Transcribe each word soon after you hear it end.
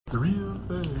The real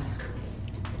thing.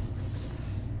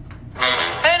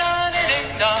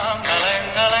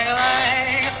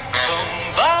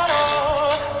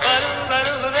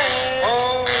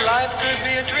 Oh, life could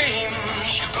be a dream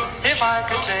if I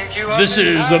could take you. This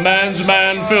is the Man's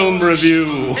Man Film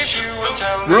Review, If you would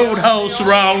tell me Roadhouse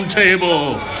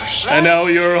Roundtable, and now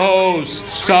your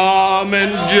hosts, Tom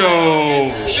and Joe.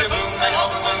 shaboom, and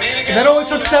hope we'll meet again. That only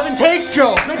took 7 takes,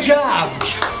 Joe. Good job.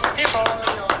 If only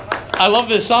I love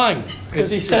this song because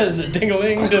he says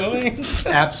ding-a-ling, ding-a-ling.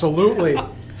 Absolutely.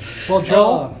 Well,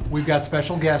 Joe, we've got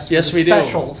special guests. Yes, for the we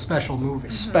do. Special movie.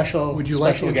 Special. Would you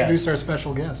like to special introduce guest. our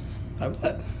special guests?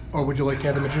 What? Or would you like to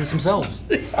have them introduce themselves?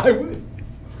 I would.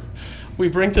 We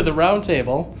bring to the round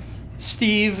table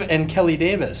Steve and Kelly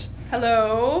Davis.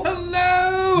 Hello.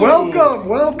 Welcome.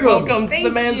 Welcome to Thank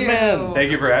the Man's you. Man.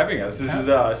 Thank you for having us. This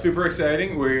is super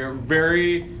exciting. We're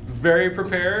very, very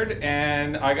prepared,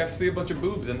 and I got to see a bunch of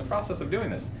boobs in the process of doing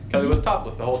this. Kelly was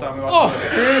topless the whole time we watched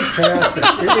the movie. Fantastic.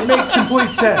 It makes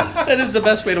complete sense. That is the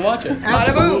best way to watch it.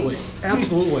 Absolutely.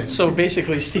 Absolutely. So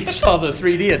basically, Steve saw the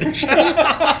 3D edition.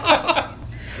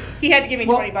 He had to give me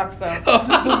Well- $20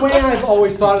 though. The way I've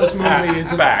always thought of this movie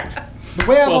is Fact. the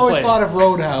way I've Well always played. thought of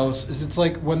Roadhouse is it's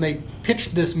like when they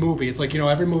pitched this movie, it's like,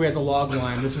 every movie has a log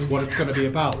line. This is what it's going to be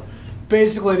about.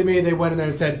 Basically, to me, they went in there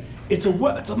and said, it's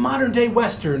a modern day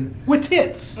Western with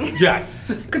tits. Yes.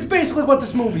 Because basically what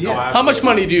this movie is. How much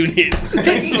money do you need?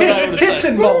 Tits Tits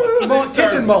and mullets.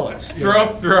 Tits and mullets.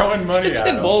 Throwing money Tits at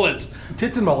and him. bullets.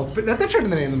 Tits and mullets. But that should have been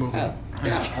the name of the movie.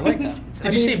 Yeah, I like that.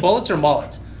 Did you say bullets or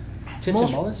mullets? Tits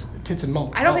and mullets? Tits and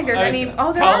mullets. I don't think there's any.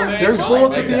 Oh, there Column are. A, There's column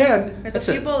bullets B. at the end. There's That's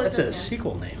a few bullets. That's a in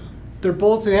sequel name. There are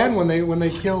bullets at the end when they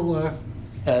kill. Yeah,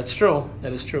 that's true.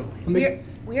 That is true. When there. they,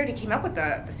 We already came up with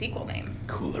the sequel name.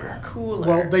 Cooler. Cooler.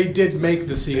 well, they did make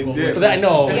the They sequel. did. But I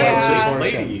know. They Yeah. had a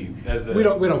lady as the We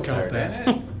don't count star, that.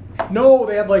 didn't it? No,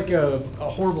 they had like a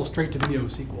horrible straight-to-video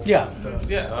sequel. Yeah.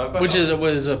 Yeah. But Which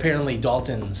was apparently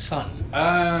Dalton's son.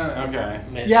 Okay.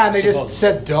 Yeah, and they just Supposedly.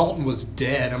 said Dalton was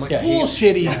dead. I'm like, Yeah,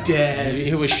 bullshit, he's dead.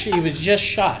 He was just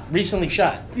shot, recently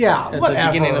shot. Yeah, At whatever.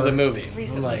 the beginning of the movie.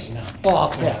 Recently. I'm like, no.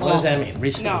 Awful. Yeah, what does that mean?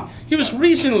 Recently? No. He was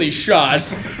recently shot.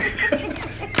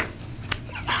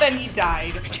 Then he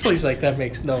died. Kelly's like, that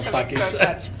makes no fucking no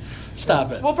sense. sense.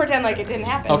 Stop it. We'll pretend like it didn't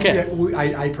happen. Okay.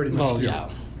 Yeah, I pretty much Well, do. yeah.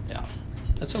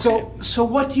 That's okay. So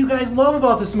what do you guys love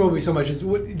about this movie so much?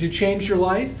 Did it change your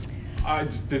life?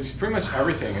 It's pretty much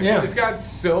everything. Yeah. It's got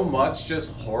so much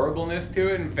just horribleness to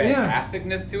it and Yeah.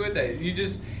 fantasticness to it that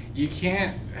you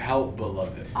can't help but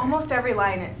love this thing. Almost every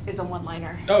line is a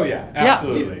one-liner. Oh yeah,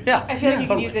 absolutely. Yeah. I feel like you totally.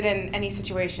 can use it in any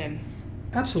situation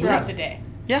Absolutely. throughout the day.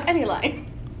 Yeah. Any line.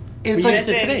 And We it's like, used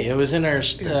it today. It was in our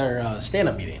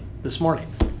stand-up meeting this morning.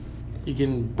 You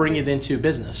can bring it into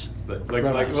business.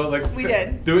 We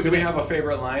did. Do we have a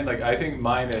favorite line? Like I think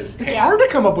mine is. it's hard to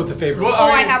come up with a favorite. Well, Oh,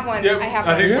 I have one. Yeah, I have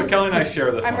I think one. Kelly and I share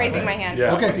this. I'm one, raising I my think. hand.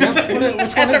 Yeah. Okay, yeah.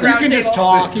 Which At one is the it? You round can just table.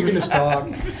 talk. You can just talk.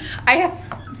 I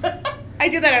have. I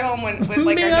do that at home with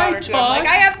like May our I daughter too. I'm like, talk?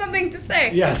 I have something to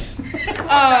say. Yes.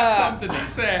 Something to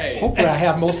say. Hopefully I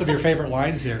have most of your favorite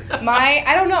lines here.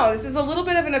 I don't know. This is a little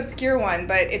bit of an obscure one,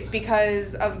 but it's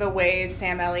because of the way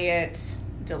Sam Elliott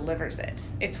delivers it.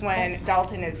 It's when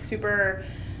Dalton is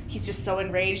he's just so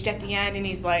enraged at the end, and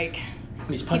he's like,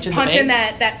 He's punching,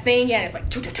 that thing, yeah, and it's like,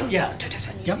 choo-choo-choo, Yeah.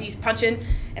 choo-choo-choo, and Yep. he's punching,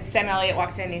 and Sam Elliott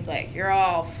walks in, and he's like, you're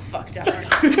all fucked up.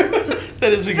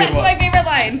 That is a good That's one. my favorite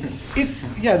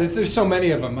line. There's so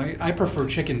many of them. I prefer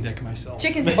chicken dick myself.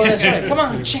 Chicken. Oh, that's right. Come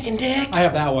on, chicken dick. I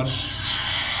have that one.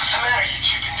 What's the matter, you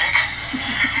chicken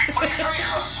dick? What are you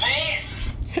afraid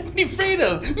of, me? What are you afraid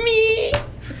of? Me?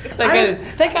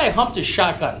 That guy humped his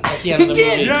shotgun at the end of the movie.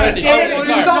 did, He tried to yes. shoot Oh,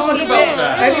 the he was car. also And about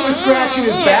that. And he was scratching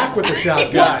his back with the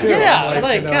shotgun. Yeah, too. yeah, you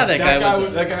like, know. God,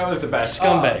 That guy was the best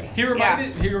Scumbag.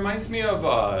 He reminds me of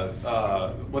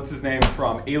what's his name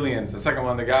from Aliens, the second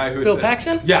one, the guy who's Bill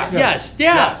Paxton? Yes. Yes,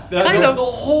 yeah, kind of. The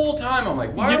whole time I'm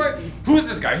like, who is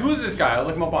this guy? Who is this guy? I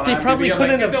look him up on They IMDb. probably I'm like,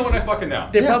 couldn't he's have- no one I fucking know.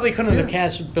 They probably couldn't have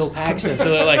cast Bill Paxton, so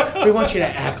they're like, we want you to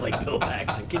act like Bill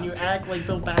Paxton. Can you act like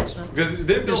Bill Paxton? Because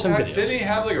There's some videos. didn't he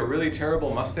have like a really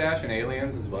terrible mustache in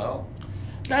Aliens as well?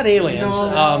 Not Aliens. No,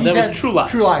 That he's was had True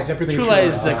Lies. True Lies, everything True True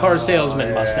Lies, Lies. the car salesman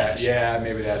yeah, mustache. Yeah,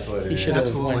 maybe that's what it He is. should have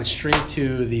Absolutely. went straight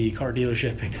to the car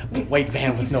dealership, picked up a white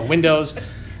van with no windows,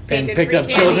 and Painted picked free up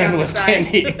candy children on the with side.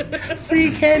 candy.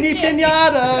 Free candy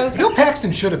pinatas. Bill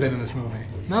Paxton should have been in this movie.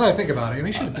 Now that I think about it,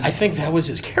 he should have been. I think that was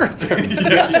his character, to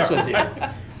be honest with you.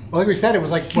 Well, like we said, it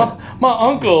was like My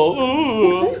uncle,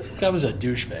 ooh. That was a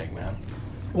douchebag, man.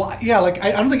 Well, yeah, like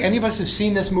I don't think any of us have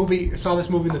seen this movie, saw this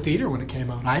movie in the theater when it came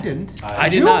out. I didn't. I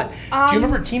did you? not. Do you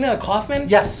remember Tina Kaufman?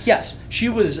 Yes. Yes. She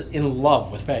was in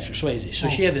love with Patrick Swayze, so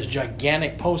she had this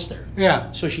gigantic poster.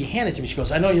 Yeah. So she handed it to me. She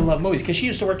goes, "I know you love movies," because she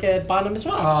used to work at Bonham as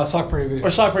well. Saw Prairie Video. Or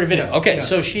Saw Prairie Video. Yes, Okay, yes.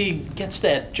 so she gets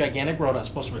that gigantic Roadhouse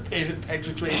poster with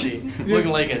Patrick Swayze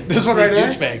looking like a This one right here?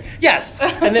 douchebag. Yes,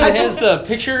 and then it has the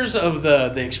pictures of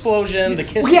the explosion, the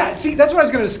kissing. Well, yeah, see, that's what I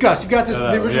was going to discuss. You got this,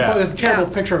 the original, yeah. there's a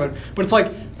terrible picture of it, but it's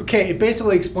like, okay, it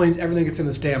basically explains everything that's in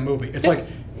this damn movie. It's like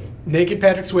naked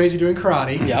Patrick Swayze doing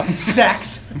karate, Yep.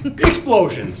 sex,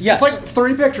 explosions. Yes. It's like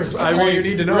 3 pictures. That's all you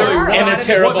need to know. really, There are And lot a of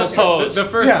terrible different- pose. The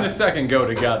first Yeah. and the second go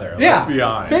together. Yeah, Let's be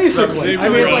honest. basically. They I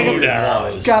mean, it's really like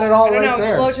Roadhouse. got it all I don't right know.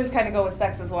 there. Explosions kind of go with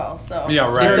sex as well. So Yeah,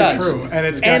 It's right. It very does. true. And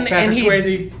it's got And Patrick he-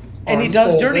 Swayze. And he arms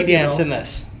does folded, dirty you dance know. in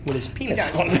this with his penis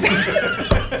does. on.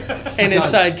 And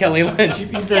inside Kelly Lynch.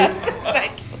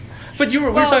 But we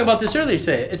were talking about this earlier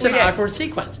today. It's We an did. awkward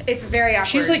sequence. It's very awkward.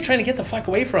 She's like trying to get the fuck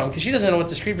away from him because she doesn't know what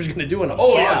this creeper's going to do in a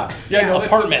Oh, barn. yeah. No,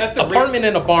 Apartment. That's the Apartment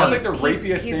in a barn. That's like the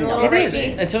rapiest he's thing a I've little ever It is.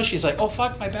 seen. Until she's like, oh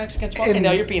fuck, my back's against wall, and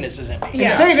now your penis is in me. Yeah.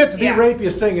 And saying it's the Yeah.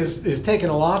 rapiest thing is taking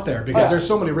a lot there because Yeah. there's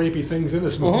so many rapey things in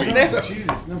this movie.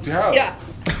 Jesus, no doubt. Yeah.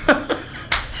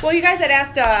 Well, you guys had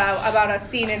asked about a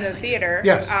scene in the theater.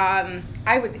 Yes.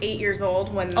 I was 8 years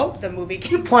old when Oh. the movie You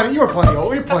came. were plenty old.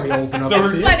 You're plenty old enough So to her,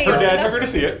 see it. Plenty her old dad enough. took her to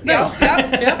see it. Yep.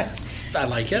 Yep. Yep. I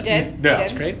like it. Did. Yeah. Did.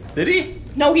 That's great. Did he?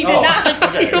 No, he did Oh, not.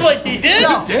 okay. You're like, he did?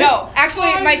 No, Did? no.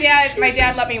 Actually, my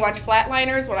dad let me watch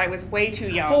Flatliners when I was way too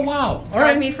young. Oh, wow. All Scarred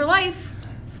right. me for life.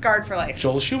 Scarred for life.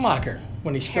 Joel Schumacher,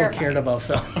 when he still Terrifying. cared about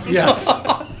film. Yes.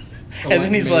 And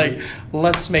then he's Maybe. like,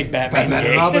 let's make Batman, Batman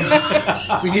gay. and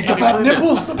Robin. We need the bad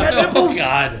nipples. The bad Oh, nipples.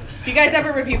 God. If you guys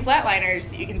ever review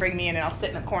Flatliners, you can bring me in and I'll sit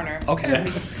in the corner. Okay.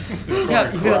 Just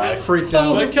Yeah, cry. Freaked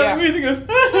out. Like, Kelly, Yeah. what do you think of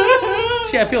this?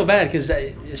 See, I feel bad because,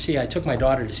 I took my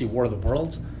daughter to see War of the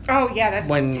Worlds Oh yeah, that's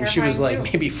when she was like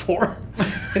terrifying, too. maybe 4.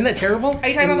 Isn't that terrible? Are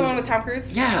you talking about the one with Tom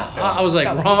Cruise? Yeah. I was like,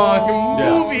 The wrong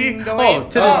long movie. noise. Oh,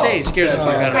 to this Oh. day, it scares the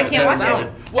fuck out of me. I can't watch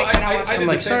it. Well, I cannot watch I it. did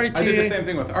like, the same, sorry, I did the T. same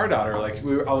thing with our daughter. Like,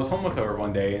 I was home with her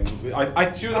one day, and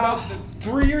she was about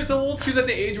 3 years old. She was at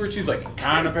the age where she's like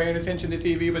kind of paying attention to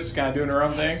TV, but she's kind of doing her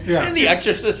own thing. Yeah. And The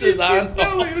Exorcist is on.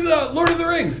 No, it was Lord of the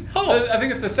Rings. Oh. I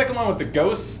think it's the second one with the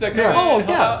ghosts that come Yeah. in. Oh, and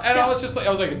yeah. help out. And I was just like, I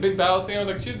was like a big battle scene. I was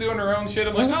like, she's doing her own shit.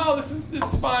 I'm like, oh, this is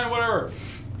fine, whatever.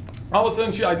 All of a sudden,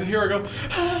 I just hear her go,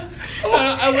 and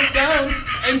I look down,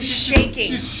 and she's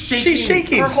Shaking. She's shaking. She's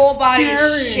shaking. Her whole body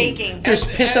Scary. is shaking. There's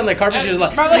piss on the carpet. She's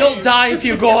like, Probably- you'll die if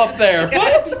you go up there.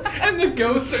 What? And the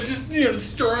ghosts are just,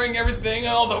 destroying everything,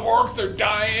 and all the orcs are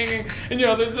dying, and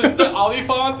there's just the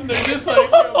Oliphaunts, and they're just like,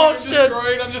 Oh, being shit.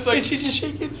 destroyed. I'm just like, And she's just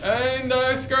shaking. and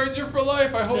I scarred you for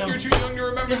life. I hope Yeah. you're too young to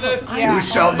remember this. Yeah. You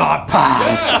shall not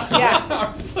pass. Yes.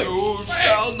 I'm just like,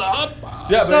 Shall not.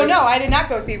 yeah, So but no, I did not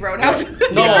go see Roadhouse.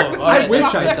 No, I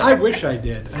wish I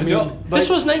did. I mean, No, but- This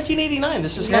was 1989.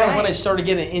 This is kind of Yeah. when I started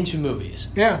getting into movies.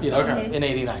 Yeah. Okay. In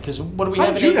 '89. Because what do we How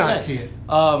have did in you '89? not see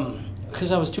it?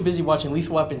 Because I was too busy watching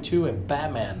Lethal Weapon 2 and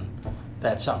Batman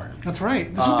that summer. That's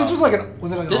right. This was like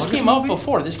was it like an This August came out movie?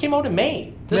 before. This came out in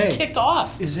May. This May. kicked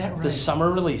off. Is that The right?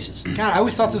 summer releases. God, I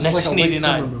always thought this was like a late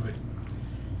 1989. summer movie.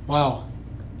 Wow.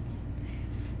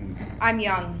 I'm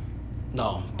young.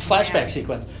 No. Flashback Yeah.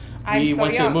 sequence. I'm We so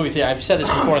went to the young. movie theater. I've said this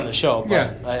before in the show, but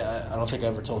Yeah. I don't think I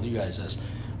ever told you guys this.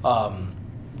 What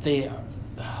did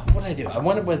I do? I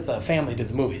went with a family to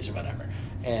the movies or whatever.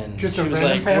 And Just she a was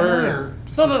random like, family, we're... or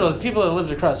just No, the people that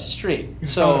lived across the street. You found a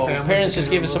So family parents to just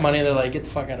go gave us to some a money. They're like, get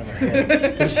the fuck out of our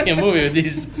head. Go see a movie with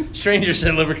these strangers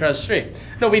that live across the street.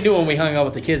 No, we knew when we hung out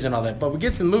with the kids and all that. But we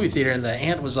get to the movie theater and the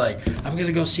aunt was like, I'm going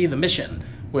to go see The Mission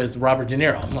with Robert De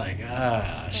Niro. I'm like,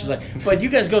 She's like, but you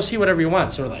guys go see whatever you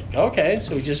want. So we're like, okay.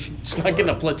 So we just snuck in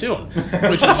a Platoon,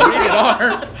 which was rated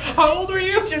R. how old were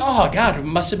you? Oh, God. It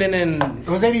must have been in... It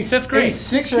was 5th grade.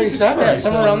 86 or 87. Yeah,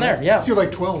 somewhere around there, yeah. So you're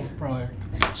like 12, probably.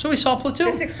 So we saw Platoon.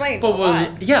 This explains but a what was,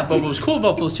 lot. Yeah, but what was cool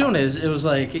about Platoon is it was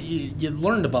like you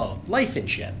learned about life and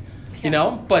shit. You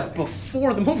know? But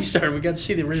before the movie started, we got to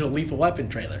see the original Lethal Weapon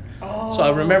trailer. So I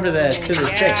remember that to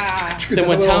this Yeah. day. Then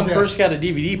when Is it a Tom little- first got a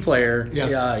DVD player,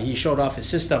 Yes. he showed off his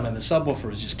system and the subwoofer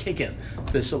was just kicking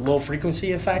this low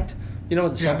frequency effect. You know,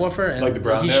 with the Yeah. subwoofer? And Like the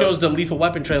brown he note? shows the Lethal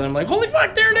Weapon trailer. I'm like, holy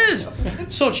fuck, there it is!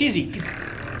 So cheesy.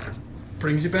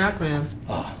 Brings you back, man.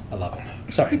 Oh, I love it.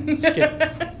 Sorry, skip.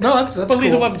 No, that's But cool.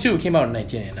 Lethal Weapon 2 came out in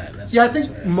 1989. That's, Yeah, I that's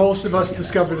think where- most of us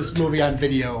discovered this movie on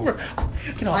video.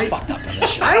 Get all fucked up on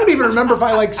this shit. I don't even remember if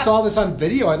I saw this on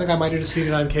video. I think I might have just seen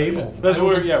it on cable. That's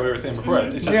what we were saying before.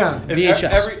 It's just, Yeah.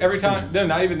 VHS. Every time, no,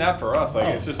 not even that for us.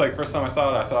 Like it's just like first time I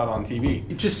saw it on TV.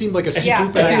 It just seemed like a Yeah.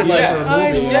 stupid idea Yeah. for a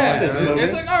I movie. love Yeah, this it's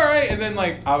movie. like all right, And then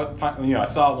like I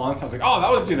saw it once. I was like, oh, that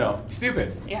was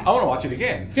stupid. Yeah. I want to watch it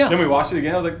again. Yeah. Then we watched it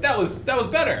again. I was like, that was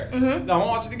better. Mm-hmm. I want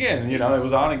to watch it again. It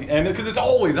was on again, and because it's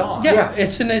always on. Yeah,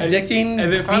 it's an addicting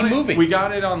And then finally, movie. we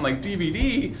got it on like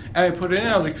DVD, and I put it in. And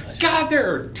I was like, God,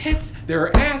 there are tits, there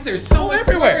are ass, there's so much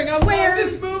everywhere. swearing. I love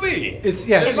this movie. It's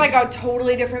It's like a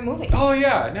totally different movie. Oh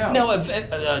yeah, no.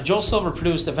 No, Joel Silver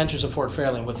produced Adventures of Fort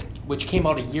Fairlane, which came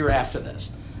out a year after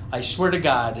this. I swear to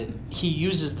God, he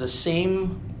uses the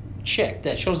same chick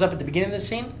that shows up at the beginning of the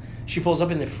scene. She pulls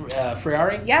up in the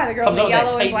Ferrari. Yeah, the girl comes in out the with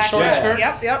yellow that and tight black short dress. skirt.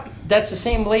 Yep. That's the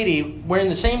same lady wearing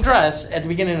the same dress at the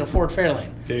beginning of Fort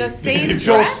Fairlane. The same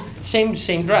Joel- dress.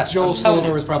 Same dress. Joel I'm telling Silver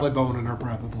you. was probably boning her,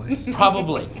 probably.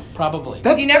 Probably.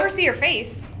 Because you never see her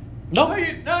face. No. No, you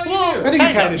do. I think you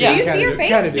kind of Yeah. Do you see her face?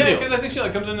 Kinda do. Yeah, because I think she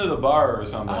like comes into the bar or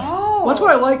something. Oh. Well, that's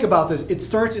what I like about this. It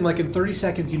starts in 30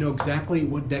 seconds. You know exactly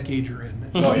what decade you're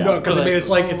in. Oh, yeah. Because I mean, it's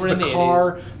like it's We're in the the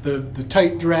car, the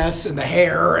tight dress, and the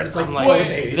hair, and it's like, I'm like, what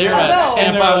it's is there it? at Although-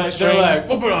 And Tampa on they're string. like,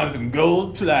 we'll put on some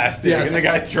gold plastic. Yes. And the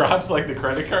guy drops like the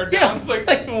credit card down. Yeah. It's like,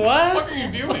 Like, what? What are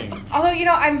you doing? Although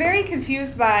I'm very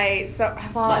confused by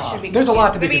I should be. There's a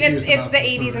lot to be confused. confused it's about the this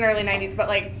 80s movie. and early 90s, but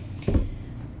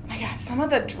my God, some of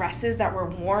the dresses that were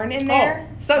worn in there.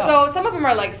 So some of them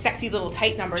are like sexy little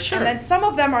tight numbers, Sure. and then some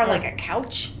of them are like a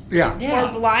couch Yeah. Yeah.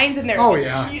 or blinds, and they're Oh,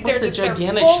 yeah. they're With the just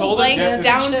gigantic they're full shoulder length pads and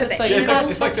down shit, to it's the like, Yeah, you're it's not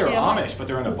like, it's like they're sexy at all. Amish, but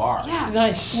they're in a bar. Yeah.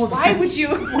 Nice. Well, Why would you?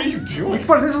 What are you doing? It's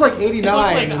funny. This is like They look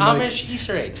 89. like and, Amish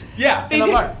Easter eggs. Yeah. In a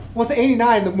bar. Well, it's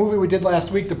 89. The movie we did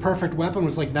last week, The Perfect Weapon,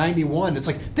 was like 91. It's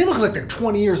like they look like they're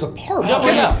 20 years apart. Oh,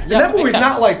 yeah. And Yeah, that big movie's time.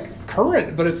 not like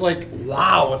current, but it's like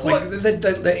wow. It's like What? the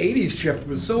 80s shift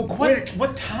was so quick.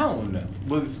 What town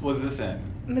was this in?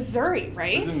 Missouri,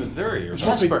 right? It was in Missouri or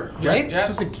Jasper, something. right?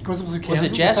 Jasper. Was it Was it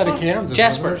Kansas? Jasper? I thought it Kansas,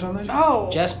 Jasper. wasn't it, or something? Oh.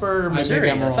 Jasper, maybe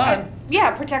Missouri, I'm I wrong. thought.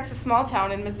 Yeah, protects a small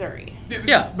town in Missouri.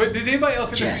 Yeah. But did anybody else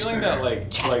get the Jasper. feeling that like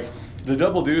Jasper. the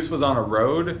Double Deuce was on a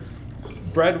road?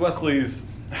 Brad Wesley's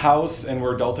house and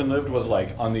where Dalton lived was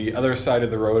like on the other side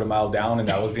of the road, a mile down, and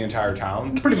that was the entire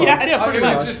town. Pretty much. Yeah, Yeah, pretty It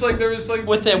was much. just like there was like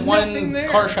With that nothing one there.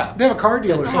 car shop. They have a car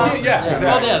dealership. Uh-huh. Yeah, Well,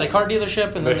 exactly. yeah, the car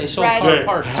dealership, and then they sold Red. car They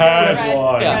parts. had Red-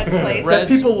 one. Yeah. Red's place. Red- That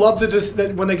people love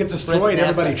that when they get destroyed, Red's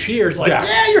everybody NASCAR. cheers like, Yeah.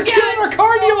 yeah, you're killing our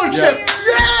car dealership.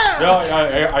 Yeah.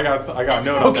 Yeah. I got a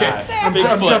note on Okay. that. I'm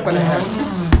Bigfoot. jumping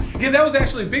ahead. Yeah, that was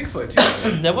actually Bigfoot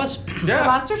too. That was The Yeah.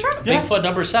 monster truck? Yeah. Bigfoot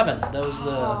number 7. That was the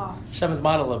Oh. 7th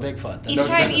model of Bigfoot. Each That's-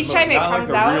 time it not like comes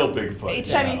the out. real Bigfoot. Each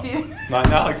time Yeah. you see. Not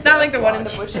like Not like the one in the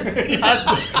Sasquatch. bushes.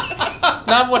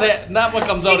 not what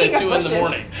comes out Speaking at of 2 in the bushes.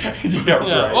 morning. Yeah, right.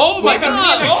 Yeah. Oh my We have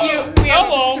God! a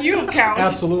Oh, hello. cube count.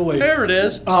 Absolutely. There it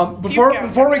is. Before count,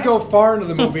 before we yeah. go far into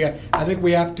the movie, I think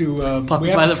we have to Puppy we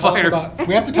have by to the talk fire. about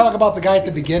we have to talk about the guy at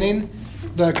the beginning,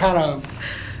 the kind of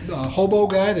hobo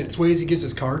guy that Swayze gives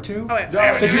his car to. Oh, wait.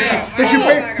 That you-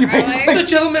 that you basically- The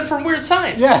gentleman from Weird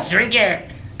Science. Yes. Drink it.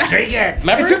 Drink it.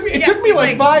 Remember? It took me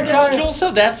like 5 That's times. Joel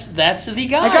Silver. That's the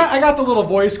guy. I got the little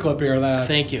voice clip here of that.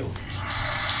 Thank you.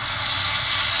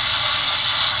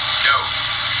 Yo.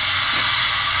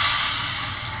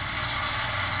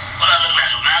 What I look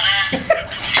like, a man?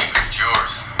 It's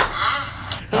yours.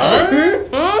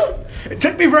 It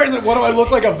took me very like, what do I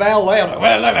look like, a valet? I'm like,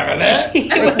 well, look at that. It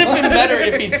would have been better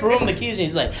if he threw him the keys and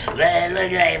he's like, "Well,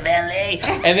 look like valet."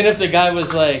 And then if the guy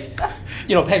was like,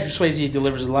 Patrick Swayze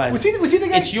delivers the line. Was he the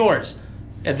guy? It's yours.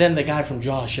 And then the guy from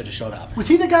Jaws should have showed up. Was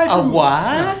he the guy A from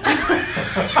what?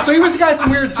 So he was the guy from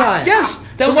Weird Science. Yes,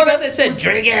 that was the guy that said,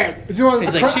 "Drink it." Is he one of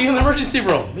He's the like, cra- "See you in the emergency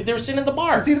room." They were sitting in the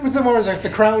bar. Was he was the one who was like the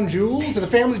Crown Jewels or the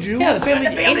Family Jewels? Yeah, the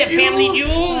family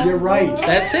jewels. You're right.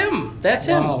 That's him. That's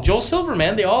him. Wow. Joel Silver,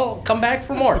 man. They all come back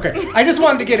for more. Okay, I just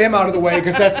wanted to get him out of the way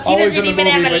because that's always in the movie.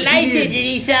 but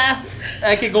he-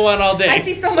 I could go on all day. I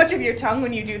see so much of your tongue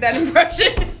when you do that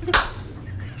impression.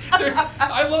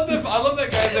 I love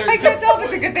that guy there. I can't tell if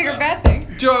it's a good thing or bad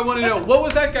thing. Joe, I want to know what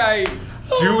was that guy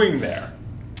doing there?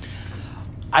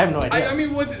 I have no idea. I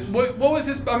mean, what was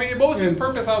his? I mean, what was his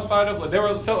purpose outside of? They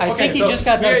were so. I okay, think he so just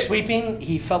got we done had- sweeping.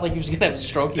 He felt like he was going to have a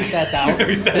stroke. He sat down. So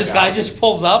he sat this down. guy just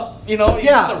pulls up. He's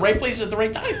Yeah. in the right place at the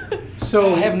right time.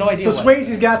 So I have no idea So what-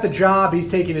 Swayze's got the job.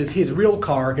 He's taking his real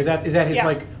car because is that his Yeah.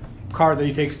 like car that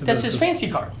he takes to That's the, his the, fancy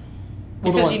car.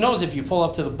 Well, the Because one- he knows if you pull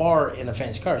up to the bar in a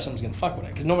fancy car, someone's going to fuck with it.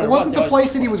 Because no matter Wasn't what, the they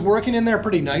place that he was working in there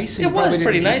pretty nice? He It was probably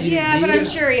pretty didn't- nice. he didn't Yeah, but need I'm it?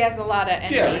 sure he has a lot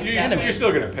of Yeah, enemies. you're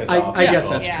still gonna piss I off. guess people.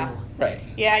 that's Yeah. true. Right.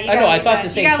 Yeah, you I gotta know. I leave thought that, the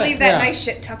same You gotta thing. leave that Yeah. nice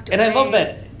shit tucked And away. I love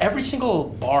that every single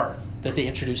bar that they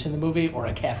introduce in the movie or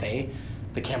a cafe,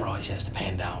 the camera always has to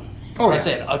pan down. Oh, yeah. That's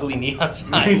that ugly neon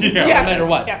sign. Yeah. Yeah. No matter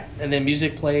what. Yeah. And then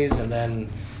music plays, and then.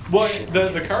 Well,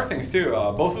 the car things too.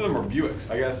 Both of them are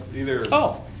Buicks. I guess either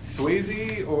Oh.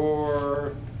 Swayze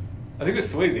or I think it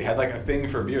was Swayze had like a thing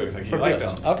for Buicks. Like he For liked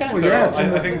Buicks. them. Okay. So yeah, it's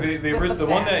in I think the With the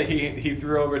one that facts. he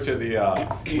threw over to the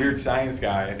weird science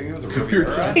guy. I think it was a Weird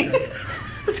Riviera. science.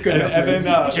 That's good enough. And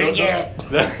then Drink it.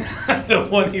 the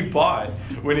one he bought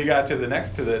when he got to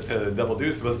the Double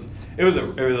Deuce was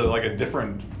like a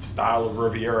different style of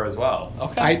Riviera as well.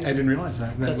 Okay. I didn't realize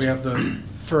that. And then That's- we have the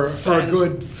for a Fun.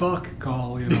 good fuck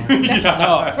call, you know.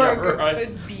 No. For a good right.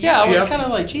 Yeah, I was Yep. kind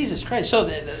of like, Jesus Christ. So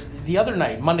the other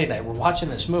night, Monday night, we're watching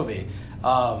this movie,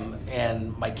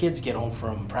 and my kids get home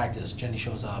from practice. Jenny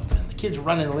shows up, and the kids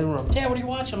run in the living room. Dad, what are you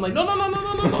watching? I'm like, no,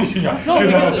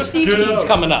 because the Steve scene's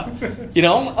coming up, you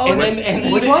know. Oh, and the then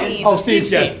Steve Which one? scene. Oh, Steve,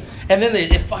 scene. yes. And then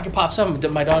it fucking pops up,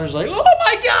 and my daughter's like, oh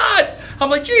my God. I'm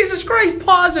like, Jesus Christ,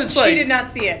 pause. And it's like, She did not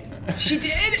see it. She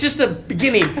did. just the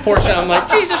beginning portion. I'm like,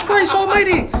 Jesus Christ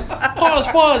Almighty!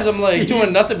 Pause. I'm like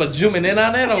doing nothing but zooming in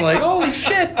on it. I'm like, holy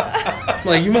shit! I'm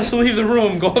like, you must leave the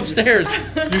room. Go upstairs.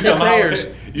 Say prayers.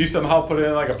 You somehow put it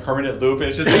in like a permanent loop, and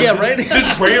it's just Yeah, right?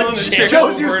 just wailing the chick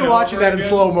Joe's over used and to watching over that in again.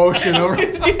 slow motion.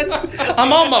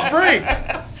 I'm on my break.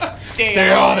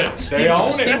 Stay on it. Stay on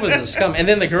it. Steve was a scum. And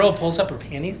then the girl pulls up her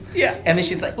panties. Yeah. And then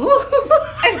she's like, ooh.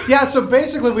 Yeah, so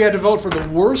basically we had to vote for the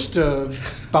worst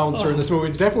bouncer in this movie.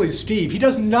 It's definitely Steve. He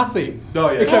does nothing Oh,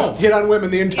 yeah. except Oh. hit on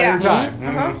women the entire Yeah. time.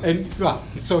 Uh-huh. And well,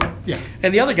 so yeah.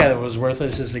 And the other guy that was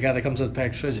worthless is the guy that comes with the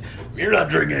package. Says, you're not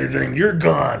drinking anything. You're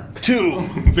gone too.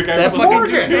 The guy That with fucking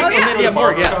Morgan. douchebag. And then With yeah,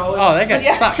 Morgan. Yeah. College. Oh, that guy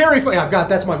Yeah. sucked. Terry, yeah, God,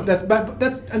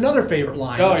 that's another favorite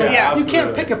line. Oh, It's like, yeah, you can't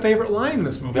absolutely. pick a favorite line in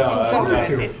this movie. No, It's that's hard right.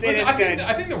 to. It is good.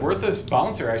 I think the worthless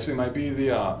bouncer actually might be the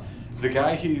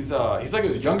guy. He's like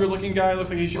a younger looking guy. Looks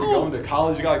like he should be going to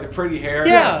college. He got like the pretty hair.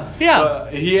 Yeah.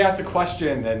 But he asks a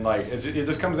question and like it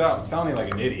just comes out sounding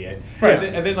like an idiot. Right.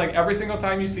 And then like every single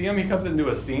time you see him, he comes into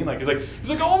a scene like he's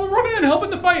like, oh, I'm running in, help in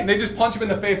the fight, and they just punch him in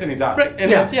the face and he's out. Right. And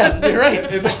Yeah. yeah, you're right.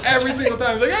 It's like every single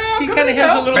time he's like, yeah, He kind of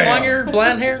has a little longer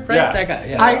blonde hair, right? Yeah. That guy.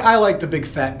 Yeah. I like the big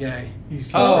fat guy. He's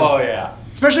Oh yeah.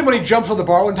 especially when he jumps on the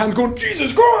bar one time, going,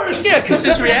 Jesus Christ! Yeah, because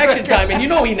his reaction time, and you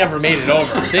know he never made it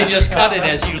over. They just cut it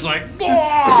as he was like,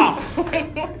 "Wah!"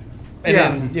 And Yeah.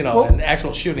 then, you know, Well- an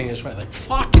actual shooting is right like,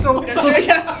 fuck.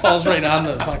 Yeah. Falls right on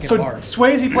the fucking So bar.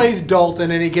 Swayze plays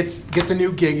Dalton, and he gets a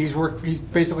new gig. He's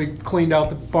basically cleaned out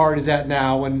the bar he's at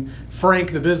now, and Frank,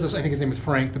 I think his name is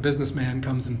Frank, the businessman,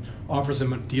 comes and offers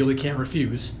him a deal he can't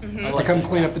refuse I to like come that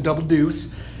clean guy. up the Double Deuce.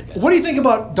 What do you think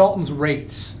about Dalton's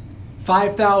rates?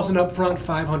 5,000 up front,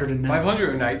 500 a night.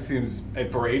 500 a night seems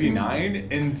for 89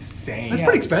 insane. That's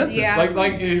pretty expensive. Yeah.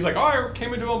 Like he's like, oh, I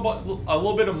came into a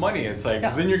little bit of money. It's like,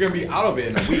 then you're gonna be out of it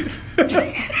in a week.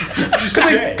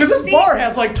 Shit. Because this See- bar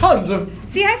has like tons of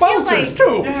See, I feel bouncers like-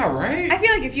 too. Yeah, right. I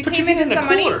feel like if you But came you're into getting a some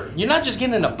money, cooler. You're not just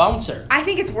getting a bouncer. I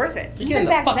think it's worth it. You're Even getting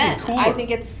the back fucking then, cooler. I think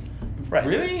it's Right.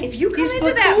 Really? if you come He's into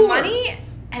the that cooler. money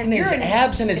and his you're in-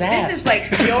 abs and his if ass. This is like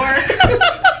your.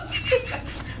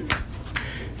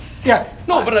 Yeah.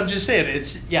 No, but I'm just saying,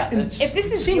 it's, yeah, that's. If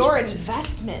this is seems your crazy.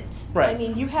 investment, Right. I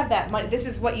mean, you have that money. This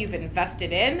is what you've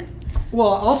invested in. Well,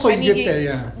 also I you mean, get the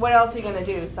yeah. What else are you gonna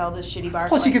do? Sell this shitty bar?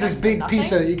 Plus for you like get this next to big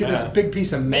piece of nothing? Yeah. big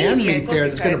piece of man Maybe, I meat suppose there you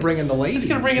that's going to could. bring in the ladies. It's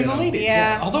going to bring in the you know? ladies.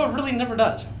 Yeah. Although it really never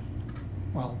does.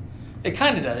 Well, It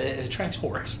kind of does. It attracts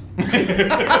whores.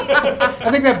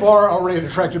 I think that bar already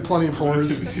attracted plenty of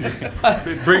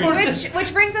whores. Bring Or-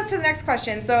 Which brings us to the next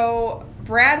question. So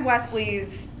Brad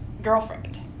Wesley's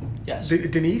girlfriend, Yes.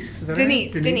 Denise? Is that her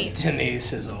name? Denise.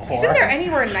 Denise is a whore. Isn't there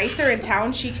anywhere nicer in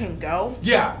town she can go?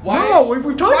 Yeah. Why? No,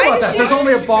 we've talked Why about does that. she- There's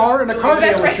only a bar and a car Oh,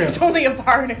 that's right. There's dealership. only a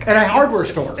bar and a And a hardware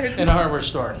store. There's, In a hardware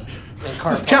store. In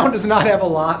car This town parts. does not have a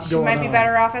lot she going on. might be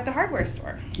better off at the hardware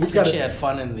store. I We've think got she a, had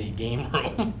fun in the game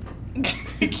room.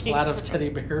 A lot of teddy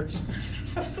bears.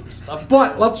 Stuff.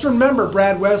 but let's remember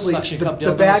Brad Wesley, Suction cup the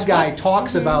dildos. bad guy,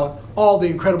 talks about all the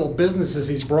incredible businesses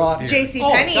he's brought here. J.C.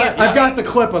 Oh, Penney God. is. I've got the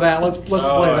clip of that. Let's play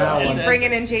that He's one.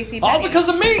 bringing in J.C. All Penney. because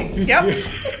of me. Yep.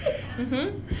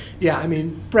 Yeah, I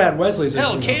mean Brad Wesley's.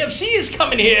 Hell, KFC is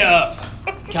coming here.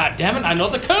 God damn it, I know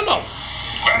the colonel.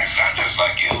 But it's not just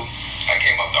like you. I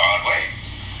came up the hard way.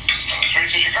 From the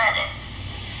streets of Chicago.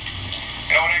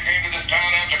 You know, when I came to this town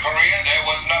after Korea, there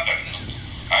was nothing.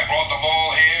 I brought the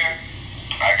ball here.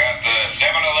 I got the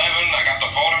 7-Eleven. I got the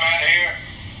photomat here.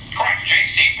 Crack,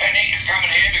 J.C. Penney is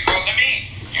coming here because of me.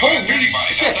 You ask Holy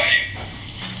anybody, shit. they'll tell you.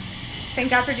 Thank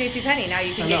God for J.C. Penney. Now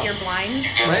you can I get know. your blinds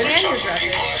Right? and your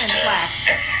dresses and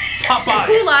slacks. Popeye.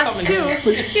 Culottes too.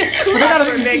 But Culottes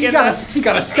were big in this. he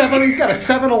got a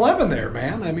 7-Eleven there,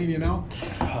 man. I mean, you know.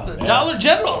 The Dollar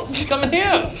General is coming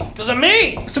here because of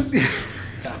me. So,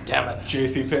 God damn it.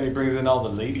 J.C. Penney brings in all the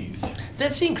ladies.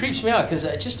 That scene creeps me out because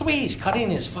just the way he's cutting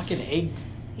his fucking egg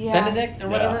Yeah. Benedict or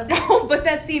whatever. Oh, but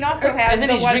that scene also has And then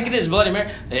the he's one. drinking his Bloody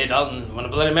Mary. Hey, Dalton, want a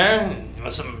Bloody Mary? You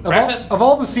want some breakfast? Of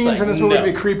all the scenes It's in like, this movie no.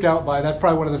 to be creeped out by, that's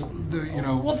probably one of the you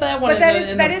know. Well, that one. But that is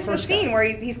in that is the first scene guy. where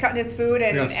he's cutting his food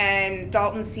and Yes. and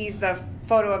Dalton sees the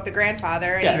photo of the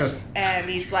grandfather and, Yes.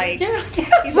 he's like,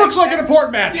 This looks like an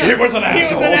important man. He was an he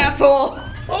was an asshole.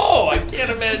 Oh, I can't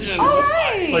imagine. All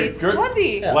right, Like, good- was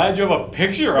he? Glad you have a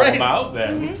picture of Right. him out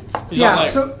then. He's all Yeah,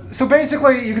 like, so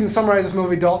basically, you can summarize this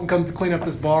movie. Dalton comes to clean up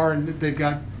this bar, and they've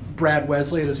got Brad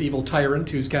Wesley, this evil tyrant,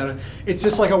 who's kind of. It's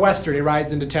just like a western. He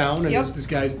rides into town, and Yep. this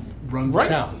guy runs Right.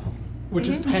 the town, which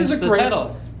is Hence which is a the great,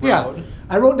 title. Yeah, Road.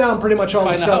 I wrote down pretty much all the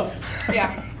Find stuff. out. Yeah.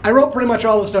 I wrote pretty much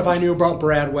all the stuff I knew about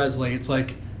Brad Wesley. It's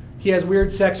like he has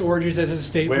weird sex orgies at his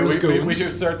estate Wait, for his goons. we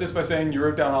should start this by saying you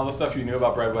wrote down all the stuff you knew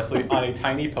about Brad Wesley on a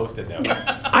tiny post-it note.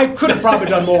 I could have probably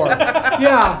done more.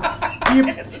 Yeah.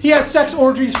 He has sex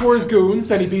orgies for his goons,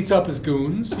 then he beats up his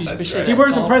goons. Especially He that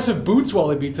wears tall- impressive boots while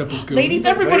he beats up his goons. Lady-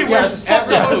 Everybody wears Yes,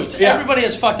 fucked up everyone- boots. yeah. Everybody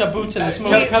has fucked up boots in this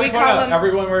movie. we call point out, them-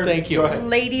 everyone wears. Thank you. Go ahead.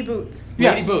 Lady boots.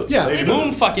 Yes, Lady boots. yeah. Lady Moon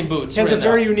boots. fucking boots. He has a right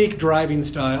very now. unique driving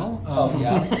style. Oh,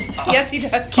 yeah. Yes, he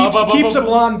does. Keeps a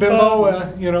blonde bimbo,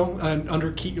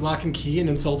 under lock and key and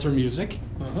insults her music.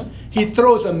 He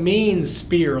throws a mean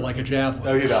spear like a javelin.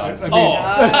 Oh, he does. I mean,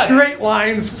 Oh, a straight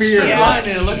line spear. Straight Yeah. line,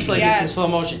 and it looks like it's in Yes. slow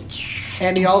motion.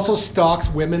 And he also stalks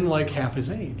women like half his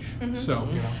age. So,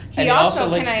 And he also- also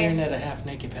likes can I- staring at a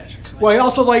half-naked Patrick Swayze.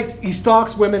 well, he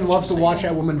stalks women, loves to watch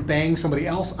that woman bang somebody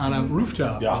else on a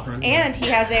rooftop. Yeah. And he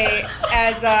has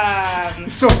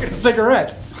Smoking a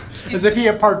cigarette, as if he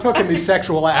had partook in the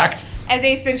sexual act. as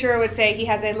Ace Ventura would say, he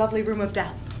has a lovely room of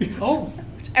death. Oh,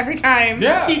 Every time.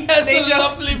 Yeah. he has They a show-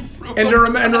 lovely room.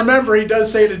 And remember, he does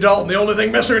say to Dalton, "The only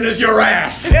thing missing is your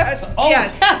ass." Yes. Oh,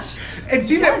 yes. yes.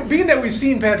 And being that we've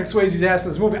seen Patrick Swayze's ass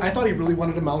in this movie, I thought he really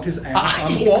wanted to mount his ass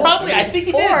on the wall. Probably, I think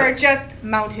he did. Or just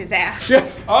mount his ass.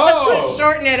 Just Oh.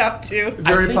 Shorten it up to.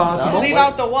 very think possible. Leave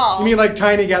out the wall. You mean like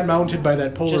Tiny got mounted by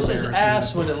that polar Just bear? his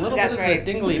ass with a little That's bit right. of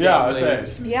the dingly Yeah, I dangly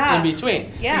was saying. Yeah. in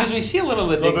between. Yeah. Because we see a little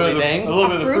bit of A little bit dingly of the, dang. a little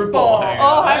bit of the fruit bowl. bowl hanging Oh,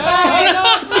 out.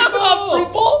 high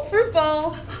Fruit bowl? five. Fruit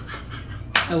bowl.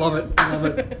 I love it. I love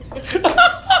it.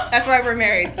 That's why we're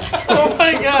married. Oh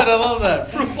my god, I love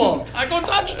that. Fruit bowl. Taco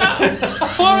touchdown.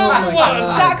 401.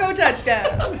 God. Taco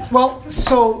touchdown. Well,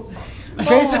 so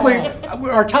basically,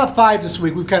 our top five this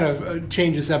week, we've kind of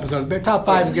changed this episode. But top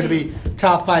five is going to be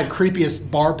top five creepiest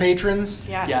bar patrons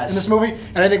Yes. Yes. in this movie.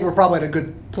 And I think we're probably at a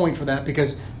good point for that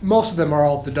because most of them are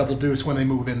all at the Double Deuce when they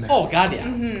move in there. Oh god, yeah.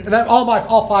 Mm-hmm. And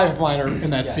all five of mine are in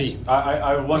that Yes. seat.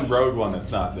 I have one road one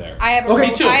that's not there. I have a Okay.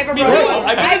 rogue, Me too. I have a Me rogue too. one.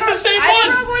 I bet it's the same I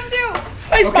have one. a rogue one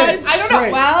too. Okay. I don't know.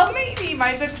 Great. Well, maybe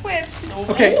mine's a twist.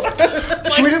 Okay.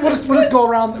 Should we'll just go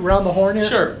around the horn here?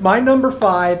 Sure. My number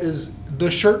five is the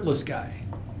shirtless guy.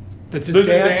 That's his The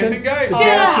dancing, dancing guy? the Oh,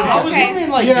 dancing I guy. was Okay. wondering,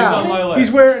 like, Yeah, He's on my list.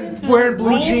 he's wearing blue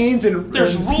rules? jeans and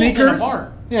There's and rules in a sneakers.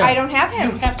 bar. Yeah. I don't have You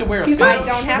him. have to wear a He's badge. I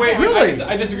don't have Wait, him. Really?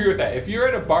 I disagree with that. If you're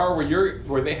at a bar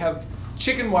where they have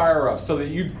chicken wire up so that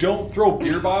you don't throw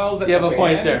beer bottles at You the have a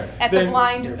point band, there. At the then-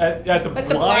 blind- at the the blind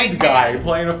blind guy band.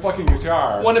 playing a fucking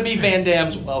guitar. Want to be Van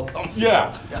Damme's welcome.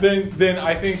 Yeah, then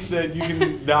I think that you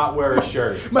can not wear a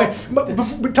shirt.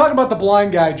 We're talking about the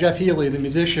blind guy, Jeff Healey, the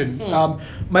musician.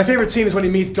 My favorite scene is when he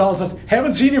meets Dalton and says,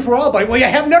 "Haven't seen you for a while, buddy." Well, you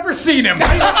have never seen him.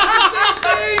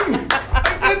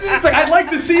 It's like, I'd like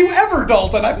to see you ever,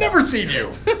 Dalton. I've never seen you.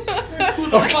 Who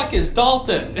the fuck is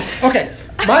Dalton? Okay,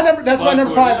 that's my Fuck,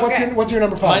 number five. okay. What's your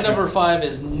number five? My number 5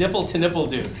 is nipple to nipple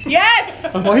dude.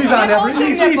 Yes. Well, he's on Nipple to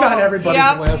he's nipple. on everybody's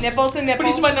Yep. list. Nipple to nipple. But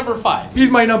he's my number 5. He's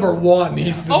my number one.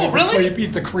 He's Oh, really?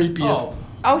 He's the creepiest.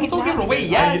 Oh, he's Don't not. give it away I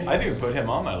yet. didn't even put him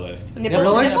on my list. Nipple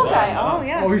Really? to nipple guy. Yeah. Oh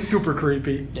yeah. Oh, he's super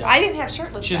creepy. Yeah. I didn't have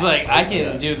shirtless. She's guy. like, I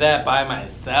can do that by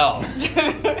myself.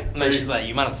 And then she's like,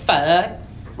 you wanna fuck?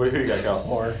 Wait, who you got, Cal?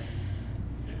 Or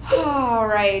All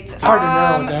right. hard to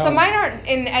narrow it So down. mine aren't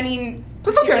in any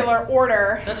That's okay. particular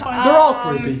order. That's fine. They're all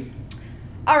creepy.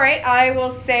 All right, I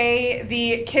will say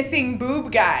the kissing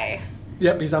boob guy.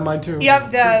 Yep, he's on mine too.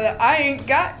 Yep, the I ain't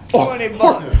got Oh, 20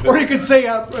 bucks. or you could say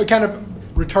a kind of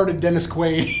retarded Dennis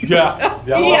Quaid. Yeah.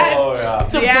 Yes. Oh,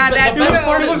 yeah. Yeah, that's the best true.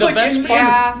 part. It looks The like best in- part.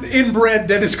 Yeah. Inbred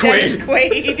Dennis Quaid. Dennis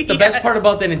Quaid. The best part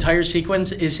about that entire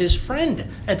sequence is his friend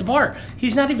at the bar.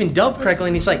 He's not even dubbed correctly,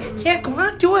 and he's like, "Yeah, go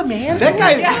on, do it, man." That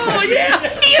guy is- Oh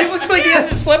yeah. He looks like he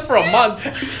hasn't slept for a month.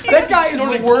 That guy is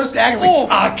the worst actor. He's Oh.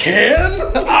 like,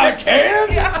 I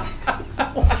can. Yeah.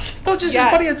 No, just Yes.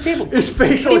 his buddy at the table. His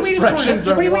facial What are you waiting for? expressions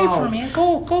are What are you waiting wow. for, man?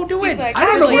 Go do it. like, I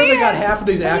don't know I where they got can't. half of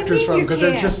these What do you actors mean from you because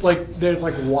they're can't? just like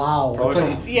wow. It's Probably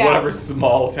like, from Yeah. whatever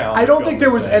small town. I don't they think there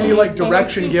was filmed any this like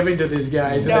direction given to these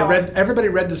guys, and No. everybody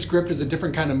read the script as a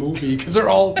different kind of movie because they're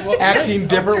all acting so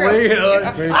differently. true.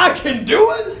 Like, Yeah. I can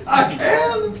do it. I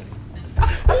can.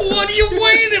 What are you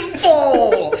waiting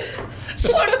for?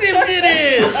 Suck them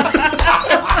titties.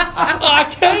 I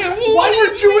can't. Why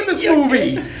weren't you in this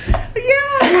movie?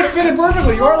 Yeah. You would have fitted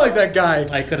perfectly. You are like that guy.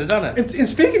 I could have done it. And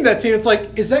speaking of that scene, it's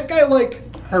like, is that guy like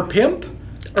her pimp?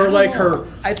 Or like her?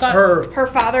 I thought- Her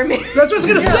father made. That's what I was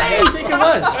gonna say. I think it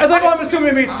was. I thought, well, I'm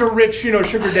assuming maybe it's the rich,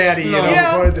 sugar daddy. No.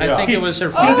 Yeah. I think it was her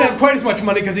He doesn't father. have quite as much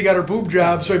money because he got her boob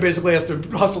job, so he basically has to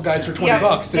hustle guys for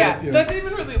 $20 to. Yeah. That didn't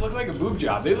even really look like a boob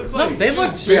job. They looked No, like they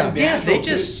looked. just Yeah, natural they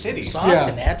just titties. soft Yeah.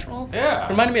 and natural. Yeah.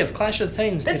 Reminded me of Clash of the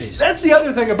Titans titties. That's the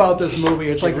other thing about this movie.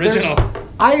 It's like original.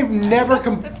 I've never.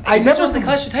 I never. the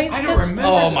Clash of Titans I don't tits?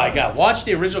 remember Oh those. my god! Watch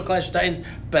the original Clash of Titans.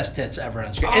 Best tits ever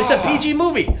on screen. It's a PG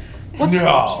movie.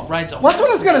 No. Rides a That's what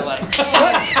I was gonna horse say. and they're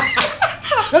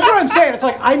like- That's what I'm saying. It's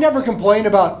like I never complain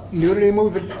about nudity in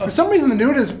movies, but for some reason the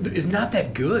nudity is not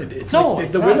that good. It's No, like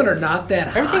it's the not. women are not that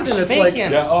hot. Everything's and it's fake like,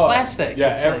 and Yeah, plastic.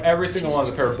 Yeah, It's like, every single one's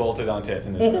a pair of bolted on tits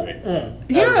in this movie.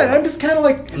 yeah, and I'm just kind of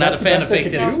like Not that's a the fan best of they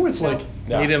fake could titties. do. It's like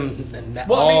Yeah. Need them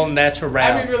Well, I all mean- natural.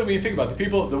 I mean, really, when you think about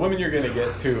the women you're gonna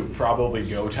get to probably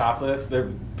go topless, they're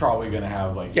probably gonna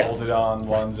have like Yeah. bolted on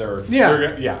ones or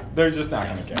Yeah. they're just not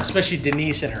gonna care. Especially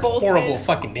Denise and her Bolted. horrible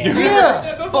fucking dance.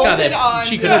 yeah, God, Bolted that- on.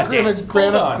 she could not dance.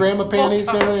 grandma panties.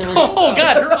 Bolt Kind of, Oh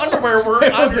god, her underwear were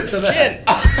on her to that. chin.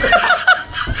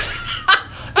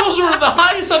 Those were the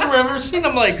highest underwear I've ever seen.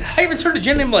 I'm like, I even turned to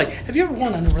Jen and I'm like, have you ever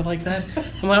worn underwear like that?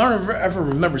 I'm like, I don't ever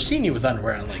remember seeing you with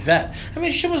underwear on like that. I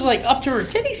mean, she was like up to her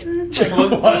titties.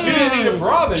 Well, she didn't need a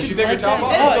bra then. She took her Like top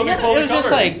that. off. Oh, Only yeah, fully it was just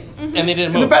covered. like, and they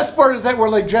didn't The move. best part is that where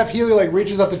like Jeff Healey like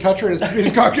reaches up to touch her and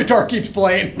his guitar keeps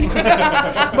playing.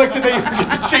 Like did they forget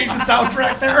to change the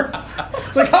soundtrack there?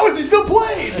 It's like how is he still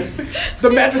playing? The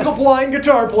magical blind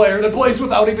guitar player that plays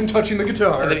without even touching the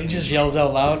guitar. And then he just yells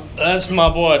out loud, "That's my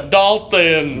boy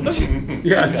Dalton."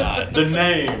 Yes. the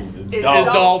name. Is It's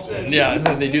Dalton. Dalton. Yeah, and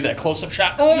then they do that close-up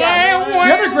shot. Yeah.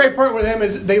 The other great part with him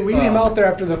is they lead him out there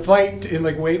after the fight, and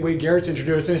like Wade Garrett's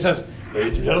introduced, and he says,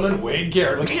 "Ladies and gentlemen, Wade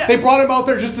Garrett." Like, they brought him out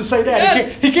there just to say that.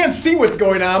 Yes. He can't see what's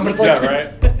going on, but it's Yeah, like.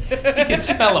 right. You can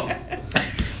smell him.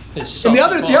 And the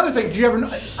other thing, do you ever?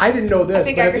 I didn't know this. I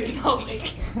think but I at could the- smell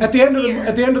like. At the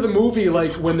end of the movie,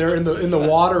 like when they're in the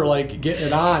water, like getting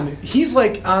it on, he's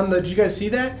like on the. Did you guys see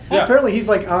that? Yeah. Apparently, he's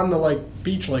like on the like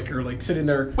beach, like or like sitting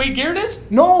there. Wait, Garrett is?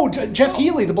 No, Jeff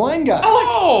Healey, the blind guy.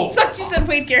 Oh! I thought you said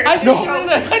Wade Garrett. I No. know.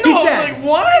 I He's was dead. like,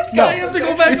 what? No, I have to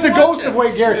go back it's and a ghost watch of it.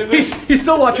 Wade Garrett. He's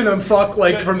still watching them fuck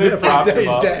like from They the propped him he's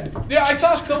up. dead. Yeah, I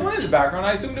saw someone in the background.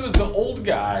 I assumed it was the old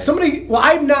guy. Somebody, well,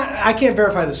 I can't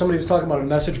verify this. Somebody was talking about a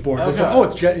message board. They said, Okay. "Oh,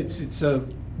 it's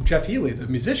Jeff Healey, the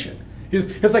musician."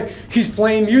 It's like he's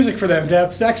playing music for them to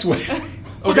have sex with.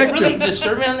 What's really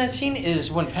disturbing on that scene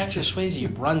is when Patrick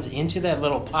Swayze runs into that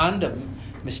little pond of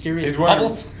mysterious He's wearing,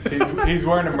 bubbles. he's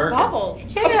wearing a merkin.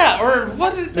 Bubbles. Yeah, or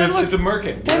what? It's a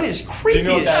merkin. That is Do creepy you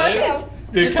know what as that shit. is?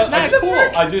 It's not cool.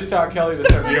 I just taught Kelly the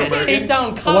term. You know Like a merkin? taped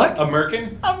down What? cock. A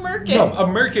merkin? A merkin. No, a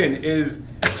merkin is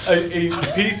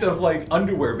a piece of like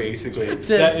underwear basically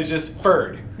that is just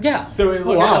furred. Yeah. So it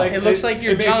looks Wow. like It looks like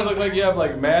your it makes it junk. look like you have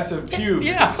like massive pubes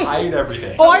Yeah. to hide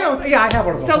everything. Oh, I know. Yeah, I have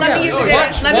one of those. So let Yeah. me use Oh, it.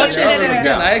 watch- Let me Watch use this it in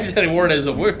again. a, I accidentally word it as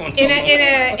a weird one. in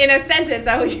a sentence.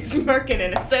 I will use merkin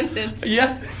in a sentence.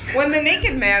 Yeah. When the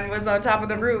naked man was on top of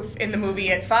the roof in the movie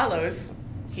It Follows,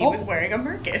 he was wearing a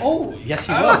merkin. Oh, yes,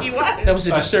 he Oh, was. he was. That was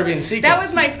a disturbing sequence. That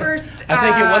was my first. I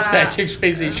think it was Patrick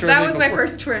Swayze. Shortly That was my before.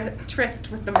 first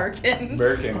tryst with the merkin.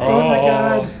 Merkin. Oh my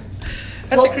God.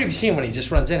 That's Well- a creepy scene when he just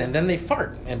runs in and then they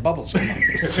fart and bubbles come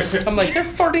out. I'm like, they're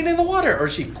farting in the water, or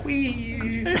she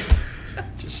quee.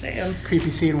 Just saying.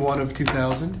 Creepy scene 1 of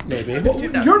 2000. Maybe.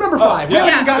 You're number 5. yeah.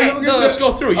 We haven't got it. No, let's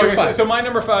go through. You're Okay, fine. so my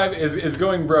number 5 is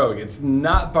going brogue. It's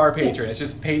not bar patron. It's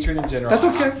just patron in general.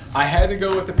 That's okay. I had to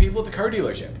go with the people at the car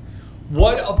dealership.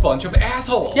 What a bunch of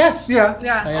assholes. Yes. Yeah.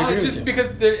 Yeah. I agree with Just you.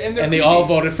 because they're And they all creepy.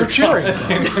 voted for They're cheering.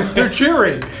 Trump. They're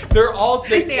cheering. They're all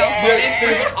They all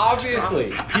there's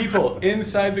obviously people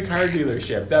inside the car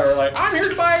dealership that are like, I'm here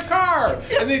to buy a car,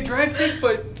 and they drive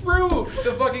Bigfoot through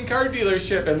the fucking car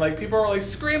dealership, and like people are like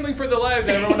scrambling for their lives,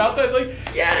 and everyone outside is like,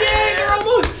 yeah, they're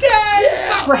almost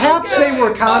dead. Perhaps they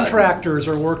were contractors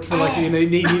or worked for like and they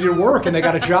needed work and they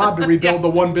got a job to rebuild the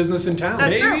one business in town.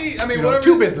 That's Maybe I mean You know, whatever.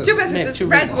 2 businesses. Two businesses. two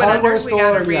Red's businesses. Hardware Whatever. We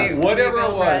gotta store, yes. Whatever it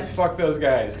rebuild was, Red. fuck those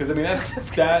guys. Because I mean that's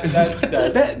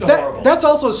horrible. That's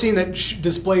also a scene that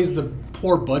displays the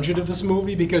poor budget of this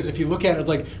movie because if you look at it,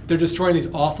 like they're destroying these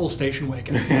awful station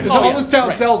wagons. All yeah, this town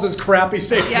right. sells is crappy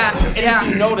station Yeah. wagons. And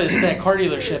if you notice, that car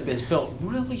dealership is built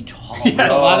really tall with a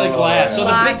lot of glass, so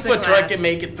the Lots of Bigfoot truck glass. can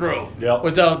make it through Yep.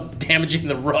 without damaging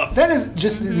the roof. That is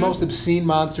just the most obscene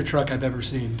monster truck I've ever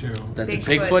seen, too. That's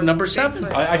Bigfoot. Bigfoot number 7.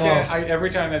 Bigfoot. I can't. Every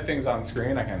time that thing's on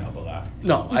screen, I can't help but laugh.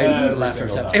 No, I Every laughed every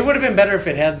single time. time. It would have been better if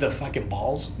it had the fucking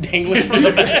balls dangling from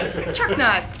the back. Truck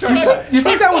nuts. You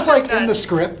think that was like in the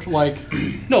script? Like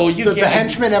No, you the can't.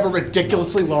 henchmen have a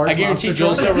ridiculously large. I guarantee monster Joel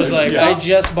truck? Silver was like, Yeah. I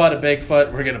just bought a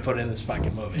Bigfoot. We're gonna put it in this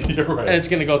fucking movie, You're right. and it's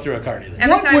gonna go through a car dealer.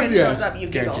 Every What time would it you- shows up, you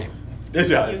giggle. Guarantee. It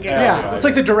does. You get- Yeah, it's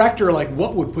like the director. Like,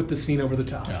 what would put the scene over the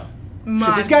top? Yeah.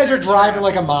 If these guys are driving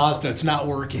like a Mazda. It's not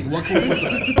working. What can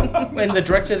we put them? And the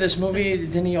director of this movie,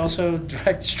 didn't he also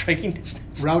direct Striking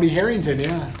Distance? Rowdy Harrington,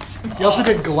 yeah. He also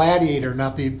did Gladiator,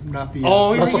 not the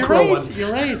Oh, Russell you're Crowe right. one.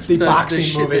 You're right. The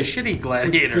boxing movie. The shitty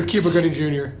Gladiator. With Cuba Gooding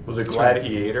Jr. Was it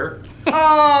Gladiator?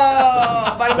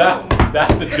 Oh, but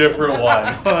That's a different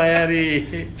one.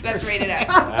 Gladiator. that's rated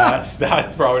X.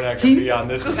 That's probably not going to be on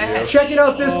this review. Checking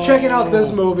out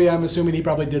this movie, I'm assuming he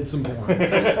probably did some porn.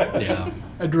 Yeah.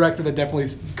 A director that definitely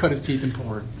cut his teeth in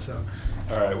porn. So,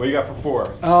 All right, what do you got for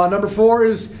 4? number 4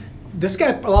 is this guy.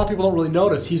 A lot of people don't really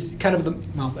notice. He's kind of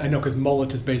I know because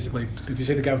mullet is basically. If you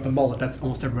say the guy with the mullet, that's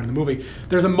almost everybody in the movie.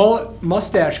 There's a mullet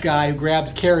mustache guy who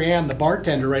grabs Carrie Ann, the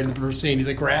bartender, right in the first scene. He's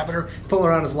like grabbing her, pulling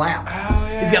her on his lap. Oh,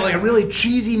 yeah. He's got like a really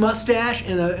cheesy mustache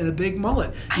and a big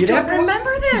mullet. I don't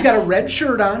remember this. He's got a red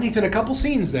shirt on. He's in a couple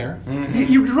scenes there.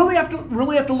 You really have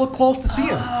to look close to see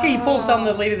him. He pulls down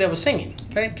the lady that was singing,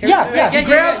 right? Yeah. He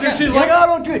grabs her. yeah. She's like, "Oh,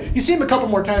 don't do it." You see him a couple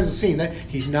more times in the scene.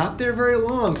 He's not there very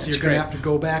long, so you're gonna great. have to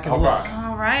go back and look. Okay.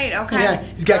 All right. Okay. Yeah,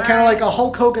 he's got kind of like a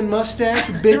Hulk Hogan mustache,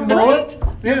 a big You're mullet.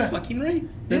 right. You're Yeah. fucking right.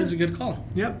 That is a good call.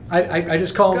 Yep. I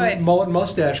just call him Good. mullet and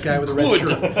mustache guy with a red Good.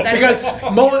 shirt That because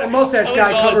is- mullet and mustache That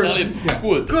guy was all covers. Italian. Yeah.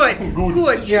 Good.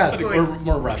 Good. Yes. Good.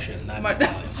 We're Russian. Not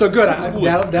So good.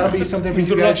 That'll be something for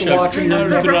you guys to watch in your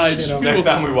Right. Next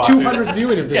time we watch 200th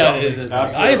viewing of this. Yeah, movie.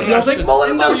 Absolutely. You don't think mullet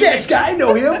and mustache guy? I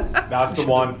know him. That's the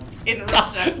one. In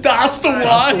Russia. That's the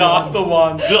one. Not the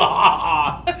one.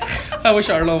 I wish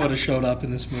Arnold would have showed up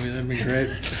in this movie. That'd be great.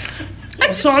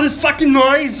 I saw this fucking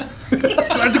noise. I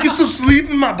had to get some sleep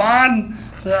in my barn.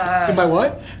 In my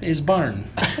what? His barn.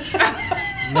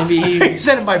 Maybe He he.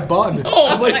 said in my bun.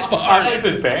 Oh my I barn.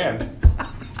 said band.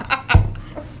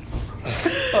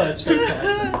 Oh, that's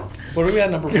fantastic. What are we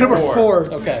at number 4? Number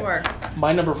 4. Okay. 4.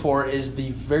 My number 4 is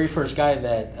the very first guy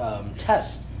that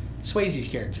tests Swayze's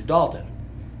character, Dalton.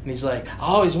 And he's like, I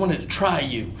always wanted to try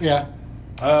you. Yeah.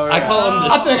 Oh, I call him the.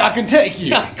 I think I can take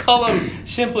you. I call him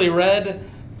Simply Red.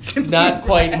 Not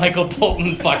quite Michael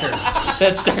Bolton fucker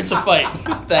that starts a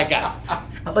fight. That guy.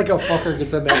 I like how fucker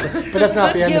gets in there, but that's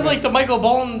not the He end had of like it. the Michael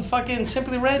Bolton fucking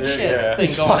Simply Red Yeah, shit yeah. thing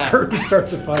He's going fucker on. who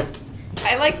starts a fight.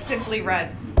 I like Simply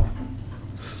Red.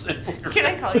 Can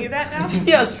I call you that now?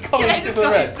 Yes, call Can him I just Simply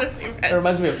call you Red. Simply It Red?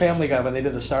 reminds me of Family Guy when they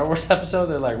did the Star Wars episode.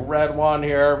 They're like, Red one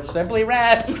here, Simply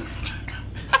Red.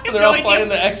 They're no all idea flying what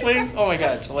the X-Wings. Oh my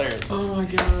god, it's hilarious. Oh my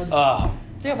god.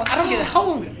 Yeah, well, I don't get it.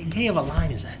 How gay of a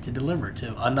line is that to deliver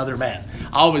to another man?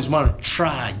 I always want to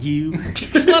try you.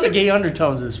 There's a lot of gay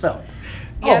undertones in this film.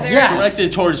 Yeah, Oh, there's yes.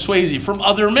 Directed towards Swayze from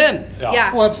other men.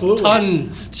 Yeah. Oh, absolutely.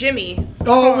 Tons. Jimmy.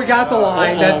 Oh, we got the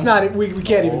line. Uh-oh. That's not it. We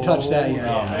can't even touch that yet.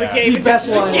 Oh, We man. can't even best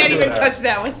touch, line we can't ever. even touch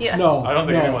that one yet. No. I don't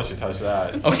think no. anyone should touch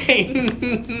that. Okay.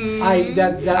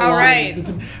 That All line, right.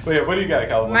 it's- Wait, what do you got,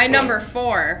 Calvin? My number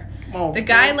 4. Oh, The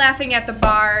guy laughing at the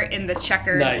bar in the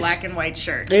checkered Nice. black and white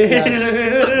shirt.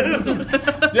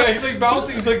 Yeah, he's like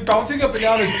bouncing. He's like bouncing up and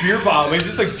down his beer bottle. He's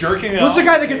just like jerking it. What's the off.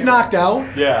 guy that gets knocked out?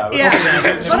 Yeah. Yeah.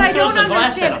 But I don't throws a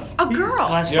glass at understand. him. A girl.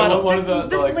 Glass Yeah, bottle. one of the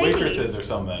This like lady. waitresses or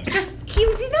something. Just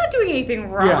he's not doing anything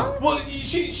wrong. Yeah. Well,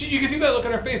 you can see that look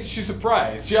on her face. She's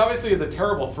surprised. She obviously is a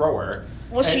terrible thrower.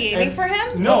 Was she And- aiming for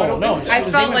him? No, I No, don't no. think so. I She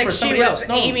was felt aiming like for she somebody was else.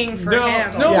 No. aiming for No,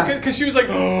 him. no, Yeah. because she was like,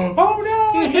 oh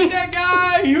no, he hit that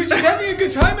guy. He was just having a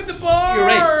good time at the bar. You're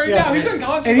right. Yeah, Yeah. he's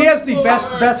unconscious. And he on has the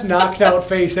best knocked out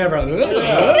face ever.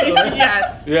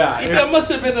 Yes. Yeah. That must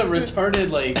have been a retarded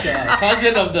like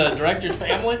cousin of the director's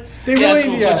family. They Yes, really-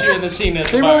 we'll yeah. put you in the scene at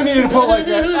the They bar. really needed to put like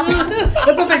that.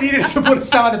 That's what they needed to put a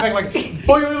sound effect like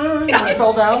boing, when it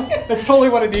fell down. That's totally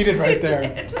what it needed right there.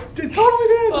 It totally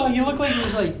did. Oh, he looked like he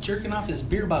was like jerking off his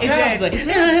beer bottle. It did. He was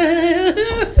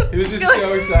like, He was just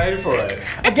so excited for it.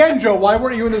 Again, Joe, why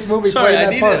weren't you in this movie Sorry, playing I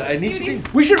that need part? it. I need to be.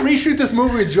 We should reshoot this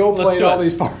movie with Joe Let's playing do all it.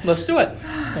 these parts. Let's do it.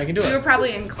 I can do We were it.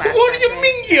 probably in class. What do that you day.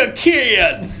 mean you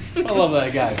can't? I love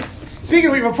that guy.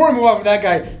 Speaking of, before we move on from that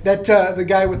guy, the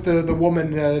guy with the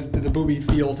woman, the booby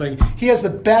feel thing, he has the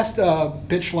best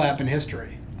bitch slap in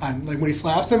history. On, like when he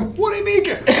slaps him, what do you mean?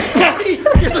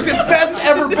 It's like the best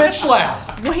ever bitch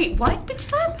slap. Wait, what? Bitch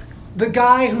slap? The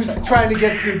guy who's trying to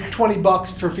get to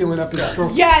 $20 for feeling up his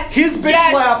throat. Yes, His bitch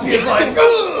yes. slap is like,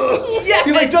 ugh. Yes.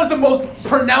 He like does the most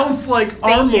pronounced like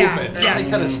arm Yeah, movement. yeah. He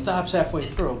kind of stops halfway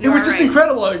through. It was just Alright.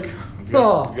 incredible. Like, It's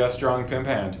Oh. He's got a strong pimp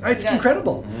hand. It's Yeah.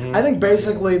 incredible. I think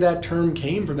basically that term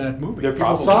came from that movie. They're People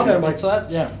probably- saw that. I'm like, What's that?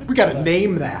 Yeah. we got to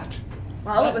name that.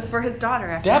 Well, it was for his daughter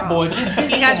after That all. boy just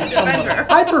He had to defend her.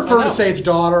 I prefer I know. to say it's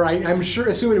daughter. I'm sure,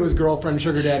 assuming it was girlfriend,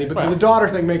 sugar daddy, but Right. the daughter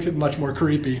thing makes it much more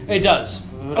creepy. It does.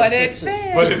 But it fits.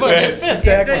 But it fits.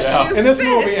 Exactly. If the shoe In this fits.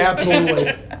 movie,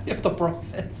 absolutely. If the bra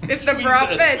fits. If the bra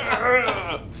Squeeze it. fits.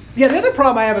 Yeah, the other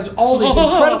problem I have is all these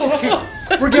incredible kids.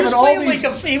 We're He was given all playing these.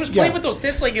 he was playing Yeah. with those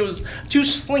tits like it was two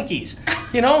slinkies.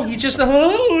 You know, he just what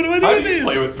do I do How with do you these?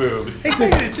 play with boobs?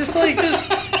 Exactly. It's just like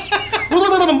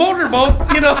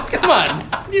motorboat. You know, come on.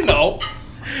 You know.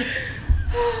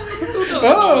 Who doesn't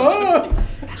know what's-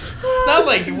 Not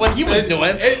like what he was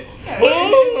doing.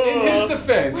 In his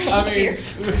defense, I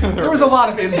mean, There was a lot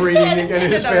of inbreeding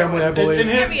in his Another family, I one. believe.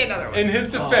 Give me another one. in his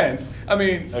defense, I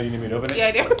mean, oh, you need me to open it? Yeah,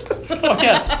 I do. Oh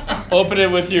yes. Open it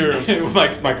with your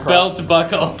my crotch. belt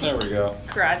buckle. There we go.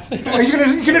 Crotch. Are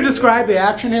you gonna describe the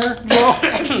action here? No.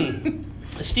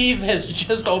 Steve has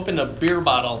just opened a beer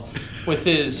bottle with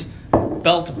his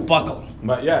belt buckle.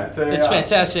 But yeah, It's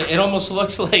fantastic. It almost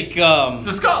looks like It's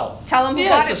a skull. Tell him who yeah,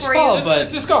 bought it's it a for skull, you. but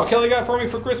It's a skull Kelly got for me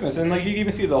for Christmas, and like you can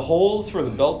even see the holes for the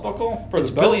belt buckle. For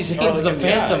it's the belt Billy Zane's are, the like, in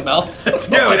Phantom eye. belt.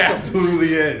 No, it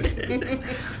absolutely is. It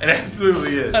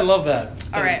absolutely is. I love that.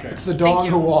 All right. It's the dog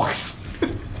who walks.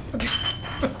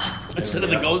 Instead of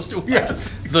the ghost who walks,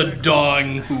 Yes. the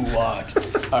dong who walks.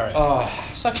 All right.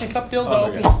 Suction cup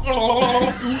dildo.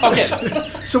 Oh Okay.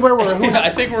 So where were we? I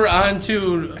think we're on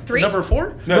to 3? number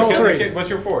 4. No, No, Kelly, three. okay, what's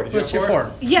your 4? Did you What's have your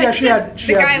 4? Yeah, Yeah, it's she had- the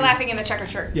she guy had- laughing in the checkered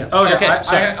shirt. Yes. Okay, Okay,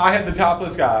 sorry. I had the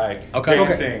topless guy Okay.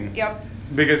 dancing. Yep.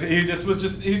 Because he just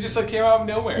like came out of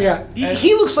nowhere. Yeah. And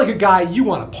He looks like a guy you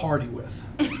want to party with.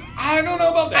 I don't know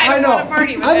about that. I don't wanna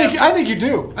party with him. I think you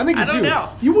do. I think you I don't do. know.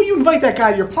 You invite that guy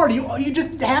to your party. You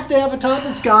just have to have a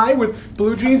topless guy with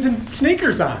blue jeans and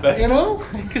sneakers on. That's- You know?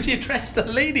 Because he attracts the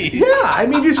ladies. Yeah. I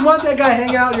mean, you just want that guy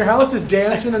hanging out in your house, just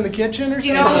dancing in the kitchen or Do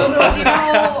you something.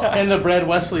 know? And the Brad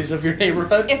Wesleys of your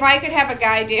neighborhood. If I could have a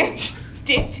guy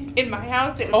dancing in my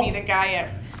house, it would be the guy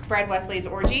at Brad Wesley's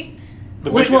orgy.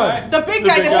 The Which big one? guy? The big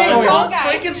guy, the big guy. tall guy.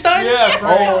 Frankenstein? Yeah,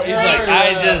 Oh, he's yeah, like, yeah.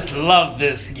 I just love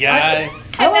this guy.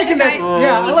 I like And in then that. the guy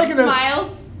Yeah, I like in that.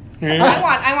 smiles.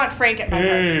 I want Frank at my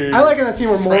party. I like in that scene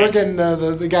where Morgan,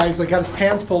 the guy's like got his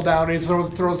pants pulled down and he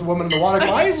throws the woman in the water.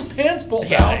 Why is his pants pulled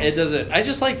Yeah, down? it doesn't. I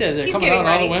just like that they're He's coming out getting and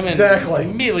all the ready. women Exactly.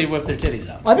 immediately whip their titties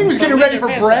out. I think he was getting Leave ready their for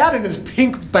pants Brad out. in his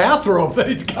pink bathrobe that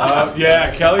he's got. Yeah,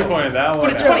 Kelly pointed that one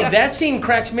But it's out. funny, that scene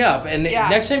cracks me up. And Yeah.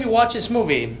 next time you watch this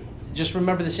movie, just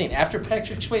remember the scene. After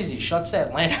Patrick Swayze shuts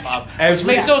that lamp off, which Every-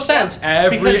 makes no sense.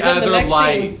 Every because then the other next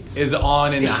light scene, is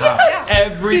on in the Yes. house.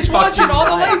 Every he's watching fucking all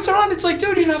the light. lights are on. It's like,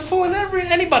 dude, you're not fooling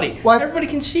anybody. Well, Everybody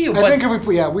can see you. I But think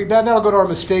if that'll go to our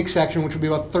mistake section, which will be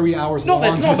about 3 hours no,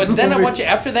 long. but then I want you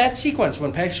after that sequence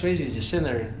when Patrick Swayze is just sitting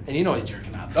there and you know he's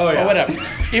jerking off. Oh, yeah. Or whatever.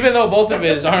 Even though both of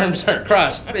his arms are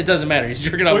crossed, it doesn't matter. He's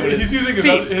jerking off Well, with he's his using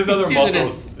feet. his other He's using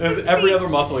muscles. Every other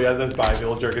muscle he has in his body,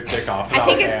 he'll jerk his dick off. I Without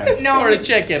think his it's hands. no. Or a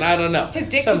chicken. I don't know. His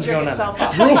dick can Something's jerk going on. itself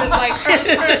off. It's just like.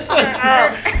 It's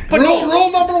like, but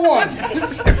Rule number 1: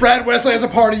 if Brad Wesley has a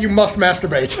party, you must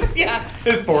masturbate. Yeah.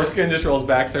 His foreskin just rolls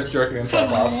back, starts jerking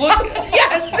himself off. look.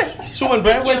 Yes. So when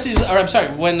Brad Wesley's, or I'm sorry,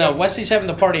 when Wesley's having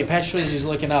the party and Patrick Swayze's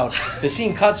looking out, the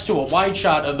scene cuts to a wide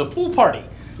shot of the pool party.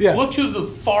 Yes. Look to the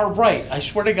far right. I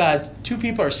swear to God, 2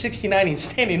 people are 69 and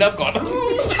standing up going,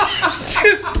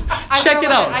 just check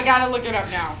it out. I gotta look it up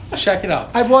now. Check it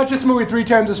out. I've watched this movie 3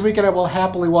 times this week, and I will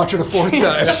happily watch it a 4th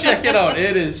time. Check it out.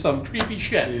 It is some creepy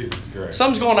shit. Jesus Christ.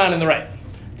 Something's going on in the right.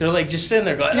 They're like just sitting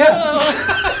there going,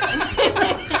 Yeah.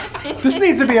 This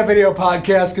needs to be a video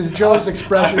podcast because Joe's I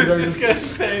expressions was are just just.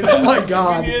 gonna say that. Oh my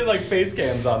God. We needed like face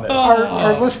cams on this.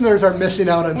 Our listeners are missing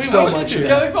out on We so should much do here.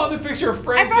 Kelly found the picture of I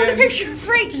Frank. found a and- picture of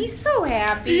Frank. He's so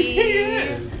happy. He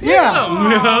is. Yeah.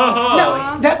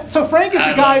 no. No, so Frank is the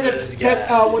I guy love that's this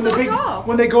guy. when He's the so tall.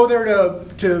 when they go there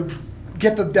to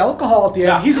get the alcohol at the end,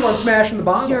 Yeah. he's the one smashing the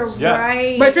bottles. You're Yeah.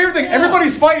 right. My favorite thing,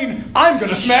 everybody's fighting. I'm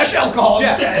gonna smash alcohol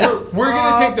Yeah, instead. we're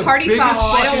gonna take the party biggest foul.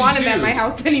 I don't fucking want him at dude. my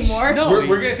house anymore. No.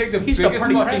 We're gonna take the He's the biggest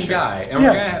party fucking crasher. guy, and Yeah.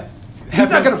 we're gonna He's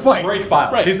not him gonna fight. break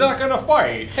bottles. Right. He's not gonna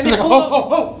fight. And they He's like, pull,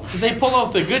 "Oh, out, they pull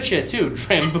out the good shit too,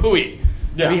 Drambuie.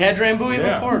 Yeah. Have you had Drambuie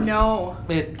Yeah. before? No.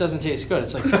 It doesn't taste good.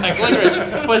 It's like licorice,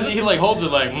 but he like holds it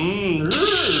like, I'm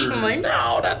like,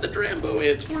 no, not the Drambuie.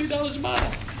 It's $40 a bottle.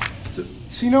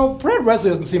 So Brad Wesley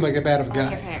doesn't seem like that bad of a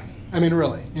guy. Okay. I mean,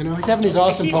 really, he's having these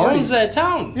awesome He owns parties. that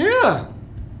town. Yeah.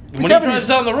 When he having drives his-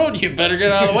 down the road, you better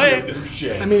get out of the way.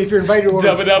 Shit. I mean, if you're invited to one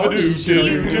of his parties,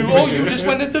 Oh, you just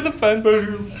went into the fence.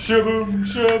 Shaboom,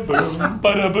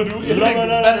 shaboom, It'd be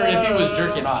better if he was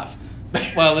jerking off.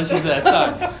 Well, listen to that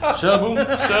song. Shaboom,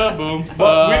 shaboom.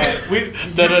 Well, we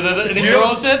Da-da-da-da. And he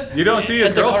throws it. You don't see his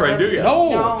at the girlfriend, car- do you? No.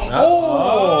 No.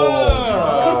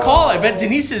 Oh. Good call. I bet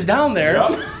Denise is down there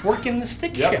Yep. working the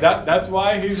stick Yep, shift. that's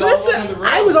why he's So all that's over the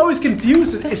road. I was always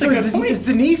confused. That's So a good is, point. is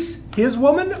Denise his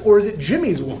woman or is it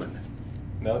Jimmy's woman?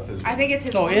 No, it's his. I think it's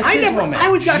his. No, it's I his never- woman. I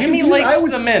always got Jimmy confused. likes I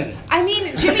was- the men. I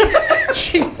mean, Jimmy.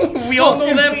 We all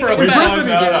know that for a we fact. find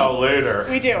that out later.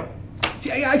 We do.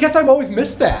 See, I guess I've always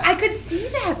missed that. I could see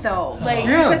that though, like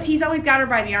Yeah. because he's always got her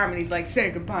by the arm and he's like,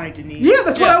 "Say goodbye, Denise." Yeah,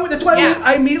 that's Yeah. why. That's why Yeah.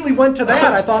 I immediately went to that.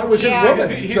 I thought it was his Yeah. woman.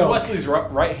 Because he's so. Wesley's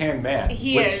right hand man.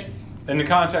 He which, is. In the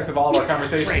context of all of our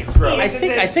conversations, Right. it's gross.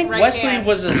 He I is. think Right Wesley hand.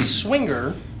 was a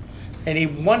swinger, and he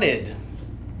wanted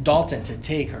Dalton to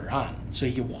take her on so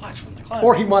he could watch from the closet.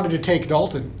 Or he wanted to take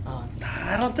Dalton on.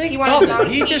 I don't think He wanted Dalton.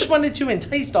 to- He just wanted to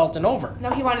entice Dalton over. No,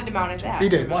 he wanted to mount his ass. He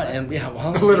did. What? And yeah,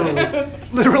 well, Literally.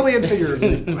 Literally and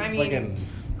figuratively. I mean, Fucking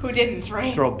who didn't,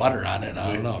 right? throw butter on it.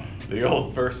 I don't know. The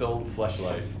old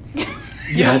fleshlight.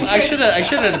 Yes. I should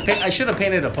have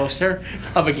painted a poster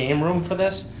of a game room for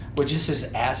this with just his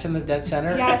ass in the dead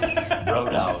center. Yes,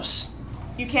 Roadhouse.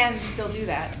 you can still do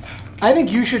that. I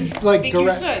think you should like Think you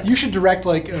direct. should. You should direct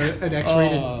like an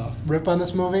X-rated Uh, rip on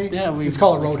this movie. yeah, we- Let's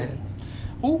call it Roadhead.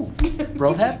 Ooh,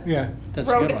 Roadhead. Yeah.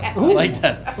 That's a good one. Roadhead. I like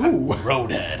that. Ooh.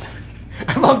 Roadhead.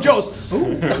 I love Joe's.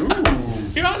 Ooh.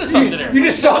 You're onto something there. You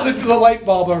just saw the light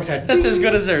bulb over his head. That's as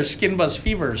good as their Skin Buzz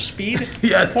Fever Speed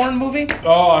Yes. porn movie.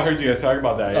 Oh, I heard you guys talk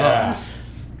about that. Yeah.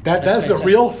 That's a fantastic.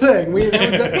 real thing.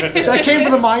 That came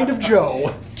from the mind of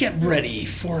Joe. Get ready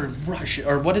for Rush,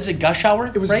 or what is it, Gush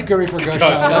Hour? It was right? get ready for Gush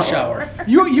Gush Hour. Hour.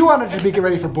 You wanted to be get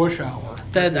ready for Bush Hour.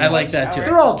 That I like that too.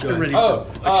 They're all Get good. ready Oh,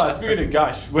 for Bush Hour. speaking of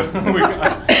gush, we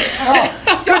got,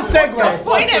 Good segue. Don't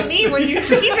point at me when you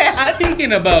see that.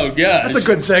 Speaking about Gush, That's a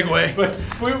good segue. but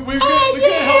we couldn't help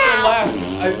but laugh.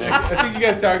 I think you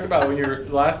guys talked about when you were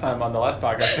last time on the last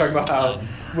podcast, talking about how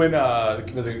when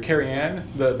was it Carrie Ann,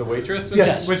 the waitress,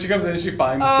 Yes. when she comes in, she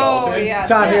finds Oh Dalton. yeah.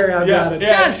 It's on here. I've Yeah, got it. yeah,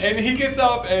 Yes. and he gets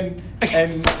up and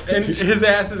his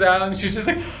ass is out, and she's just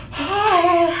like,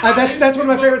 That's one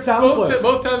of my favorite sound clips.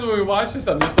 Both times when we watch this,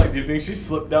 I'm just like, do you think she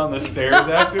slipped down the stairs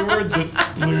afterwards? Just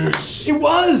sploosh. It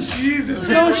was. Jesus.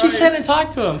 No, she Christ. sat and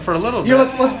talked to him for a little bit.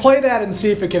 Yeah, let's play that and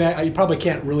see if it can. You probably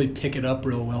can't really pick it up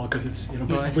real well because it's No, I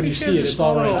but think when you she see has it, a it's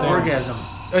all small right little there. orgasm.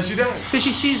 And she does. Because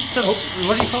she sees the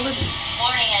what do you call it?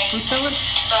 Morning, I Fruit salad?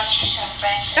 brought you some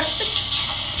breakfast.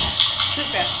 Fruit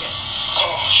basket.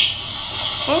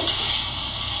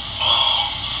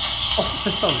 Oh,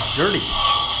 that sounds dirty.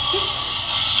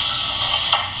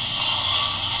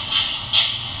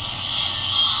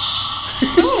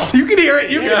 You can hear it.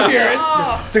 You can hear it.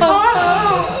 Oh, It's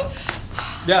like,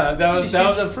 Yeah, that She was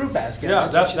sees a fruit basket. yeah,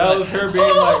 That's what that she's was like, her being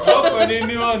like, oh, I need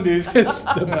new undies. it's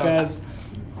the best.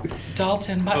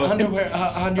 Dalton, my underwear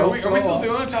on your Are we floor. still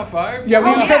doing a top five? Yeah, we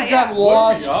Oh, have yeah, gotten yeah.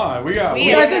 lost. We got. We-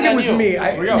 Yeah, I think it on was you. me.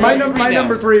 We got My three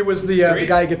number now. 3 was the Three?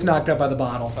 guy who gets knocked out by the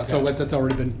bottle. So that's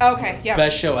already been okay. Yeah.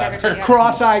 Best show Whichever ever. two, yeah.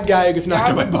 cross-eyed guy who gets knocked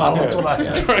out by the bottle. That's what I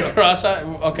had. Cross-eyed.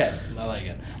 Okay, I like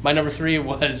it. My number 3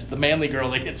 was the manly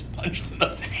girl that gets punched in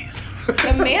the face.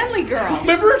 The manly girl.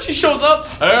 Remember, she shows up,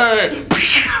 hey,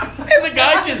 and the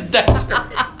guy just decks her.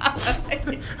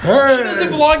 She doesn't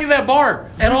belong in that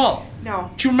bar at all.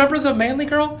 No. Do you remember the manly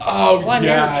girl? Oh, Blonde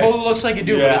yes. hair, totally looks like a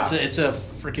dude, Yeah. but it's a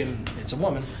freaking, it's a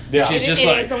woman. Yeah. She's It- just it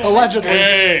like, is a woman. Allegedly.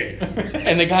 hey,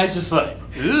 and the guy's just like,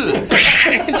 ugh, and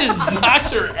just knocks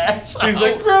her ass out. He's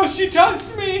like, gross, she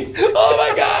touched me. oh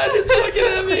my god, it's looking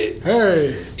at me.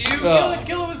 Hey. You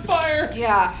kill it with fire.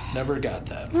 Yeah. Never got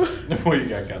that. What do you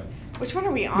got, Ken? Which one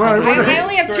are we on? We're on I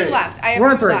only have three. 2 left. I have We're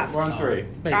on 2 three. left. We're on 3.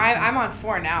 I'm on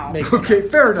 4 now. Make- Okay,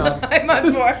 fair enough. I'm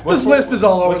on 4. This list is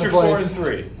all over What's the your 4 place. and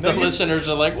 3? The listeners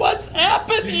are like, what's You should have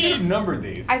happening? numbered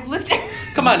these. I've lifted.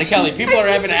 Come on, Kelly, people are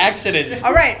having accidents.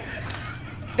 All right.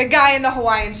 The guy in the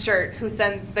Hawaiian shirt who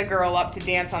sends the girl up to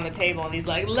dance on the table, and he's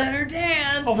like, "Let her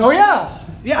dance." Oh yeah.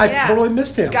 Yeah, I Yeah. totally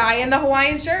missed him. Guy in the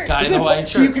Hawaiian shirt. Guy in the Hawaiian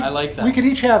So you shirt, could- I like that. We could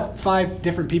each have 5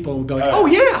 different people and be like, Oh, oh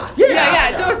yeah,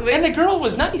 yeah. Yeah, totally. And the girl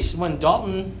was nice when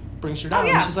Dalton brings her down. Oh,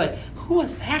 yeah. And she's like, who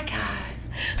was that guy?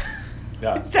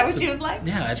 Yeah. Is that what she was like?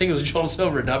 Yeah, I think it was Joel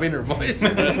Silver dubbing her voice.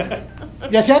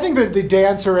 Yeah, see, I think the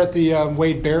dancer at the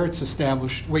Wade Garrett's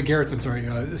establishment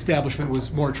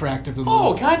was more attractive than the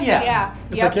oh God, yeah. Yeah.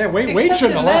 It's Yep. like, yeah, Wade Except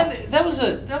shouldn't have that, left.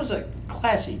 that was a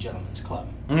classy gentleman's club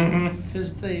Mm-hmm.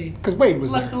 because they Because Wade was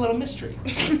left there. a little mystery.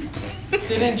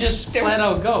 They didn't just flat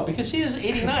out go because he is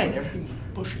 89. Everything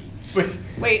bushy.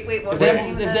 Wait, what?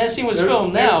 If that scene was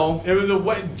filmed now, It was a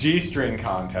wet G-string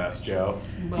contest, Joe.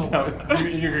 Well, No,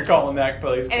 you could call him that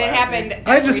place. And it classy. happened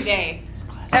I every just- day.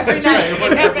 Every That's right, night. it It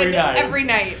was happened every night. every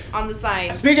night on the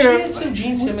sign. Speaking She of, had some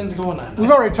Gene Simmons going on.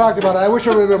 we've already talked about it. I wish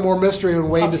there would have been more mystery when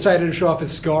Wayne decided to show off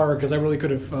his scar because I really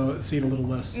could have seen a little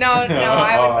less. No, I Oh,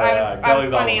 yeah, was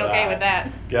Kelly's all funny over okay that. with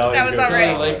that. Kelly's That was good all for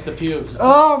I right. like the pubes.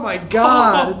 Oh my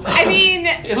God! It's- I mean,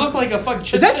 It looked like a fuck.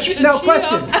 Is that now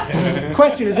question?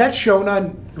 Question: Is that shown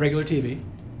on regular TV,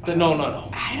 No.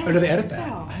 I don't or do they think edit that?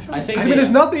 so. I think. I mean, there's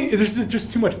nothing. There's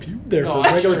just too much pube there No, for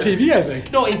I'm regular sure. TV. I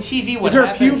think. No, in TV, what Is there a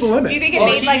happens? pube limit? Do you think it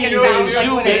Well, made like a TV, sound they like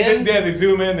zoom when in. They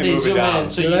zoom in, they They move it zoom down. in,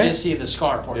 so Do you they? just see the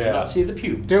scar part. You Yeah. don't see the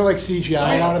pubes. They're like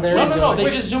CGI out of there. No. They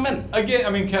Wait, just zoom in. Again, I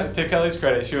mean, to Kelly's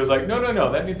credit, she was like,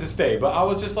 no, that needs to stay. But I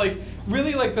was just like,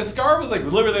 really, like, the scar was like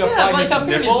literally Yeah, applying like his up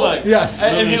here, and nipple. he's like, Yes.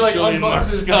 And Let he me like show you my unbuttons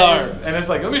his scar. pants, and it's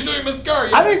like, let me show you my scar.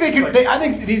 I think they It's could. like- I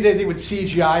think these days they would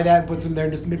CGI that and put some there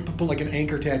and just put like an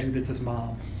anchor tattoo that says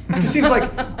 "mom." It just seems like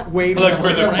Wade Like with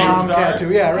where the a mom pubes are?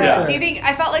 tattoo. Yeah, right. Yeah. there. Do you think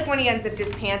I felt like when he unzipped his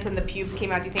pants and the pubes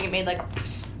came out? Do you think it made like a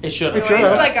It should noise,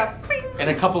 have. like a ping? And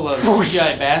a couple of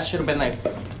CGI bass should have been like,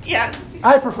 Yeah.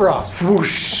 I prefer us.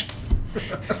 Whoosh.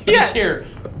 you just hear,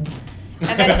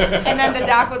 And then the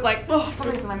doc was like, oh,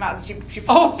 something's in my mouth. She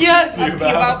oh yes, Must be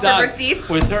about Doc, for her teeth.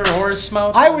 with her horse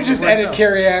mouth. I would just Right edit now.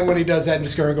 Carrie Ann when he does that and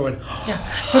just go going. She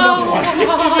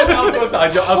goes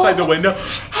outside the window.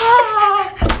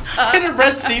 In her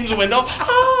breath steams window.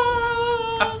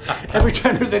 Every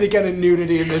time there's any kind of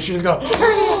nudity in this, she just go.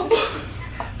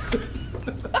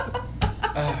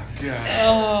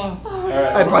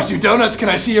 I brought you donuts. Can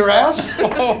I see your ass?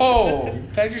 Oh,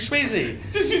 Patrick Swayze.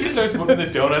 She just starts whipping the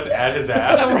donuts at his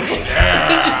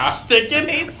ass. Just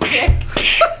sticking. stick.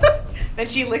 Then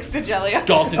she licks the jelly off.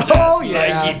 Dalton's Oh, ass,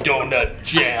 yeah. Nike donut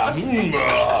jam.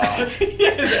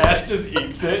 His ass just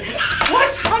eats it.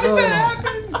 What? How does that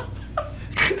happen?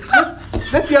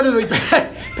 That's the other thing.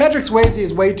 Patrick Swayze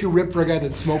is way too ripped for a guy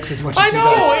that smokes as much as I he know,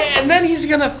 does. and then he's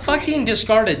gonna fucking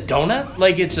discard a donut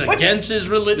like it's against his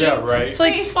religion. Yeah, right. It's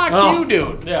like fuck Oh. you,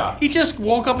 dude. Yeah. He just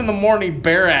woke up in the morning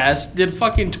bare ass, did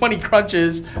fucking 20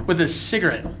 crunches with a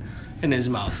cigarette in his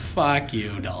mouth. Fuck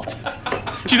you, Dalton.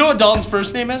 Do you know what Dalton's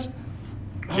first name is?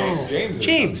 James. is-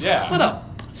 James. Yeah. What a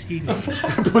pussy name.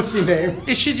 Pussy name.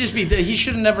 It should just be. He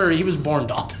should have never. He was born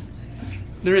Dalton.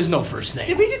 There is no first name.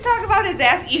 Did we just talk about his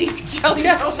ass eating jelly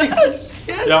Yes, donuts?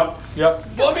 yes, yes. Yep.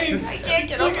 Well, I mean, I can't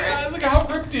get look over at, it. look at how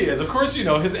ripped he is. Of course, you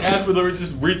know, his ass would literally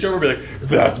just reach over and be like,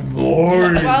 that's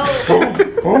mine. Well,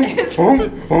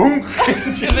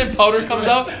 And then powder comes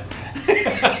out.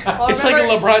 It's like a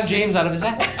remember, LeBron James out of his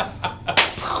ass.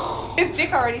 his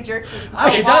dick already jerks.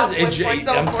 It does.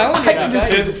 I'm telling you, can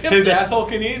just- His asshole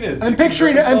can eat his. I'm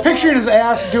picturing his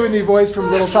ass doing the voice from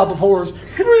Little Shop of Horrors.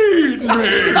 Feed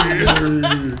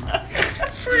me.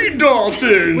 Free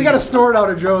Dalton. We got to snort out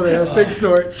a Joe there. Big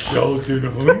snort. Dalton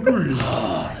hungry.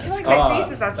 I feel like my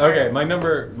face is on fire. Okay, my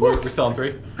number. We're still on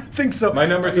 3. I think so. My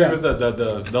number 3 Yeah. was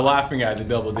the laughing guy, the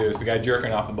double deuce, the guy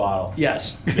jerking off the bottle.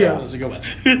 Yes. Yeah. That's a good one.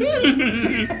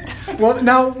 Well,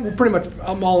 now pretty much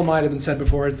all of mine have been said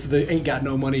before. It's the ain't got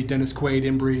no money Dennis Quaid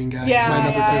inbreeding guy. Yeah, my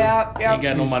number yeah. Ain't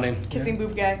got no money. Kissing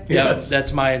boob guy. Yeah, Yes.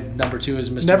 that's my number 2 is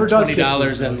Mr. Never does kiss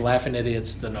 $20 me. and Laughing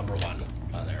Idiot's the number 1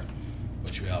 on there,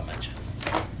 which we all mentioned.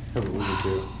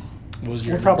 What was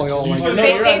your We're probably number all two? like- Oh, no,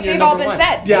 They, you're on your they've all number been one.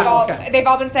 said. Yeah, they've, all, okay. they've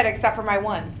all been said except for my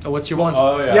one. Oh, what's your one?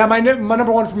 Oh yeah. Yeah, my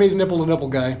number one for me is nipple to nipple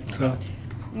guy. So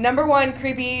Number 1,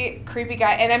 creepy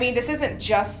guy. And I mean, this isn't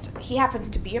just, he happens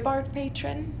to be a bar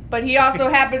patron, but he also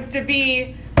happens to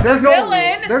be the there's no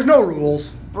villain, there's no rules.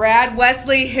 Brad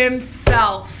Wesley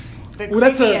himself. The Well,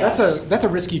 that's a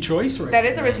risky choice, right? That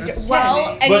is a risky choice.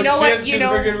 Well, and But you know she what? has, You she has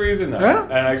know, a very good reason though. Yeah,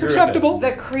 and I it's agree with acceptable.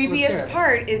 this. the Let's hear creepiest it.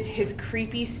 part is his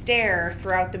creepy stare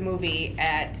throughout the movie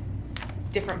at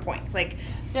different points. Like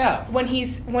Yeah. when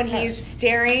he's Yes.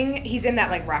 staring, he's in that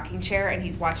like rocking chair and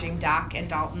he's watching Doc and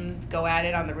Dalton go at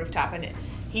it on the rooftop, and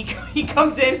he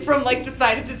comes in from like the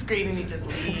side of the screen and he just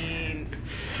leans.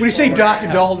 When you say Doc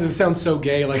and Dalton, it sounds so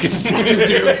gay. Like it's two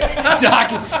dudes. Doc.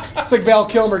 It's like Val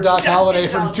Kilmer, Doc Holliday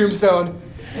from Dalton. Tombstone.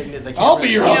 The I'll be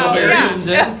your camera Huckleberry.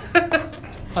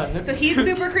 zooms in. So he's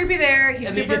super creepy there. He's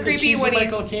And they super get the creepy cheesy when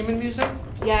he's Michael Kamen music.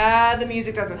 yeah. The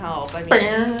music doesn't help. I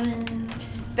mean,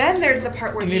 then there's the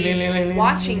part where he's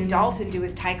watching Dalton do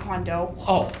his taekwondo.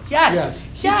 Oh yes, Yes.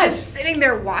 He's yes. just sitting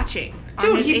there watching. on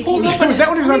Dude, his he pulls ATV. up on Was his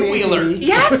that when he was on the three-wheeler. ATV?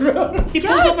 Yes. He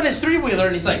pulls up on his 3-wheeler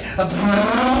and he's like,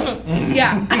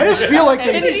 Yeah. I just feel like and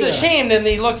then they. he's ashamed and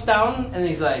he looks down and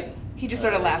he's like, He just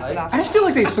sort of laughs it off. I just feel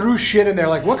like they threw shit in there.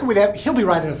 Like, what can we have? He'll be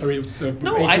riding a no,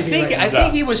 ATV I think right now.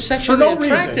 he was sexually For no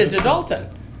reason. attracted to Dalton.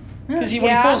 Because when he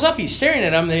Yeah. pulls up, he's staring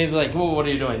at him, and he's like, "Whoa, what are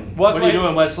you doing? Well, what are you that's why-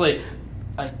 doing, Wesley?"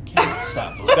 I can't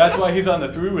stop. looking." That's why he's on the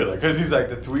 3-wheeler, because he's like,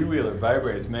 the 3-wheeler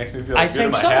vibrates, makes me feel I like good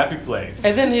in think my so. happy place.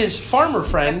 And then his farmer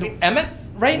friend Emmett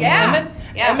right? Yeah. Emmett?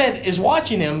 Yeah. Emmett is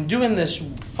watching him doing this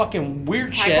fucking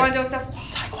weird shit. Taekwondo stuff.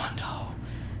 Taekwondo.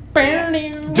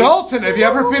 Dalton, have you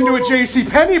ever been to a J.C.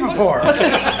 Penney before?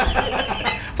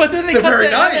 But then they They're cut very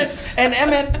to nice. Emmett,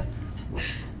 and Emmett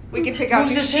We can pick out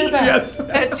moves new his hair sheets back. Yes.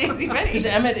 at JCPenney. Because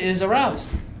Emmett is aroused.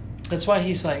 That's why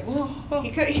he's like, whoa.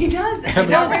 He does. Emmett-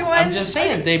 Everyone. I'm just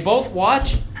saying, they both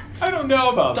watch. I don't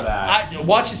know about that.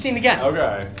 Watch the scene again.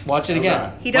 Okay. Watch it again.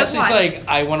 Okay. He does Leslie's watch. like,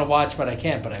 I want to watch, but I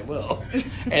can't, but I will.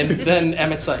 And then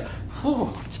Emmett's like,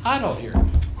 whew, it's hot out here.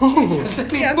 Jesus.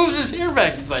 And he Yeah. moves his hair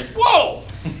back. He's like, whoa.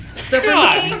 So for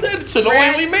God, me, that's an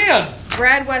Brad- oily man.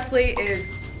 Brad Wesley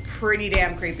is pretty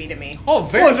damn creepy to me. Oh,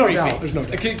 very Well, there's no creepy. doubt. There's no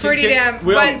doubt. Pretty damn.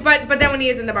 we also- But then when he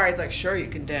is in the bar, he's like, "Sure, you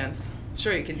can dance.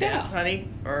 Sure, you can dance, honey,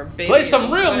 or baby." Play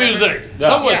some or real whatever." music. Yeah.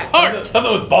 Some with Yeah. heart.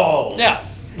 Something with balls. Yeah.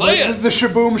 Play The, it. the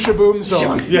Shaboom Shaboom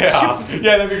song. Yeah.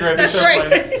 Yeah, that'd be great. They That's start right.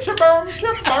 playing, "Shaboom,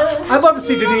 shaboom." I'd love to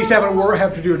see Denise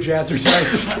have to do a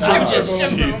jazzercise. I would just,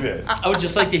 Jesus. I would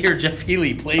just like to hear Jeff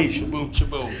Healy play Shaboom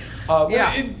Shaboom.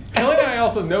 Yeah. Kelly and I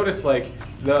also noticed like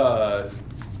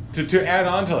to add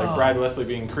on to like Brad Wesley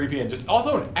being creepy and just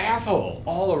also an asshole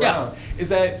all around is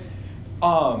that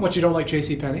What, you don't like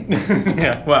J.C. Penney?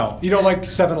 yeah, well, You don't like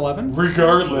 7-Eleven?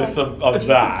 regardless of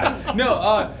that.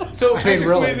 No, so mean, Patrick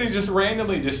really. Swayze just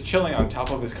randomly just chilling on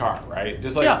top of his car, right?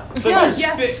 Just like, Yeah. it's like Yes.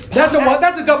 Yes. That's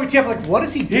a WTF. Like, what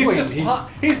is he He's doing? just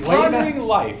he's laying pondering on-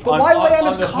 life But on, why lay on on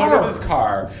his the car? hood of his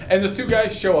car, and those two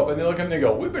guys show up and they look at him and they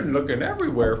go, "We've been looking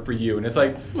everywhere for you," and it's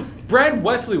like Brad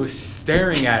Wesley was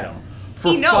staring at him for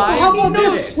He knows. 5 How about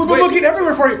minutes. this? We've been Wait. looking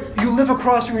everywhere for you. You live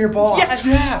across from your boss. Yes.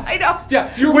 Yeah. I know. Yeah,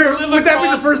 Would that be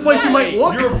the first place you might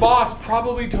look? Your boss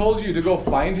probably told you to go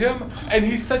find him, and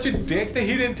he's such a dick that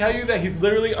he didn't tell you that he's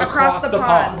literally across, the the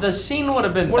pond. pond. The scene would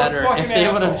have been What a better fucking if they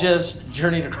would have asshole. just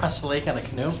journeyed across the lake on a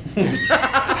canoe.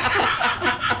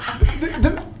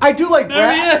 I do like There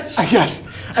Brad. he is. Yes.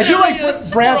 I do There like he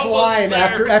is. Brad's Robo's line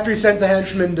there. after he sends a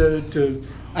henchman to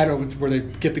I don't know, it's where they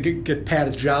get Pat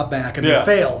his job back and Yeah. they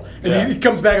fail. And Yeah. he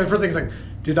comes back and the first thing he's like,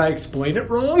 did I explain it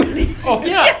wrong? Oh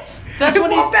yeah, that's I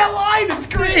when love he. that line. It's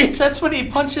great. That's when he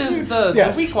punches the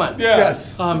Yes. weak one. Yeah.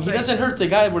 Yes. He doesn't hurt the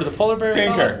guy with the polar bear.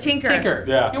 Tinker. fella. Tinker. Tinker.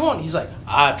 Yeah. He won't. He's like,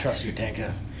 I trust you,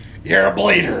 Tinker. You're a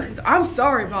bleeder. I'm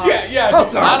sorry, boss. Yeah, yeah. Oh,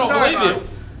 sorry. I don't Sorry, believe boss. you.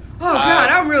 Oh God,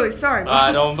 I'm really sorry, boss.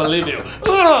 I don't believe you.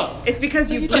 Ugh. It's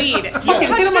because you bleed. fucking Punched hit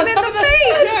him him on in top the of the-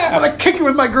 face. I'm gonna kick you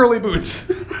with my girly boots.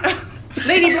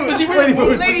 Lady boots. Was he wearing, Lady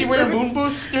was boots. he wearing moon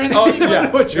boots during the Oh, scene?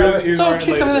 yeah. What you're- He was Don't wearing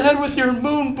kick him in the like- head with your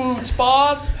moon boots,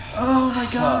 boss. Oh my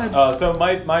god. So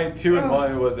my 2 and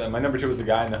 1 was my number 2 was the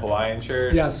guy in the Hawaiian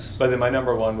shirt. Yes. But then my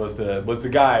number 1 was the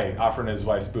guy offering his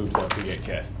wife's boobs up to get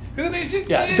kissed. 'Cause I mean, it's just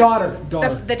Yes. Daughter.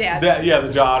 The dad.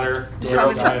 the daughter, Daddy,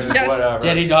 yes. whatever.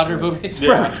 Daddy daughter boobies.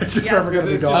 Yeah. It's forever gonna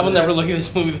be It's daughter. I will never look at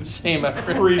this movie the same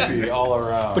ever. Creepy all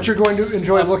around. But you're going to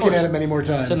enjoy Of looking course. at it many more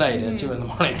times. Tonight at 2 in the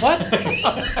morning.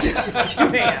 What?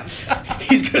 2 a.m.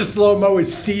 He's gonna slow mo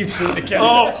his Steve scene again.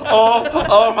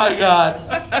 oh my God.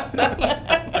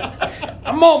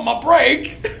 I'm on my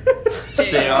break.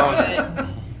 Stay on it.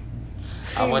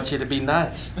 I want you to be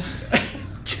nice.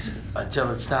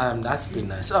 Until it's time not to be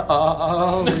nice.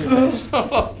 Oh, your face.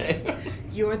 Okay.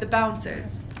 You're the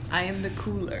bouncers. I am the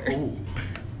cooler. Ooh,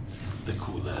 the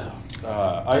cooler.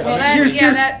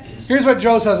 Here's what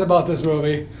Joe says about this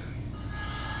movie.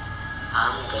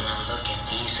 I'm gonna look at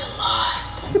these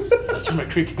alive. That's from a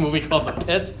creepy movie called The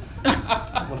Pit.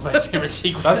 One of my favorite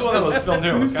sequences. That's the one that was filmed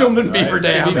here. in It's filmed in Wisconsin, Beaver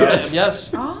right? Dam. Yes.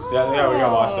 Yes. Yeah, we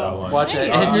gotta watch that one. Watch it.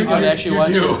 you- And you can you- actually you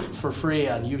watch do. it for free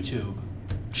on YouTube.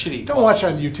 Shitty. Don't watch it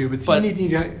on YouTube. It's But you need to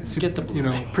get the you know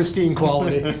Blu-ray. pristine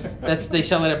quality. They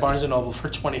sell it at Barnes and Noble for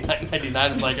 $29.99.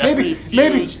 I'm like, I maybe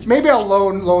refused. I'll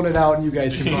loan it out and you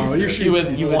guys can borrow. Jesus. You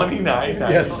would- you would- 29.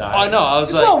 Yes. Oh, I know. I was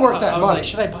It's like, well worth that I was money. like,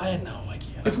 should I buy it? No, I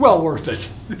can't. It's well worth it.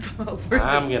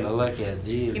 I'm gonna look at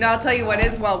these. You know, I'll tell you what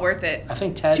is well worth it. I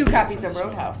think Ted 2 paid copies for of this one.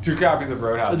 Roadhouse. 2 copies of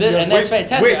Roadhouse. And that's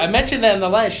fantastic. I Which, mentioned that in the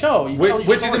last show. You tell your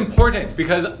which is story. important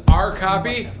because our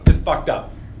copy is fucked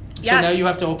up. So Yes. now you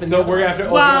have to open. So the we're other gonna have to open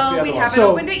up Well, the we other haven't one.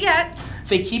 So- opened it yet.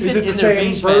 They keep Is it it the in their same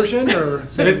basement. version or?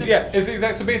 It's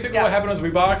exact. So basically, Yeah. what happened was we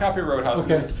bought a copy of Roadhouse.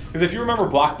 Okay. Because if you remember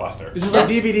Blockbuster, Is this Yes.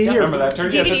 a DVD Yeah, or? remember that?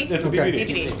 Yeah, DVD. it's a Okay.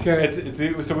 DVD.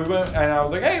 DVD. So we went and I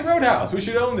was like, "Hey, Roadhouse, we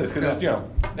should own this because it's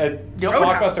at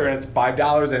Roadhouse. Blockbuster and it's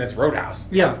 $5 and it's Roadhouse."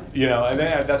 Yeah. And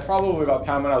then that's probably about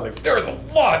time when I was like, "There's a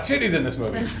lot of titties in this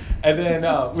movie," and then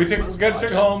we took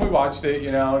it home, we watched it,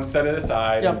 and set it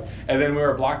aside, Yep. and then we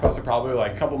were at Blockbuster probably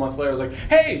like a couple months later. I was like,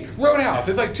 "Hey, Roadhouse,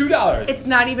 it's like $2." It's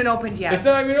not even opened yet. It's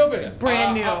not even open.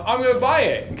 Brand new. I'm gonna buy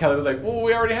it. And Kelly was like, "Well,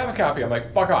 we already have a copy." I'm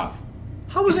like, "Fuck off."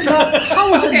 How was it not? How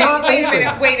was it Okay, not wait a open?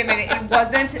 minute. Wait a minute. It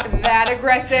wasn't that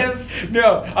aggressive.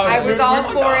 No, I was all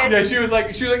for it. Yeah, she was like,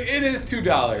 it is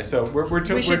 $2. So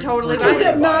We should totally How is buy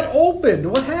it it. not opened?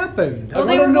 What happened? Well,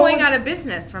 they were going out of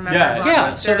business. Remember? Yeah.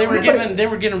 Yeah, so they were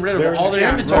Blockbuster getting rid of They're- all their yeah.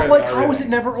 inventory. But like, how was it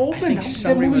never I opened? think That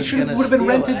somebody movie was should going would to have been steal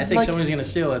rented. it. I think like, somebody was going to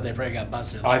steal it. They probably got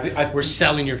busted. I- We're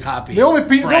selling your copy. the only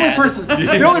Brad. person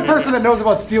that knows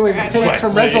about stealing Brad tapes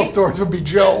from Wesley. rental stores would be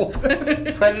Joe.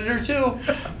 Predator 2.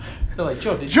 They're like,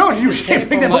 Joe, did Joe, you you can't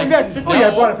pick that I'm back. like, Oh yeah, I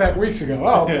no. brought it back weeks ago.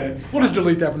 Oh, okay. We'll just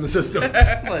delete that from the system.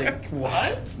 Like,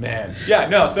 what? Man. Yeah,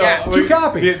 no, so Yeah. we- Two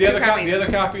copies. The Two other copies. the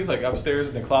other copies, like upstairs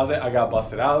in the closet, I got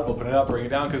busted out, open it up, bring it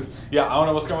down, because I don't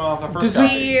know what's going on with the Does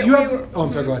first this, copy. you have? Oh,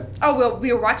 I'm sorry. Go ahead. Oh well,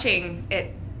 we were watching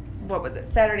it. What was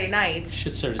it? Saturday night.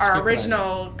 Shit started Our skipping on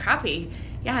original copy.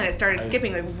 Yeah, and it started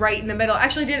skipping like right in the middle.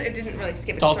 Actually, it didn't really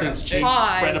skip. It just Dalton's sort cheeks of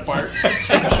spread paused.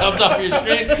 apart. Jumped off your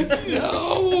screen.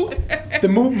 No. The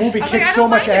movie I was kicked like, I so don't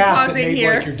much mind it ass it pausing made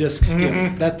here. like your disc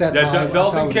skip. That's Yeah, how, that's how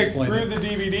Dalton we kicks explain through it. the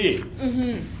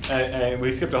DVD, and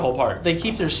we skipped a whole part. They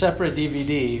keep their separate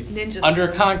DVD Ninjas. under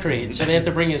concrete, so they have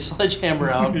to bring a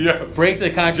sledgehammer out, Yeah. break the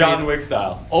concrete, John Wick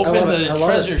style. open I love it. the I love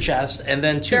treasure it. chest, and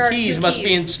then two There are keys two must be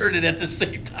keys. inserted at the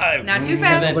same time. Not too And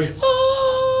fast. then,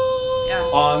 oh. Yeah.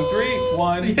 On 3,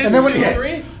 1, And then when 2, you-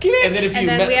 3. And then if And you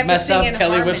then we have to mess sing up, in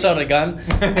Kelly whips out harmony. a gun.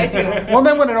 I do. Well,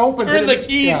 then when it opens, Turn it- the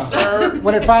keys, sir.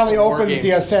 When it finally War opens,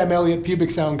 games. the Sam Elliott pubic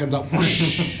sound comes out.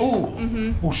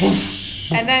 Ooh.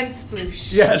 And then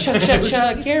sploosh. Yeah.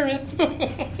 Cha-cha-cha, Garrett.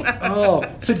 Oh,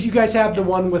 so do you guys have the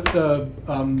one with the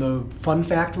fun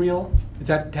fact reel? Does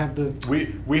that have the?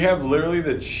 We have literally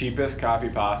the cheapest copy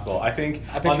possible. I think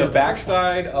I bet on you the have the back first one.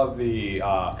 side of the It's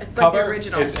like the cover,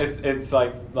 original. it's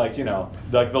like you know,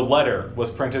 like the letter was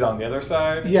printed on the other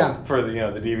side. Yeah. For the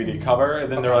the DVD cover,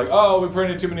 and then they're like, oh, we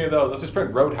printed too many of those. Let's just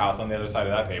print Roadhouse on the other side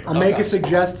of that paper. I'll make Okay. a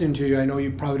suggestion to you. I know you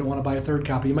probably don't want to buy a third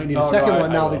copy. You might need a Oh, no, second I- one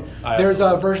I now. will. I There's a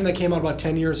absolutely- version that came out about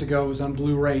 10 years ago. It was on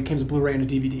Blu-ray. It came as a Blu-ray and a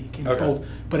DVD. It came with Okay. both,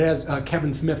 but it has a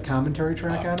Kevin Smith commentary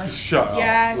track on it. Shut up.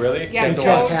 Yes. Really? Yes. It's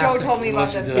Joe fantastic. told me about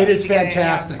Listen this. to that. It is To get yeah.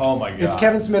 fantastic. Oh my It's God.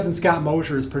 Kevin Smith and Scott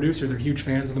Mosher as producer. They're huge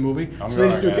fans of the movie. I'm So they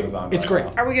going just on do- Amazon It's right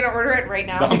great. now. Are we gonna order it right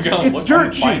now? I'm gonna It's look dirt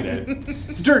and find cheap. it.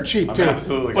 It's dirt cheap I'm too.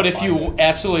 absolutely. But gonna if find you it.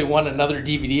 absolutely want another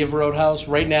DVD of Roadhouse,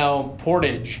 right now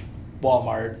Portage,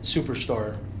 Walmart,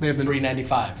 Superstore, They have the-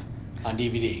 $3.95 on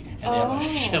DVD, and they have a Oh.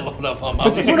 shitload of them.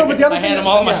 But the other I thing- had them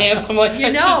all in my yeah. hands. I'm like, You I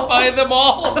know. should buy them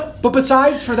all. But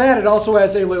besides for that, it also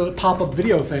has a little pop-up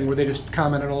video thing where they just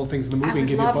comment on all the things in the movie I and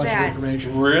give would you a love bunch that. of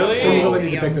information. Really? So you really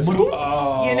need to pick this one.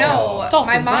 Oh. You know,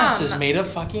 Dalton's my ass is mom. made of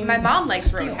fucking. My mom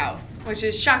likes Roadhouse, which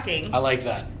is shocking. I like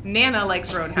that. Nana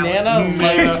likes Roadhouse. Nana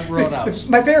likes Roadhouse.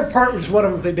 My favorite part was one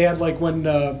of them. They had like when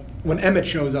Emmett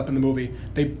shows up in the movie,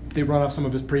 they run off some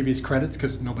of his previous credits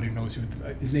because nobody knows who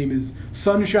his name is.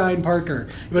 Sunshine Parker.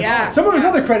 But Yeah. some of his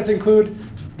other credits include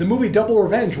the movie Double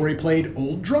Revenge, where he played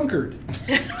Old Drunkard,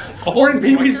 or in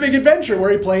Pee Wee's Big Adventure,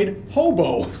 where he played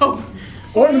Hobo,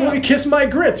 or in the movie Kiss My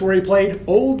Grits, where he played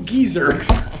Old Geezer.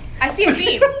 I see a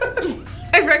theme.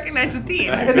 I recognize the theme.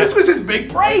 And this was his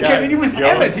big break. I mean, he was Go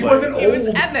Emmett. He play. wasn't He was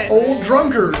old, Emmett. old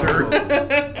drunkard.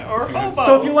 Or hobo.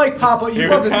 So if you like Papa, He you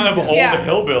was love kind of this. old Yeah.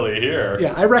 hillbilly here.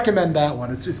 Yeah, I recommend that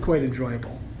one. It's quite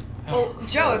enjoyable. Well,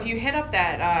 Joe, if you hit up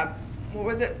that, what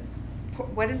was it?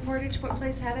 What in Portage? What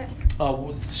place had it?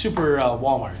 Super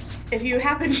Walmart. If you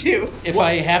happen to, If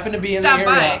I happen to be in the Stop area,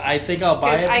 by. I think I'll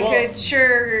buy because it. I Well, could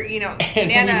sure, and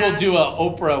Nana. we will do a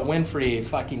Oprah Winfrey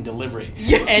fucking delivery.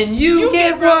 Yeah. And you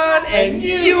get one, Roadhouse, and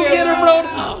you get a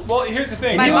Roadhouse. Well, here's the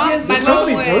thing. My You mom- get- my There's so mom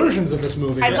many would- versions of this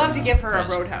movie. I'd love to give her a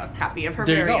Roadhouse copy of her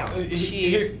There you very go. own.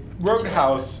 Here,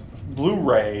 Roadhouse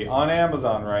Blu-ray on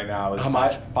Amazon right now is How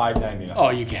much? $5.99. Oh,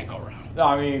 you can't go wrong.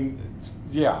 I mean,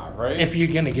 yeah, right. If you're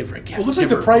gonna give her a gift, Well, it looks like give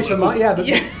the her price blue. of my Yeah.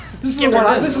 This is the Give one.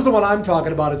 her This this. is the one I'm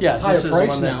talking about. It's Yeah, higher this is the price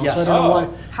one that- now, yes. so I don't know why.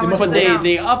 How they much must But is have-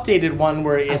 it now? they updated one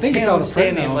where it's think it's him out of print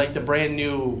standing now. like the brand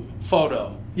new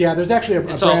photo. Yeah, there's actually a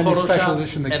It's all brand new Photoshop, special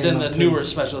edition that and came then out the too. newer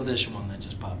special edition one that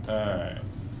just popped up. Alright.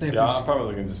 They have Yeah, this- I'm probably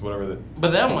looking just whatever the.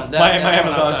 But that one, that, my that's what I'm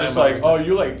Amazon's talking just about. like, oh,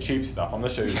 you like cheap stuff. I'm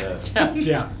gonna show you this.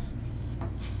 Yeah.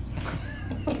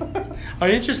 Are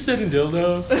you interested in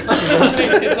dildos?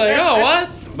 It's like, oh, what?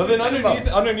 But then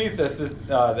underneath this is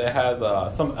it has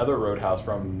some other Roadhouse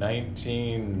from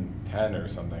 1910 or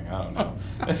something. I don't know.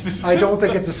 I don't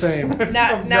think it's the same.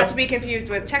 Not to be confused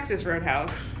with Texas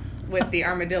Roadhouse with the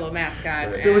armadillo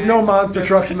mascot. There was no monster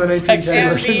trucks in the 1910s.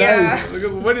 Texas. And the, Nice. Look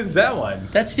at- What is that one?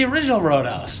 That's the original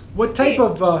Roadhouse. What type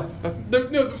of?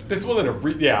 No, this wasn't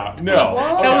a. Yeah, no.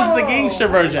 That was the gangster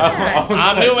version.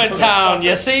 I'm Newmantown,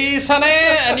 you see, sonny?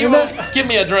 And you will give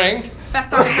me a drink.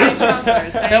 Fast on behind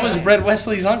trousers. That was Brett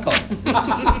Wesley's uncle.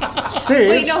 Steve,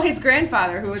 Wait, no, his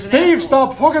grandfather, who was an Steve, asshole.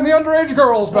 stop fucking the underage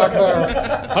girls back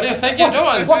there. What do you think you're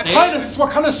doing, What Steve?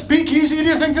 kind of speakeasy do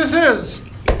you think this is?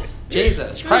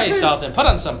 Jesus Christ, Dalton, put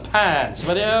on some pants,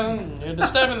 will you? You're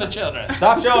disturbing the children.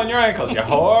 Stop showing your ankles, you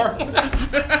whore.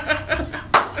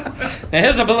 Now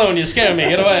here's a balloon, you scare me,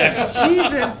 get away.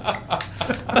 Jesus.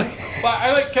 But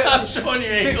I like Stop showing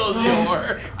your ankles, you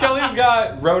whore. Kelly's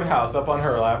got Roadhouse up on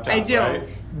her laptop. I do. Right?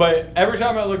 But every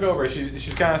time I look over,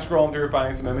 she's kind of scrolling through,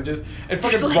 finding some images, and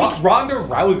fucking There's like- Ronda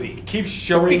Rousey keeps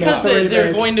showing Because up.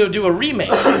 they're going to do a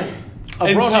remake of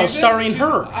And Roadhouse she's- starring she's-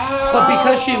 her. But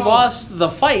because she lost the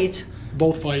fight,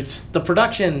 Both fights. the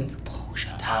production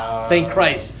shut down. Thank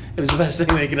Christ. It was the best thing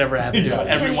they could ever happen to Yeah.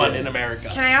 everyone in America.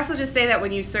 Can I also just say that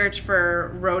when you search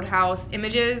for Roadhouse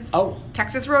images, Oh.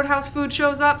 Texas Roadhouse food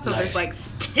shows up. So Nice. there's like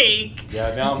steak.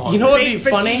 Yeah, now I'm hungry. You know what would be Baked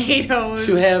funny? potatoes.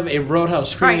 To have a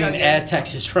Roadhouse Fried screening onion. at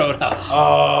Texas Roadhouse.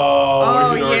 Oh,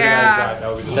 we could organize yeah. that.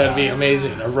 That would be That'd be badass.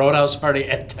 amazing. A Roadhouse party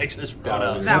at Texas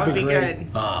Roadhouse. That would be That'd be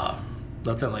good.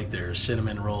 Nothing like their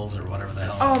cinnamon rolls or whatever the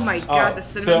hell. Oh my god, the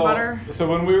cinnamon butter. So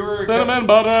when we were Cinnamon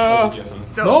butter.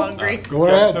 So Nope. hungry. Go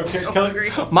ahead. So So Kelly,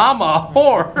 hungry. Mama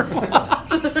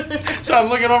whore. So I'm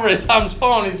looking over at Tom's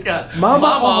phone. He's got Mama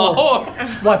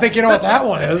whore. Well, I think you know what that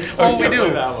one is. Oh, we yeah, do. play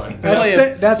that one. Play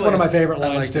it. That's Play one of it. my favorite I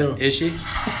lines, like that. too. Is she? I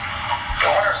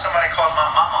wonder if somebody called my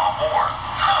mama a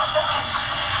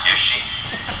whore. Is she?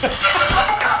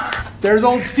 There's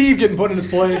old Steve getting put in his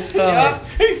place.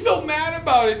 He's still mad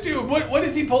about it too. What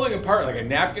is he pulling apart? Like a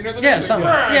napkin or something? Yeah, Like, something.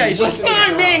 Yeah, he's like,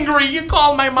 I'm angry. You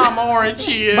called my mama whore and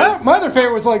she is. My other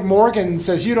favorite was like Morgan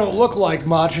says, you don't look like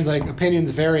much, and like opinions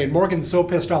vary, and Morgan's so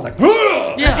pissed off, like,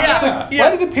 Yeah. Yeah.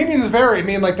 why does opinions vary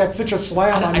mean like that's such a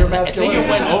slam on your I think it masculinity?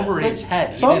 went over his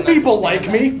head. He Some didn't people like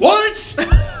understand me. What?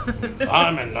 that.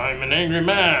 I'm an angry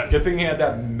man. Good thing he had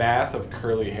that mass of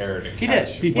curly hair to He did.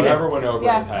 catch He did. whatever went over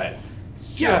Yeah. his head.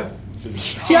 Yeah. Just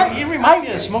See, He reminded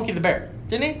me of Smokey the Bear,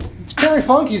 didn't he? Terry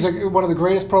Funk, he's like one of the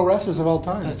greatest pro wrestlers of all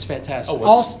time. That's fantastic. Oh,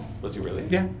 Also, was he really?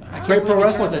 yeah, I great pro the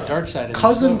wrestler. dark side. of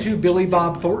Cousin this to movie. Billy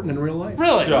Bob Thornton in real life.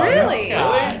 Really? Shut up. Really?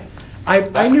 God.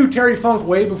 I knew Terry Funk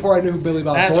way before I knew who Billy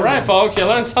Bob That's Thornton right, was. folks. You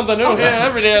learn something new here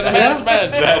every day on the Man's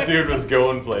Bench. That dude was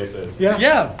going places. Yeah.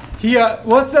 Yeah. He,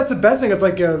 well, that's the best thing. It's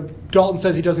like Dalton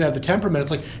says he doesn't have the temperament.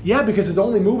 It's like, yeah, because his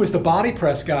only move is to body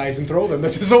press guys and throw them.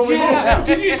 That's his only move.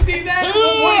 Did you see that? At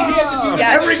one point he had to do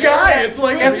Yeah. Every guy, it's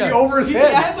like has to be over his He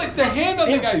head. just had like the hand on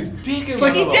the guy's dick. And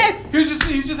like he did.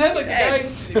 He just had like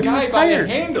the guy was by the tired.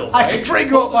 handle. I right? could drag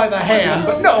you up by the hand,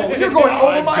 but no, you're going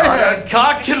over my head.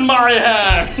 cock in my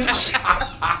hand.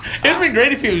 It'd be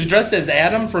great if he was dressed as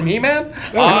Adam from He-Man.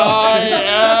 I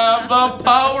have the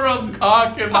power of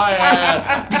cock in my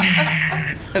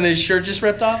hand. And his shirt just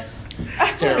ripped off.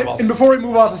 Terrible. And before we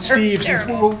move off of Steve, since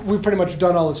Terrible. we've pretty much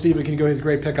done all of Steve, we can go his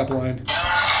great pickup line.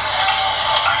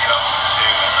 I get up to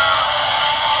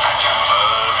I can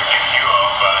love to give you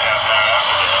up, but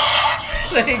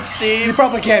I have to Thanks, You Steve.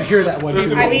 probably can't hear that one.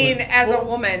 I mean, as a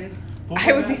woman,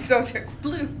 I would be so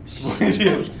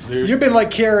sploosh. You've been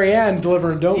like Carrie Ann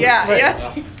delivering donuts. Yeah. Yes.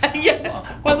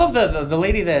 Yeah. Well, I love the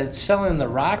lady that's selling the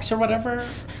rocks or whatever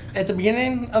at the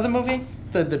beginning of the movie.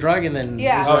 The drug, and then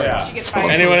Yeah. he's Oh, like, yeah. She gets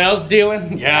fired. anyone else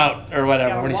dealing? Yeah, out or whatever.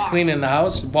 Yeah, when he's walk. cleaning the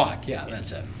house, walk. Yeah,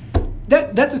 that's it.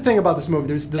 That's the thing about this movie.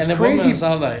 There's And the crazy. woman's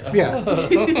all like, Yeah.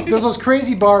 There's those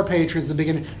crazy bar patrons at the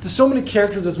beginning. There's so many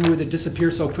characters in this movie that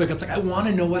disappear so quick. It's like, I want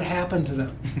to know what happened to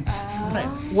them. Right.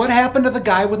 What happened to the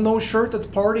guy with no shirt that's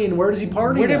partying? Where does he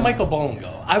party Where did now? Michael Bolton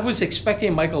go? I was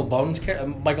expecting Michael Bolton's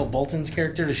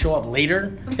character to show up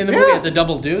later in the movie Yeah. at the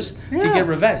Double Deuce to Yeah. get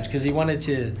revenge because he wanted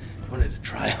to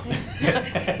try him.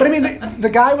 But I mean, the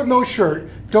guy with no shirt,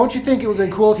 don't you think it would have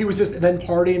been cool if he was just then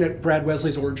partying at Brad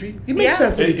Wesley's orgy? It makes Yeah.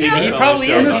 sense that he'd be Yeah. there. He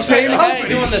probably In is. the He's same the guy outfit.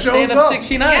 doing He the shows stand-up up.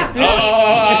 69.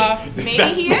 Yeah. Maybe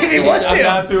he is. was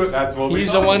him. That's what we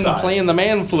He's saw the one inside. playing the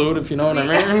man flute, if you know what I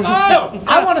mean. Oh!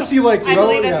 I want to see like I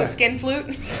believe yeah. that's a skin flute.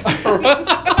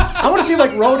 I want to see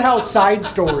like Roadhouse side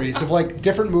stories of like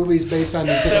different movies based on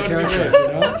these different characters. You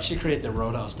know? I should create the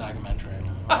Roadhouse documentary.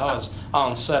 I was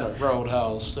on set at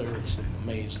Roadhouse. There was some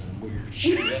amazing, weird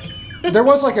shit. There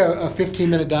was like a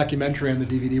 15-minute documentary on the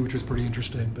DVD, which was pretty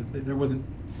interesting, but there wasn't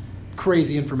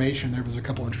crazy information. There was a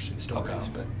couple interesting stories,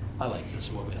 but I like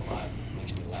this movie a lot. It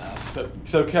makes me laugh.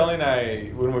 So Kelly and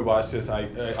I, when we watched this, I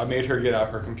made her get out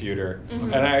her computer,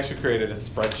 and I actually created a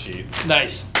spreadsheet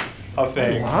Nice. of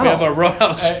things. Wow. We have a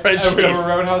Roadhouse And we have a spreadsheet.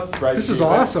 Roadhouse spreadsheet. This is but-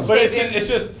 awesome. But it's Saving-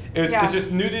 just Yeah. it's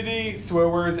just nudity, swear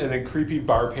words, and then creepy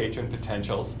bar patron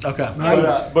potentials. Okay.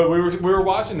 Nice. But we were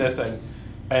watching this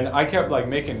and I kept like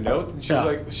making notes and she Yeah.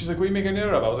 was like what are you making a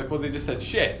note of? I was like, well, they just said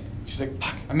shit. She's like,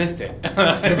 fuck, I missed it.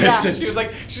 Yeah. She was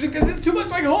like, this is too much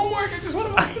like homework. I just want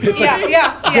to watch the movie.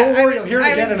 Yeah. Don't worry, I you'll hear it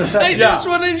was- again in a I second. just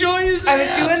want to enjoy his I was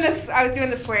abs. doing this. I was doing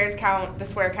the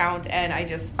swear count, and I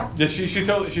just. Yeah,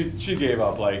 she gave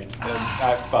up like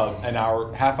about an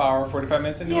hour, half hour, 45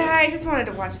 minutes into Yeah, it. I just wanted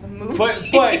to watch the movie.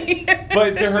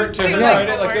 But to her This is too credit,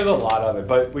 much like there's a homework. lot of it.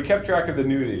 But we kept track of the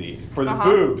nudity for the Uh-huh.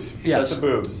 boobs. Yes. Sets of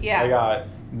boobs. Yeah. I got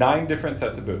 9 different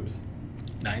sets of boobs.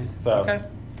 9. So- Okay.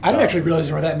 I didn't actually realize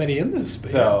there were that many in this. But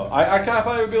So I kind of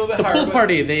thought it would be a little bit The higher. pool but-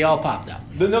 party, they all popped out.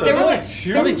 No, There there were were like- like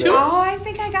 2. Only 2? Oh, I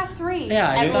think I got 3. Yeah,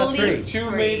 I At thought least 3. 2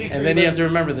 3. maybe. And then you have to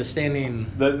remember the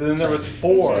standing. Then there was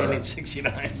 4. Standing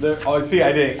 69. See,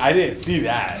 I didn't see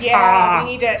that. Yeah,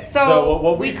 we need to. So,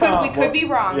 what we found- could be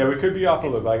wrong. Yeah, we could be off a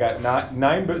little bit. I got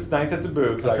 9 sets of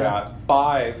boobs. I Okay. got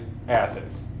 5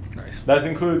 asses. Nice. That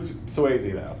includes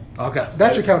Swayze though. Okay.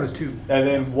 that should count as 2. And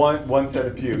then one set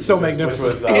of pubes. It's so which was,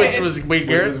 magnificent. Which was Wade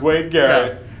Garrett? Which was Wade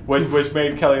Garrett, which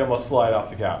made Kelly almost slide off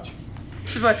the couch.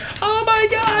 She's like, oh my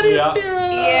God, it's Yeah.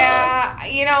 Yeah,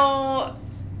 you know,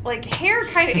 like hair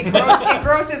kind of it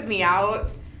grosses me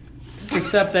out,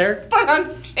 Except there. but on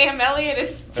Sam Elliott,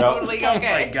 it's totally Oh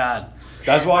okay. my God.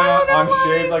 That's why I don't know I'm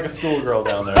why. shaved like a schoolgirl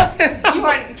down there. You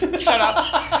aren't. Shut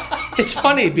up. It's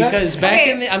funny because back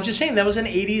Okay. in the, I'm just saying that was an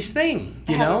 80s thing,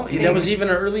 you Have know? a big- That was even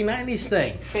an early 90s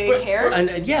thing. Big hair.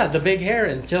 And yeah, the big hair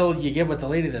until you get with the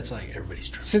lady that's like, everybody's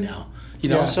trimming now. You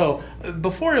know, Yeah. so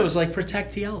before it was like,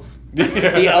 protect the elf.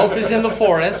 The elf is in the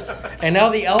forest, and now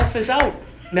the elf is out.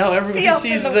 Now everybody The elf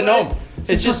sees in the the gnome. woods.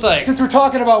 It's just like, Since we're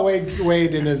talking about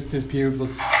Wade and his pubes,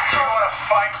 let's. You want to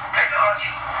fight, Nicholas?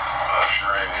 I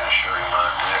sure ain't gonna show you my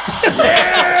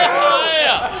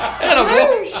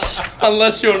dick.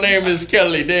 unless your name is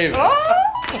Kelly Davis.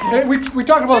 Hey, we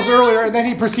talked about this earlier, and then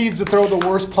he proceeds to throw the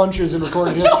worst punches in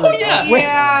recorded history. Oh, yeah.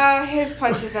 Yeah, his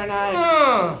punches are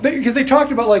not. Because they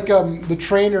talked about like the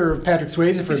trainer of Patrick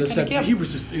Swayze for this. kinda Said camp. he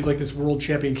was just like this world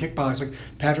champion kickboxer. Like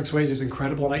Patrick Swayze is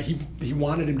incredible, and he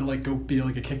wanted him to like go be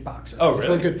like a kickboxer. Oh, It was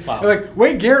really? good. Wow. And, like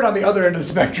Wade Garrett on the other end of the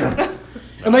spectrum.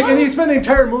 And he spent the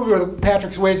entire movie with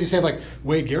Patrick Swayze saying like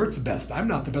Wade Garrett's the best. I'm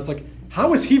not the best. Like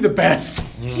how is he the best?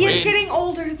 He is getting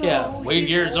older though. Yeah, Wade He's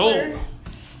Garrett's older. old.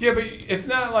 Yeah, but it's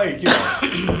not like, you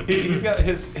know, he's got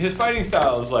his fighting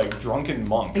style is like drunken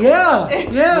monk.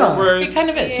 Yeah. Whereas, It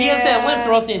kind of is. He has that limp Yeah.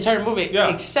 throughout the entire movie,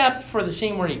 Yeah. except for the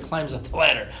scene where he climbs up the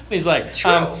ladder. And he's like,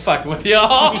 I'm fucking with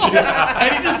y'all.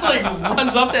 And he just like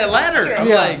runs up that ladder. True. I'm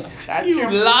Yeah. like, That's you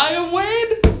true. lying,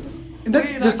 Wade? And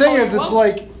that's Wade, the I thing call is, you it's up.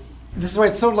 like, this is why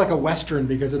it's sort of like a Western,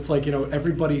 because it's like, you know,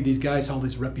 everybody, these guys, all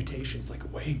these reputations, like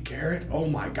Wade Garrett, oh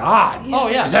my God. Oh,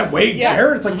 yeah. Is that Wade Yeah.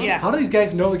 Garrett? It's like, Yeah. how do these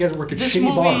guys know the guys that work at This shitty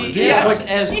movie bars? is Yeah,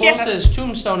 like, as close Yeah. as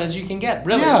Tombstone as you can get,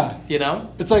 really. Yeah. You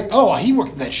know? it's like, oh, he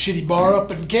worked in that shitty bar up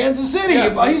in Kansas City.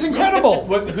 Yeah. He's incredible.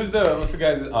 what's the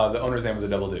guy's the owner's name of the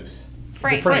Double Deuce?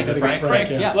 Frank. Frank. I think it's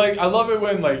Frank, yeah. Like I love it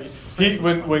when like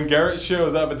when Garrett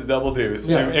shows up at the Double Deuce.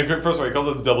 Yeah. And first of all, he calls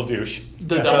it the Double Douche.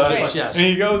 The Yes. Double that's Deuce, fine. yes. And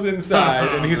he goes inside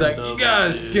and he's like, The "You got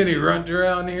a skinny runt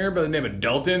around here by the name of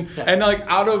Dalton." And like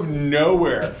out of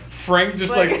nowhere, Frank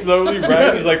just like slowly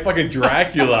rises like fucking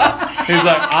Dracula. He's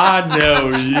like, "I know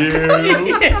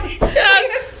you."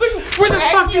 It's like, where the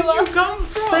fuck did you come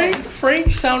from?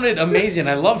 Frank sounded amazing.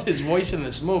 I loved his voice in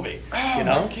this movie. Oh you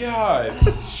know? my god,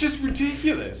 it's just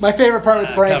ridiculous. My favorite part with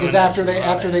Frank is coming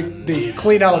after in they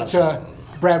clean out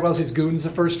Brad Wesley's goons the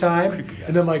first time,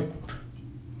 and then like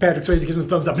Patrick Swayze gives him a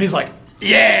thumbs up, and he's like,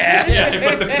 yeah. Yeah, he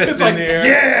puts the fist in like, the air.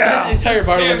 yeah. The entire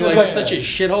bar Damn, looked like like- such a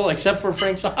shithole except for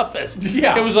Frank's office.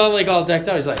 Yeah. It was all like all decked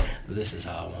out. He's like, this is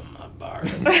how I want my bar.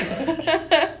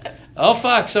 Oh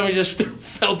fuck, somebody just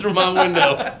fell through my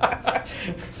window.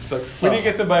 So we need to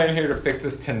get somebody in here to fix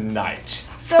this tonight.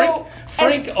 So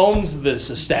Frank owns this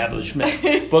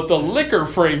establishment, but the liquor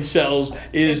Frank sells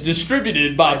is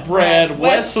distributed by Brad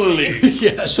Wesley.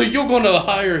 Yeah. So you're gonna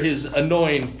hire his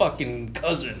annoying fucking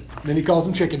cousin. Then he calls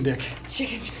him Chicken Dick.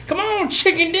 Come on,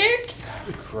 chicken dick!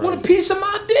 Want a piece of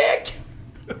my dick?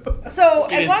 So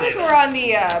He as didn't long say as that.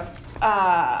 we're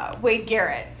on the Wade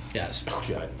Garrett, Yes.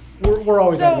 God. We're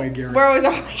always so on Wade Garrett. we're always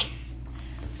on.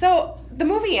 So the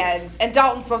movie ends, and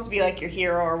Dalton's supposed to be like your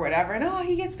hero or whatever, and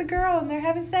he gets the girl, and they're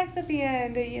having sex at the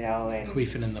end, you know, and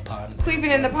Queefing in the pond. queefing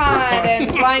in the pond,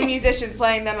 and blind musicians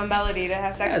playing them a melody to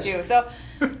have sex Yes. too. So,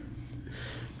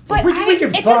 but we can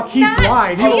it talk. does He's not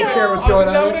blind. He won't feel- care what's Oh, so going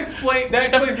that would on. explain. That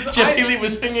explains. Jeff Healy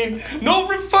was singing, "No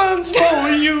refunds for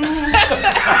you."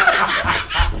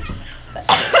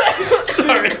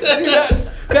 Sorry.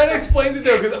 That explains it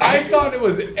though, because I thought it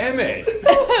was Emmett,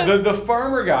 the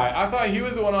farmer guy. I thought he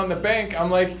was the one on the bank. I'm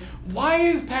like, why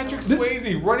is Patrick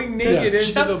Swayze running naked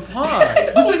into the pond?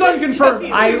 This is unconfirmed.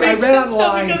 I read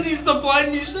online. Because he's the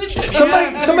blind musician.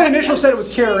 Somebody initially said it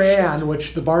was Carrie Ann,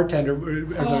 which the bartender.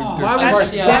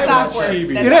 That's awkward. She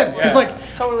be It is. It's like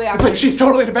Totally it's awkward. like she's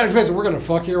totally in a better space. And we're gonna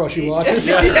fuck here while she watches.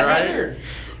 Yeah, right.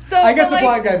 So, I guess but the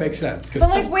like, blind guy makes sense. But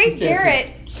like Wade Garrett,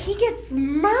 he gets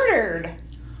murdered.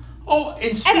 Oh,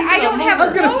 and I don't have I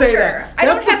was gonna say closure. that. I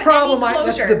don't That's the have problem. any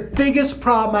That's closure. the biggest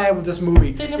problem I have with this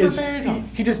movie. They never is buried him.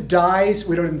 he just dies.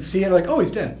 We don't even see it. Like, oh,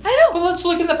 he's dead. I know. But let's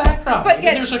look in the background. But Maybe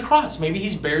yet- there's a cross. Maybe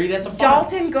he's buried at the farm.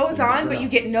 Dalton goes on, never but know. you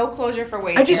get no closure for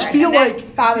Wade I just Garrett, feel and that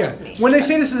like bothers yeah, me. when they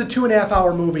say this is a 2.5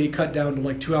 hour movie cut down to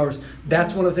like 2 hours,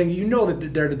 that's one of the things you know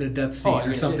that they're to the death scene Oh, or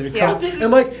yeah, something. yeah.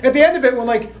 And like at the end of it, when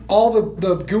like all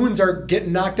the goons are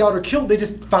getting knocked out or killed, they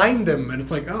just find them, and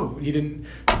it's like, oh, he didn't.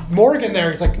 Morgan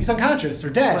there, he's like he's unconscious or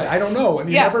dead. Right. I don't know, and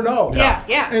you Yeah. never know. Yeah,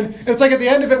 yeah. And it's like at the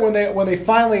end of it when they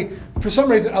finally, for some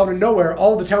reason, out of nowhere,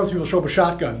 all the townspeople show up with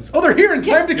shotguns. Oh, they're here in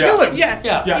time to kill him. Yeah.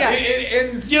 Yeah. Yeah, Yeah. It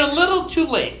ends. You're a little too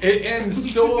late. It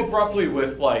ends so abruptly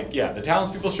with like the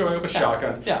townspeople showing up with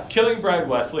shotguns, Yeah. killing Brad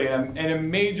Wesley, and a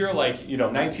major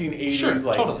 1980s Sure,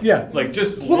 like totally. Yeah. like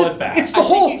just Well, bloodbath. it's the I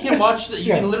whole. think you can watch the. You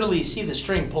Yeah. can literally see the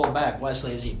string pull back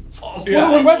Wesley as he falls. Yeah.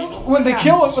 Well, when they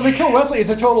kill Wesley, it's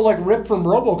a total like rip from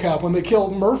RoboCop when they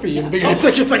kill Murphy in the beginning. It's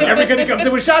like everybody comes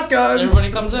in with shotguns.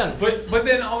 Everybody comes in. But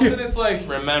then all of a sudden it's like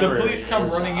Remember, the police come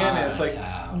it's running in and it's like,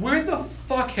 Argyle. where the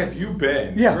fuck have you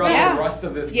been Yeah. throughout Yeah. the rest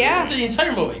of this movie? Yeah. The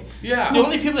entire movie. Yeah. The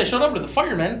only people that showed up were the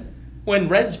firemen when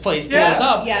Red's place blows Yeah.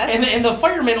 up. Yes. And the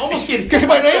firemen almost get Get hit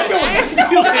by an ambulance.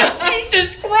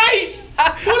 Jesus Christ!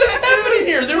 What is happening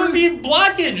here? There would be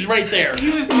blockage right there.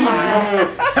 He was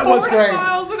That was 40 great.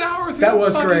 miles an hour through That the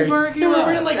was fucking great. parking They were lot.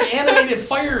 wearing like animated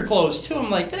fire clothes too. I'm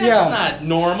like, that's Yeah. not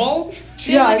normal.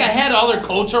 They Yeah, had like I- a head, all their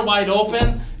coats are wide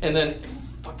open, and then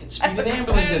fucking speed an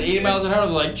ambulance at 80 miles an hour.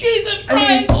 They're like, Jesus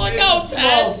Christ, look It's out, a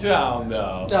small Ted! town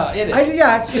though. It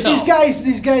is. If No.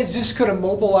 these guys just could have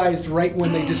mobilized right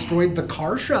when they destroyed the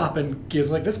car shop, and kids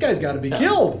like this guy's got to be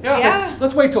killed. Yeah. Yeah.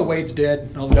 Let's wait till Wade's dead,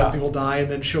 and all the Yeah. other people die, and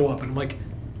then show up. And I'm like,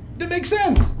 it makes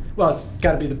sense. Well, it's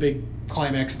got to be the big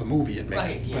climax of the movie. It makes.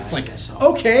 Right, yeah, but it's I like guess so.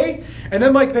 okay, and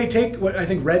then like they take what I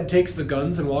think Red takes the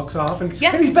guns and walks off, and,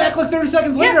 Yes. and he's back like 30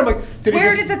 seconds later. Yes. I'm like, did Where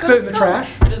he just did the put it in the guns go? trash?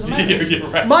 It doesn't matter.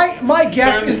 Yeah, right. My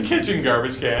guess They're in is the kitchen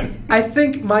garbage can. I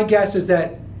think my guess is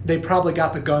that they probably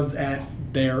got the guns at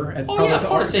there. At Oh yeah, of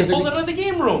course. They pulled it out of the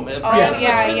game room. Oh,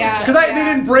 yeah. Because they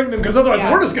didn't bring them because otherwise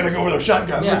Yeah. we're just gonna go with our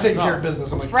shotguns. Yeah, We're taking no. care of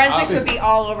business. I'm like, Forensics ah. would be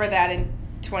all over that in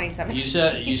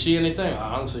 2017. You see anything?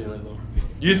 I don't see anything.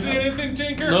 You see anything,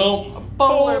 Tinker? No.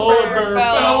 Polar bear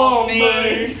fell on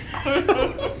me.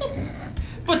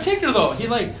 But Tinker though, he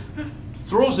like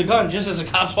throws the gun just as the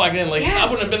cops walk in. Like Yeah. I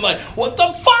would have been like, "What the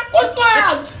fuck was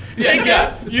that?"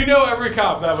 Yeah. You know every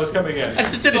cop that was coming in. I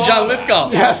just did a John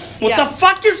Lithgow. Yes. What Yeah. the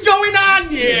fuck is going on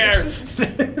here?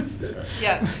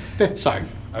 Yeah. Sorry.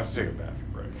 I have to take a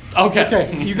bathroom break. Okay.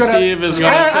 Okay, you gotta. Steve is I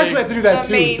gonna actually have take. to do that The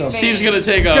too. main So. vein. Steve's gonna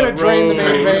take He's a gonna drain the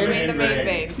main road. vein. Drain the main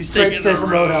vein. He's Straight taking the from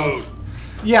road. Roadhouse.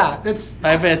 Yeah, that's.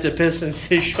 I've had to piss since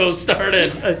his show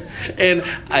started, and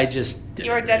I just.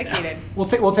 You are dedicated.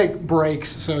 We'll take breaks,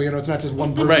 so it's not just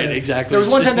one person. Right, exactly. There was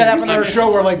one time that happened on our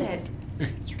show where like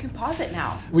You can pause it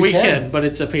now. We can, but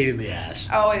it's a pain in the ass.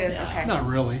 Oh, it is. Okay. not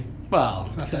really. Well,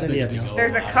 because that then you have big to a go.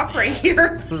 There's a cup right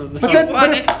here. But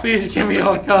then, Please give me a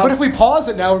cup. but if we pause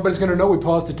it now, everybody's gonna know we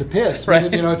paused it to piss.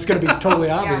 Right. It's gonna be totally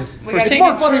obvious. we We're gotta It's taking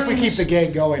more funny if we turns. keep the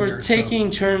gag going. We're here, so. taking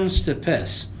turns to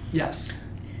piss. Yes.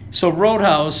 So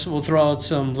Roadhouse, we'll throw out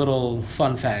some little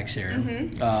fun facts here.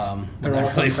 Mm-hmm. They're They're all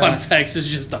not really fun fun facts. It's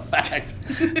just a fact.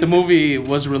 The movie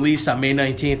was released on May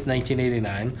 19th,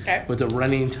 1989, Okay. with a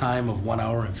running time of 1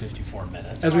 hour and 54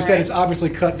 minutes. As we All said, right. it's obviously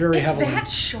cut very It's heavily. that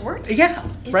short? Yeah,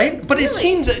 Is right. it But it really?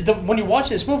 seems when you watch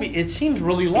this movie, it seems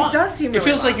really long. does seem It really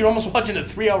feels like long. you're almost watching a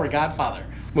 3-hour Godfather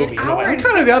movie. in a hour way. and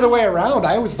Kind of the other way around.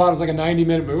 I always thought it was like a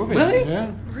 90-minute movie. Really?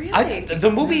 Yeah. Really?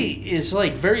 The movie is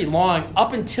like very long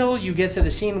up until you get to the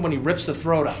scene when he rips the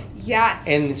throat out Yes.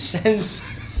 and sends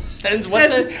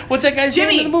what's that guy's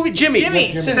Jimmy. name in the movie? Jimmy. Jimmy.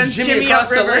 Sends Sends Jimmy Jimmy across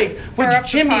the upriver, lake. or Which up the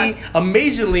Jimmy pond.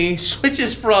 amazingly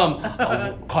switches from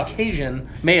a Caucasian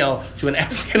male to an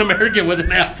African American with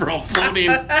an afro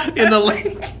floating in the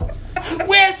lake.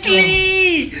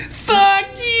 Wesley! Fuck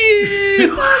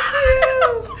you! Fuck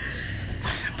you!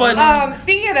 But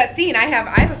Speaking of that scene, I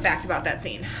have a fact about that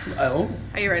scene. oh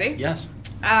Are you ready? yes.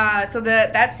 So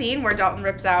that scene where Dalton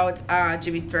rips out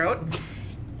Jimmy's throat,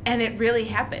 and it really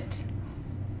happened.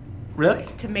 Really?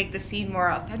 to make the scene more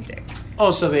authentic.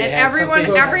 Oh, so they And had everyone,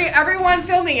 something. everyone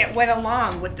filming it went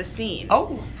along with the scene.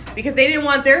 Oh. Because they didn't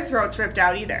want their throats ripped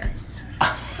out either.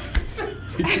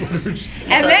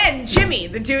 And then Jimmy,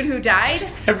 the dude who died,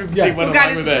 Everybody went who got along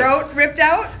his with it. throat ripped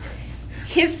out,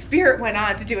 his spirit went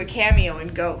on to do a cameo in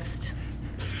Ghost.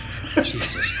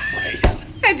 Jesus Christ.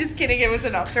 I'm just kidding. It was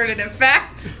an alternative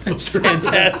fact. That's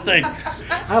fantastic.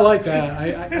 I like that. I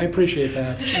appreciate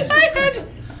that.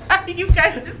 You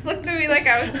guys just looked at me like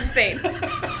I was insane.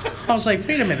 I was like,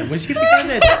 wait a minute. Was he the guy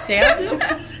that stabbed him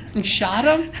and shot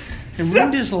him and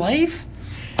ruined his life?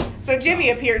 So Jimmy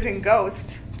appears in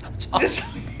Ghost. That's Just,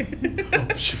 awesome.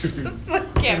 just a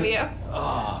cameo.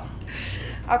 Oh.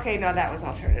 Okay, no, that was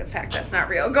alternative fact. That's not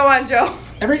real. Go on, Joe.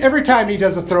 Every time he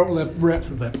does a throat rip,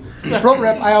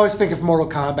 I always think of Mortal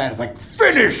Kombat. It's like,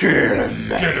 finish him.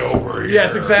 Get over here.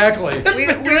 Yes, exactly. We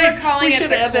were calling We it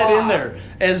should the add that claw. in there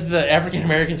as the African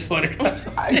Americans voted.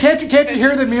 Can't you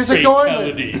hear the music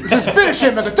Fatality. going? Just finish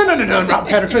him. And no. Rob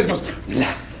Patrick Swayze goes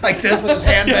like this with his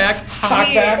hand back,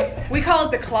 cocked back. We call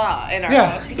it the claw in our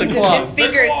Yeah, house. the Because claw. His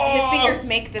fingers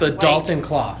make this The like Dalton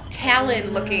Claw.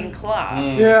 talon-looking claw,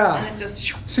 and Yeah. it's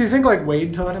just. So you think like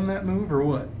Wade taught him that move or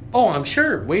what? Oh, I'm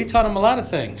sure. Wade taught him a lot of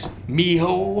things.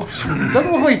 Miho.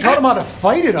 Doesn't look like he taught him how to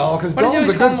fight at all because Why does he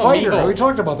Dalton's a always good call him a fighter. Miho? We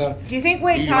talked about that. Do you think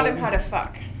Wade taught him how to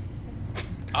fuck?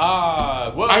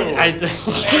 Whoa. I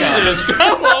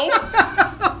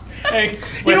Hey,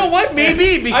 you know what?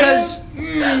 Maybe because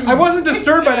I wasn't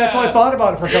disturbed by that until I thought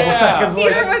about it for a couple Yeah. seconds.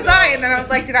 Neither Like, was I, and then I was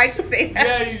like, did I just say that?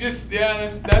 yeah, you just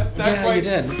that's not yeah, quite. you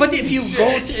did. But if you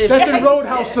go to that's in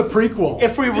Roadhouse, the prequel.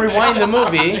 if we rewind the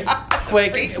movie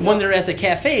quick, when they're at the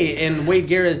cafe and Wade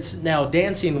Garrett's now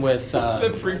dancing with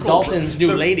The prequel. Dalton's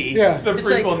new lady. Yeah. The It's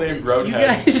prequel like, named You Roadhead.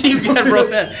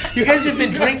 guys, you guys have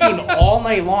been drinking all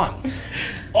night long,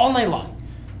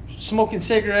 smoking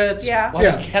cigarettes, Yeah.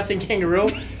 watching Yeah. Captain Kangaroo.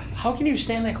 How can you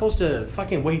stand that close to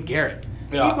fucking Wade Garrett?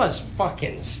 Yeah. He must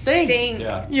fucking stink. Dang.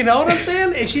 Yeah. You know what I'm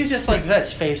saying? And she's just like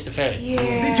this, face to face.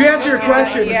 Yeah. To answer your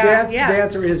question, Yeah. the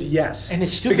answer is yes. And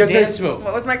his stupid Because dance there's- move.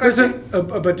 What was my There's question?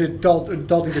 but did Dalton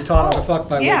get taught how to fuck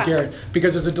by Yeah. Wade Garrett?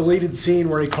 Because there's a deleted scene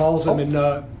where he calls him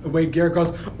and Wade Garrett goes,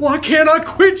 "Why can't I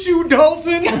quit you,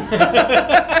 Dalton?"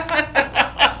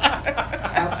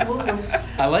 Absolutely.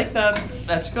 I like that.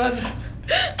 That's good.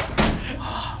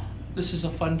 This is a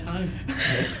fun time.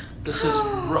 This is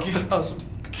Roadhouse.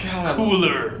 God.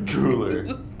 Cooler.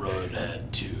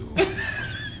 Roadhead 2.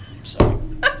 Sorry.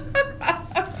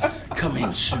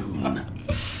 Coming soon.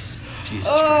 Jesus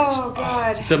Oh,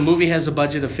 Christ. God. The movie has a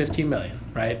budget of $15 million,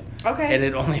 right? Okay. And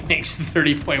it only makes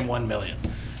 $30.1 million,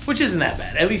 which isn't that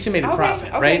bad. At least it made a Okay, profit,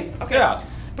 okay, right? Okay. Yeah.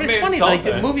 But I it's mean, funny, like the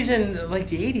something. movies in like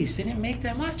the 80s didn't make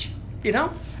that much, you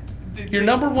know? Your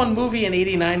number one movie in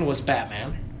 '89 was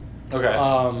Batman.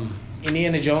 Okay.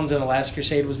 Indiana Jones and the Last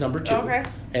Crusade was number 2. Okay.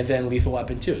 And then Lethal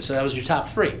Weapon 2. So that was your top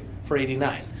 3 for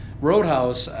 '89.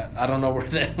 Roadhouse, I don't know where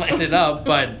that landed up,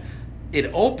 but it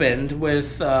opened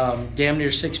with damn near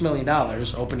 $6 million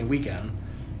opening weekend,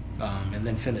 and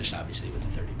then finished obviously with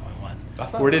a 30.1.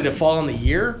 That's not Where did bad. it fall in the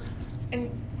year?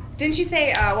 And didn't you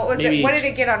say what was Maybe- it? What did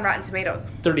it get on Rotten Tomatoes?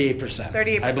 38%.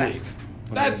 38%. I believe.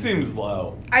 that seems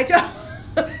low. I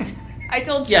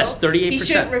told Joe Yes, 38%. he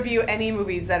shouldn't review any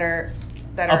movies that are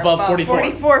Above 44.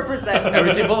 44%.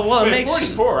 Everything, well, it Wait, makes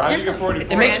 44. How do you get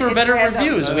 44? it makes for It's better random.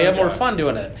 reviews. We have more Okay. fun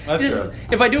doing it. That's true.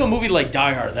 If I do a movie like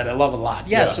Die Hard that I love a lot,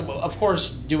 yes, Yeah. of course,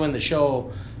 doing the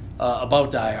show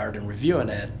about Die Hard and reviewing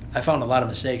it, I found a lot of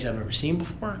mistakes I've never seen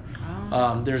before.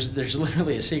 There's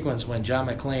literally a sequence when John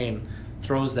McClane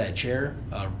throws that chair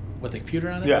with the computer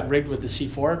on it, Yeah. rigged with the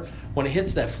C4. When it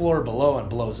hits that floor below and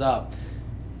blows up,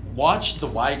 watch the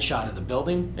wide shot of the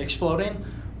building exploding.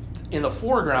 In the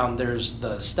foreground, there's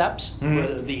the steps where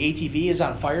the ATV is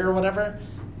on fire or whatever.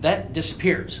 That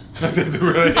disappears.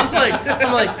 Really?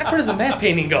 I'm like, where did the matte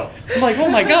painting go? I'm like, oh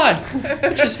my god,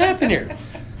 what just happened here?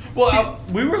 Well,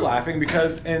 we were laughing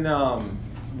because in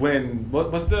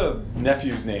what's the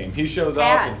nephew's name? He shows up.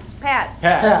 Pat. And, Pat.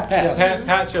 Pat. Yes.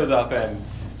 Pat shows up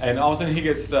and all of a sudden he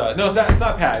gets no, it's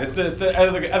not Pat. It's the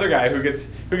other guy who gets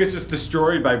just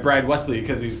destroyed by Brad Wesley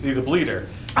because he's a bleeder.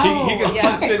 He gets yeah.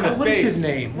 punched in the What face. is his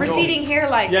name? Receding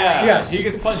hairline. Yeah. guy. Yes. He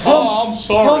gets punched. I'm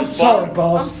sorry. I'm sorry,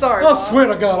 boss. I'm sorry, I boss. swear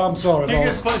to God, I'm sorry, He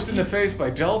gets boss. punched in the face by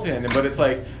Dalton, but it's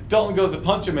like Dalton goes to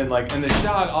punch him and like in the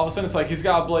shot, all of a sudden it's like he's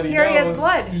got a bloody Here he nose. has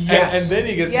blood. And, Yes. and then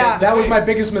he gets Yeah. hit in the That was my face.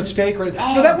 biggest mistake right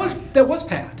there. No, that was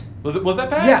Pat. Was that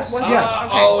Pat? Yes, Was it? yes. Okay.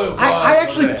 Oh, it was. I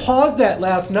actually Okay. paused that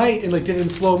last night and like did it in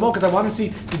slow mo because I wanted to see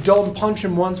did Dalton punch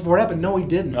him once before it happened. No, he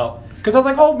didn't. No. Because I was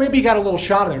like, oh, maybe he got a little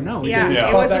shot of there. No, he Yeah, didn't. Yeah.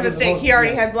 it Paused was back a as mistake. opposed- He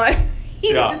already yeah. had blood.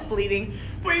 He Yeah. was just bleeding.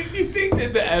 Wait, you think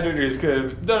that the editors could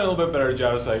have done a little bit better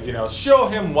job? It's like, show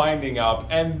him winding up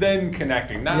and then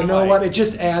connecting. Not You know like, what? It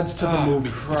just adds to the movie.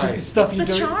 It's just the Christ. stuff It's you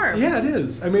the don't. charm. Yeah, it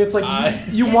is. I mean, it's like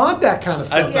you want that kind of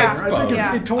stuff. Yeah. I think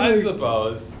Yeah. it totally. I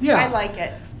suppose. Yeah. I like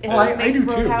it. It's Oh, what I makes do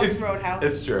too. Roadhouse Roadhouse.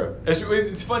 It's true.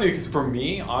 It's funny because for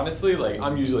me, honestly, like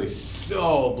I'm usually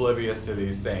so oblivious to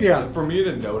these things. Yeah. For me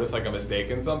to notice like a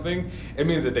mistake in something, it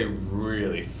means that they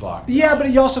really fucked. Yeah, but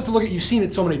you also have to look at you've seen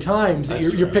it so many times that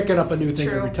That's you're true. picking up a new thing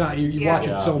True. every time. You Yeah. watch it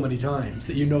Yeah. so many times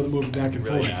that you know the movie back and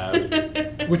Really forth.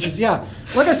 have. Which is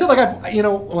like I said,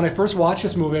 when I first watched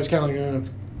this movie, I was kind of like,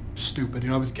 it's stupid.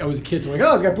 I was a kid, so I'm like,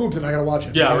 oh, it's got boobs, and I gotta watch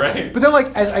it. Yeah, right. But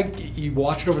then you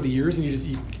watch it over the years, and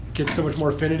you get so much more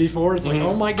affinity for it. It's like,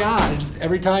 oh my god! And just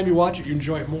every time you watch it, you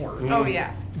enjoy it more. Oh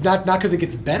yeah. Not because it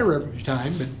gets better every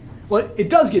time, but it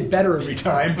does get better every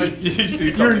time. But you see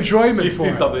your something, enjoyment you for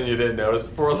see it. something you didn't notice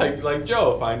before, like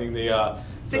Joe finding the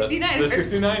 69ers.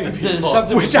 69 There's people.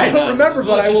 something Which I don't remember,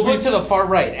 but I just will look be- to the far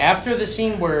right. After the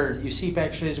scene where you see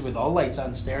Patrick Swayze with all lights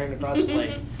on staring across the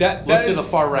lake. That Look to is the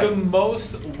far right. the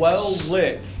most well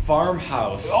lit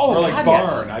farmhouse Oh, or like God, barn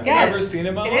yes. I've Yes, ever seen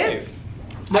in my it life. is.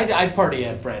 I'd party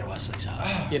at Brad Wesley's house.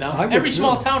 I would Every too.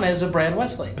 small town has a Brad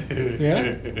Wesley,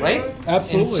 Yeah, right?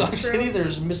 Absolutely. In Sauk City,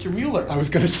 there's Mr. Mueller. I was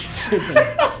gonna say the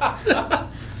same thing.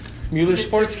 Mueller Mr.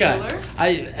 Sports Guy. Mueller?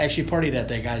 I actually partied at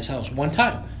that guy's house one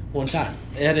time.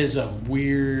 It is a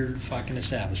weird fucking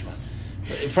establishment.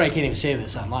 You probably can't even say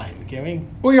this online, can we?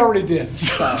 We already did.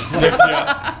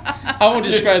 I won't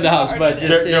describe the house, but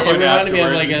just it Go in reminded me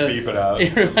of afterwards, like just beep it out.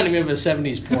 it reminded me of a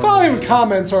 '70s porn. The following movie.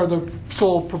 comments are the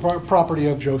sole property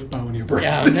of Joe Spauer.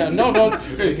 Yeah, no,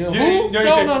 it's, who? You No,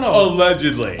 say no.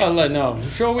 allegedly. No.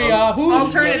 Joey who?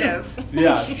 Alternative.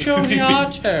 Yeah. Joey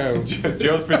Otto.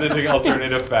 Joe's presenting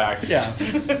alternative facts. Yeah.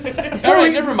 All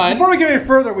right, never mind. Before we get any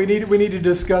further, we need to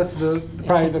discuss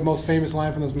probably the most famous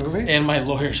line from this movie. And my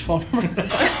lawyer's phone number.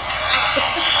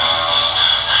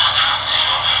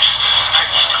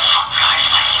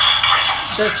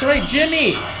 That's right,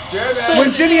 Jimmy.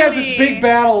 When Jimmy has this big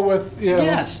battle with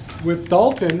Yes. with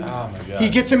Dalton, Oh my god. he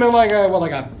gets him in like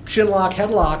a chin lock,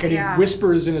 headlock, and Yeah. he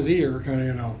whispers in his ear,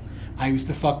 I used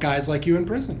to fuck guys like you in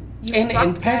prison. And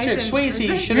fucked Patrick guys in Swayze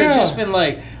prison? should have Yeah. just been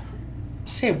like,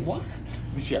 say what?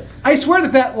 Yeah. I swear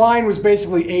that line was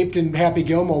basically aped in Happy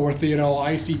Gilmore with the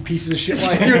I used to eat pieces of shit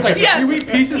like you. It's like Yes. you eat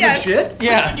pieces Yes. of shit.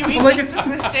 Yeah, You mean Like this it's-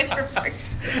 is the shit for fuck.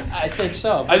 I think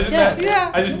so. I just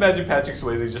Yeah. I just imagine Patrick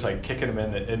Swayze just like kicking him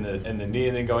in the knee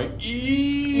and then going,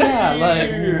 Yeah, like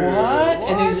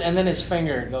what? And then his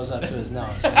finger goes up to his nose.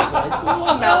 And he's like,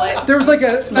 Smell it. There was like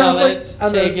a smell there was it,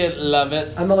 on take the, it, love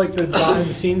it. on the the behind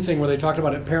the scenes thing where they talked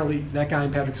about it. Apparently, that guy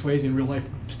and Patrick Swayze in real life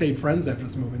stayed friends after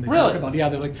this movie. And they Really? talk about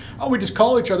they're like, oh, we just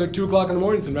call each other at 2:00 in the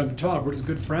morning sometimes to talk. We're just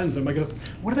good friends. I'm like,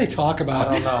 what do they talk about?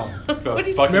 I don't know. What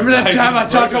do you- Remember that time I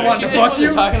talked about Do you to think fuck when you?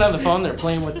 they're talking on the phone, they're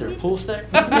playing with their pool stick?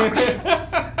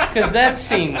 Because that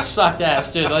scene sucked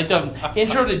ass, dude. Like the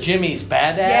intro to Jimmy's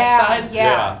badass Yeah, side.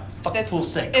 yeah. Fuck That's- pool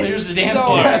stick. it's Clears the dance so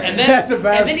floor. good. And then That's the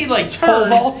best. and then he like Pole turns.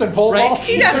 vaults and pole right? vaults.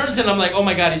 He Yeah. turns and I'm like, oh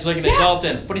my god, he's looking at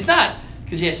Dalton. But he's not.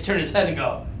 Because he has to turn his head and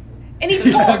go. And he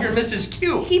Because the pulls, fucker misses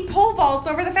Q. he pole vaults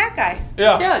over the fat guy.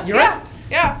 Yeah. Yeah, you're Yeah, right.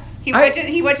 yeah.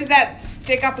 He wedges that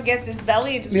stick up against his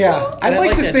belly and just Yeah. And I'd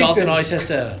like to that think Dalton that- always has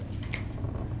to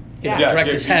Yeah.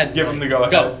 direct his head. Give him the go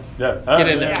ahead. Go. Yeah. Get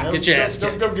in there. Yeah. Get your ass Go,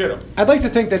 kicked. go get him. I'd like to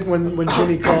think that when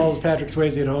Jimmy calls Patrick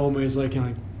Swayze at home, he's like,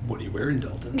 what are you wearing,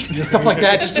 Dalton? Stuff like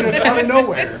that, just out of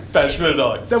nowhere. Patrick Swayze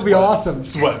like, That'd be awesome.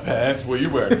 sweatpants. What are you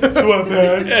wearing?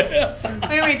 Sweatpants.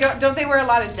 Wait, don't they wear a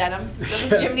lot of denim?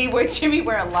 Doesn't Jimmy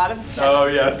wear a lot of denim? Oh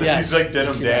yes. Yes. He's like denim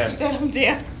Yes, he does. Dan.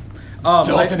 Denim,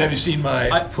 Dalton, have you seen my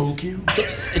I- pool cue?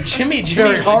 Jimmy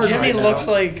very hard Jimmy right looks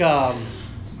now. like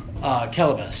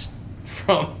Kelebus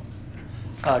from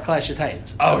Clash of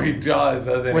Titans Oh, he does,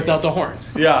 doesn't he? without the horn.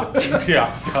 Yeah.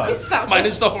 Yeah. He does.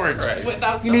 Minus the horns. Right.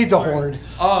 Without He the needs a horn.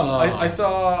 horn. I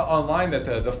saw online that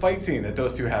the fight scene that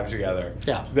those two have together.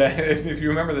 Yeah. That if you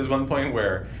remember, there's one point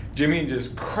where Jimmy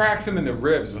just cracks him in the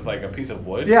ribs with like a piece of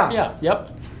wood. Yeah. Yeah.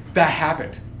 Yep. That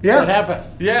happened. Yeah. What happened?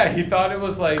 Yeah, he thought it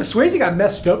was like. Swayze got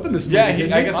messed up in this movie. Yeah,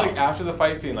 didn't I he? guess like after the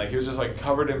fight scene, like he was just like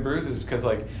covered in bruises because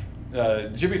like.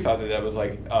 Jimmy thought that was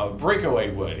like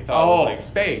breakaway wood. He thought it was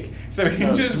like fake. So he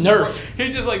was just Nerf. He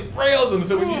just like rails him.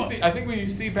 So when you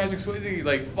see Patrick Swayze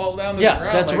like fall down to the Yeah,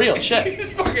 ground, that's like, real shit.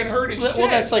 He's fucking hurt as shit. Well,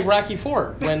 that's like Rocky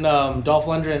IV when Dolph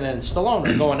Lundgren and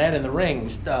Stallone are going at it in the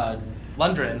rings.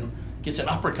 Lundgren gets an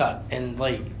uppercut and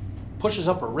like pushes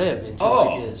up a rib into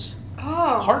like his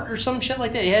Oh. heart or some shit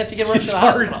like that. He had to get rushed to the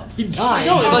Hard. hospital. He died.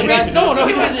 No, it's like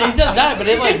he doesn't die, but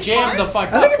it like jammed the fuck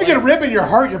up. I think if you get a like- rib in your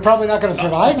heart, you're probably not going to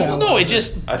survive that. No, it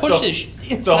just That's pushed his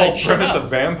It's the whole inside shit premise up. of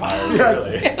vampires, Yes.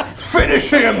 really. Finish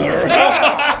him!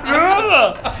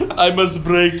 I must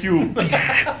break you.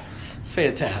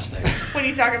 Fantastic. When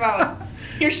you talk about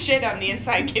your shit on the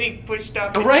inside getting pushed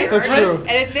up. in Right, your that's urn, true. And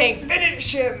it's saying,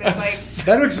 finish him. It's like,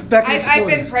 That can I've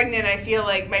been explain. pregnant. I feel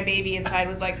like my baby inside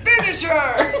was like, finish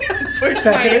her. Pushed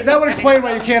my That would inside. explain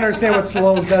why you can't understand what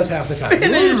Stallone says half the time.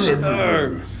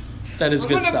 That is I'm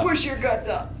good gonna stuff. push your guts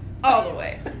up all the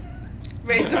way.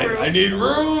 Raise the roof. I need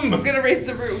room. I'm gonna raise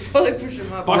the roof while I push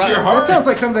him up. Fuck your That heart. sounds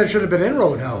like something that should have been in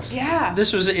Roadhouse. Yeah.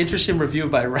 This was an interesting review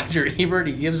by Roger Ebert.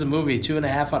 He gives the movie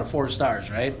 2.5 out of 4 stars,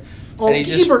 right? Oh, And he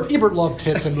just- Ebert loved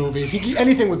tits in movies.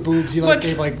 Anything with boobs, he But,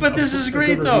 gave like. but this is a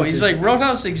great good though. review. He's like,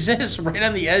 Roadhouse exists right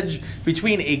on the edge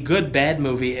between a good bad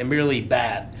movie and merely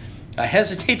bad. I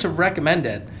hesitate to recommend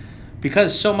it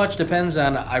because so much depends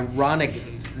on ironic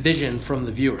vision from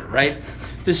the viewer, right?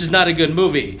 This is not a good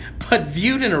movie, but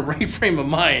viewed in a right frame of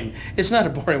mind, it's not a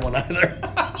boring one either.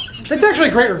 It's actually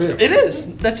a great review. It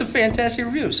is. That's a fantastic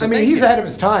review. So I mean, thank he's you. ahead of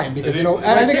his time because and I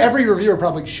Right think there. every reviewer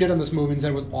probably shit on this movie and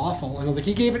said it was awful. And I was like,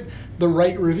 he gave it the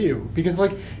right review because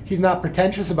like he's not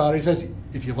pretentious about it. He says,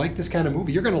 if you like this kind of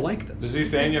movie, you're gonna like this. Is he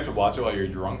saying you have to watch it while you're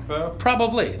drunk though?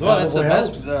 Probably. Well, that's the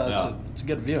Probably best. helps. It's a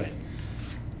good viewing.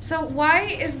 So why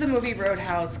is the movie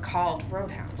Roadhouse called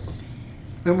Roadhouse?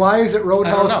 And why is it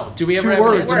Roadhouse? know. Do we ever 2 have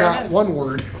words, an and answer? not one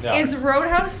word? Yeah. Is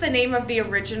Roadhouse the name of the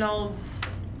original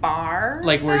bar?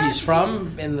 Like where that he's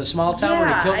from in the small town where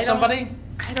he Yeah, killed I don't- somebody?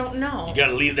 I don't know. You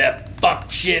gotta leave that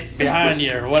fuck shit behind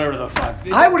you or whatever the fuck.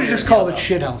 I would have just called it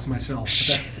Shithouse myself.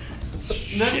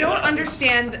 I don't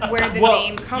understand where the well,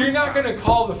 name comes you're not from. going to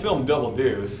call the film Double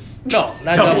Deuce. No,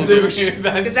 not Double Double Deuce. Deuce.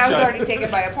 Because that was already taken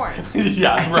by a porn.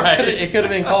 Yeah, right. It could have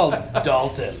been called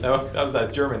Dalton. No, that was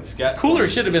that German sketch. Cooler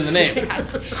should have been the name.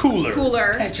 Cooler.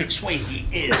 Cooler. Patrick Swayze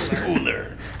is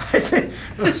cooler.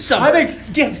 This summer. I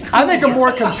think a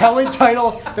more compelling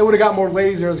title that would have got more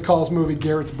ladies there is call this movie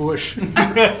Garrett's Bush.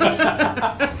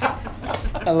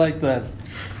 I like that.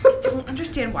 I don't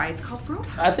understand why it's called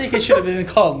Roadhouse. I think it should have been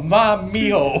called Ma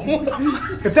Mio.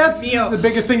 If that's Mio. the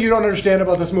biggest thing you don't understand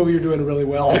about this movie, you're doing really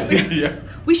well. Yeah.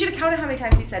 We should have counted how many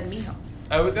times he said Mijo.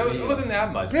 It wasn't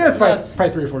that much. Yeah, it's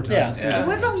probably 3 or 4 times. Yeah. It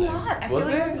was a lot. Was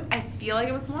I feel like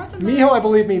it was more than that. Miho, I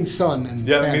believe, means son. In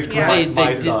Yeah, it means Spanish. Yeah. my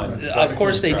Did, son. of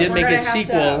course, they did We're make gonna a have to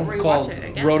sequel rewatch called it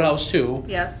again. Roadhouse 2.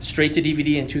 Yes. Straight to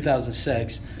DVD in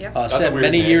 2006. Yep. That's Set a weird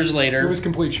many name. years It later. was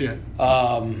complete shit.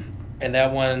 And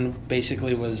that one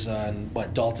basically was on,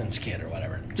 Dalton's Kid or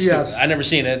whatever. Yes. Stupid. I never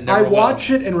seen it. I Never will. watch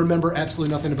it and remember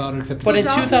absolutely nothing about it except. But in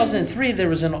Dalton's- 2003, there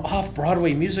was an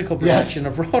off-Broadway musical Yes. production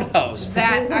of Roadhouse.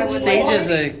 That I would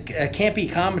Stages like. a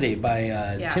campy comedy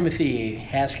by Timothy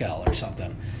Haskell or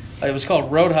something. It was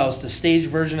called Roadhouse, the stage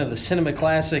version of the cinema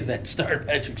classic that starred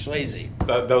Patrick Swayze.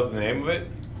 That was the name of it?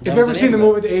 If That you've was ever the seen the name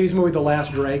of movie, the '80s movie, The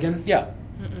Last Dragon, Yeah,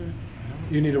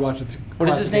 you need to watch it. What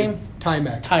is his name?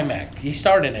 Timac. Timac. He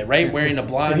starred in it, right? Wearing a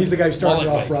blonde. And he's the guy who started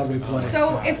mullet off Broadway play.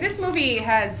 So if this movie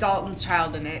has Dalton's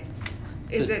child in it,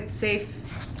 is it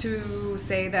safe to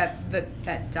say that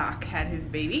that Doc had his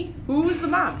baby? Who's the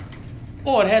mom?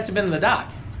 Oh, it had to have been the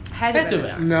doc. Had Had to been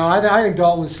have the been. No, I think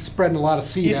Dalton was spreading a lot of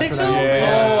seed You after think so? that.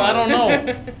 Yeah. Oh, I don't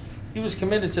know. He was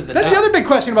committed to the That's doc. the other big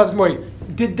question about this movie.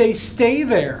 Did they stay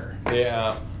there?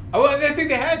 Yeah. Oh, well, I think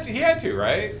they had to. He had to,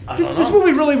 right? I This, don't this know.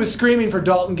 movie really was screaming for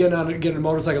Dalton getting a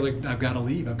motorcycle. Like, I've got to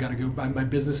leave. I've got to go buy my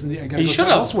business, and I got to He go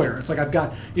should've. elsewhere. It's like I've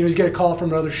got, he's got a call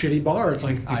from another shitty bar. It's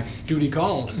like duty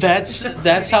calls. That's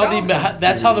how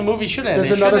the movie should end.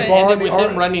 There's It should another have bar ended in with the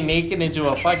him running naked into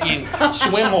a fucking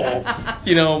swim hole,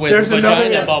 with There's vagina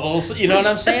another- bubbles. You know what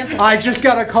I'm saying? I just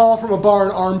got a call from a bar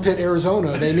in Armpit,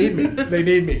 Arizona. They need me. They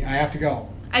need me. I have to go.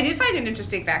 I did find an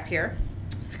interesting fact here.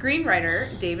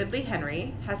 Screenwriter David Lee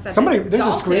Henry has said Somebody- that there's a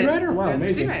Dalton, screenwriter? Wow, there's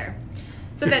a amazing. screenwriter.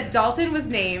 Said that Dalton was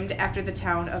named after the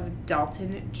town of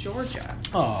Dalton, Georgia.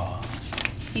 Oh,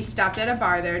 He stopped at a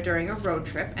bar there during a road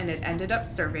trip, and it ended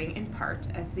up serving in part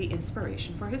as the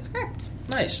inspiration for his script.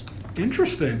 nice.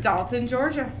 Interesting. Dalton,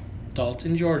 Georgia.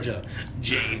 Dalton, Georgia.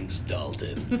 James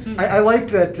Dalton. I like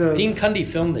that. Dean Cundy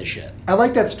filmed this shit. I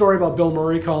like that story about Bill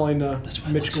Murray calling That's why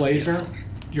it Mitch looks so Glazer. beautiful.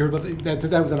 You heard about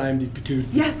that was an IMDb too.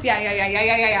 Yes,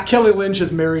 yeah. Kelly Lynch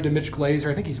is married to Mitch Glazer.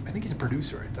 I think he's a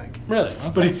producer. I think. Really? Okay.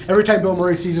 But every time Bill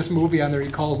Murray sees this movie on there,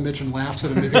 he calls Mitch and laughs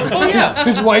at him. Oh, yeah.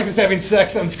 His wife is having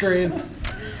sex on screen.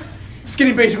 He's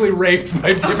getting basically raped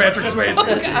by Patrick Swayze.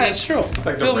 That's true. like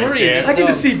the Bill rape Murray. dance. I can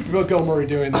just see Bill Murray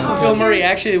doing that. Bill Murray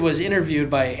actually was interviewed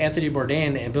by Anthony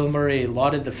Bourdain, and Bill Murray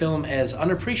lauded the film as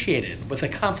unappreciated, with a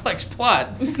complex plot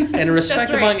and a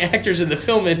respect That's right. among actors in the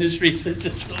film industry since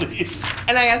its release.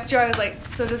 And I asked Joe, I was like,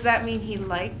 so does that mean he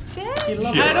liked it? He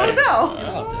loved I it. don't know. I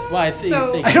loved it. Well, I think.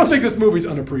 So- I don't think this movie's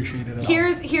unappreciated at all.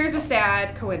 Here's a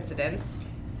sad coincidence.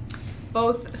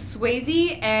 Both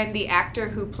Swayze and the actor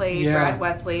who played Yeah. Brad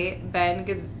Wesley,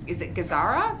 is it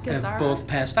Gazzara? Have both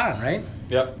passed on, right?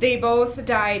 Yep. They both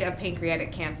died of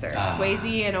pancreatic cancer. Ah. Swayze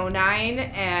in 2009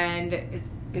 and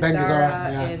Ben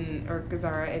Gazzara, yeah.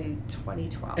 Gazzara in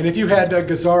 2012. And if you had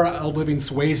Gazzara outliving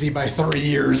Swayze by 3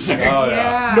 years, Oh, yeah.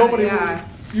 yeah, nobody yeah. would.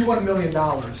 You won $1 million.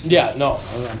 Yeah, no,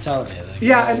 I'm telling you. Like,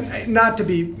 Yeah, and not to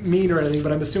be mean or anything,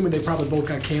 but I'm assuming they probably both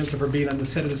got cancer for being on the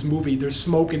set of this movie. There's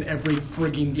smoke in every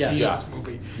frigging scene Yes. of this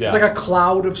movie. Yeah. It's like a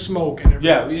cloud of smoke. In every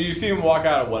Yeah, you see him walk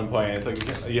out at one point. It's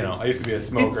like, you know, I used to be a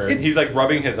smoker. It's- He's like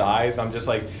rubbing his eyes. I'm just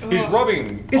like, he's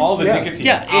rubbing It's- all the yeah. nicotine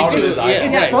Yeah, out of into his it, eyes. yeah.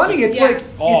 It's Right. funny. It's Yeah. like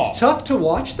Oh. it's tough to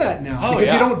watch that now Oh, because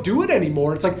yeah. you don't do it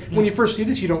anymore. It's like when you first see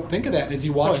this, you don't think of that. As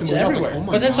you watch it's the movie, I was everywhere. like, oh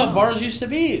my But that's God. how bars used to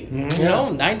be. Mm-hmm. You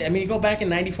know, I mean, you go back in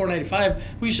 94, 95,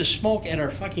 we used to smoke at our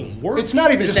fucking work. It's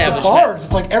not even just the establishment. bars.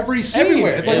 It's like every scene.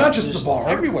 Everywhere. It's like yeah. not just the bar.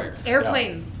 Everywhere.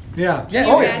 Airplanes. Yeah. Yeah,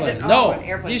 you oh, imagine- yeah. oh, No, an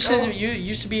airplane. you said Oh. you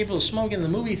used to be able to smoke in the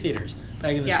movie theaters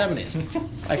back in the Yes. 70s.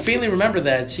 I faintly remember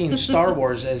that seeing Star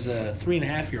Wars as a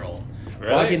 3.5-year-old.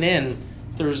 Really? Walking in,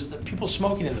 there was people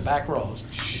smoking in the back rows.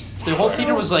 The whole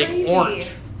theater was like crazy. orange.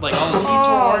 Like all the seats were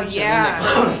Oh, orange yeah. and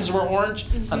then the curtains were orange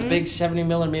on the big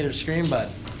 70mm screen, but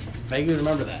vaguely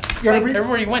remember that. Yeah, Like, the re-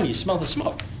 everywhere you went, you smelled the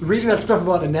smoke. Reading that stuff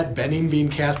about Annette Bening being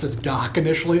cast as Doc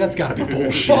initially, that's got to be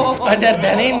bullshit. Annette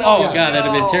Bening? Oh, Yeah. God, that'd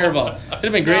have been No. terrible. It'd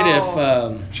have been great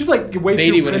No. if She's like way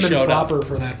Beatty too would've prim and showed up. proper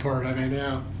for that part. I mean,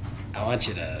 yeah. I want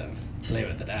you to play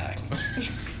with the dog.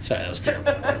 Sorry, that was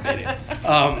terrible.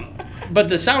 But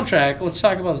the soundtrack, let's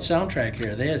talk about the soundtrack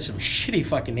here. They had some shitty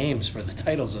fucking names for the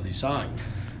titles of these songs.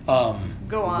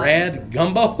 Go on. Rad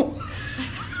Gumbo?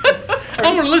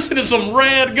 I'm going to listen to some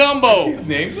Rad Gumbo. These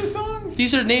names of songs?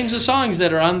 These are names of songs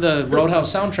that are on the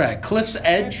Roadhouse soundtrack. Cliff's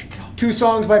Edge, 2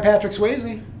 songs by Patrick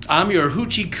Swayze. I'm Your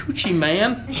Hoochie Coochie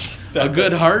Man, A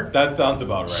Good Heart, That sounds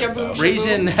about right. Shaboom, though. shaboom.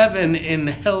 Raising Heaven in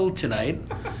Hell Tonight,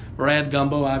 Rad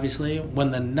Gumbo, obviously,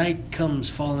 When the Night Comes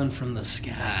Falling from the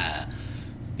Sky,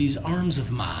 These Arms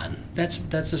of Mine. That's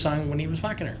the song when he was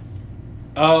fucking her.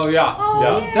 Oh, yeah.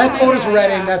 yeah. That's Yeah, Otis yeah,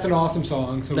 Redding. yeah. That's an awesome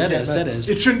song. So we That can't- is.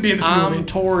 It shouldn't be in this I'm movie.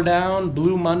 Tore Down,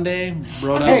 Blue Monday, I was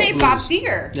Roadhouse gonna say Blues. Bob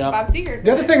Seger. Yeah. Bob Seger's The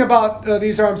in other it. thing about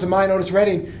These Arms of Mine, Otis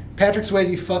Redding, Patrick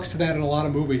Swayze fucks to that in a lot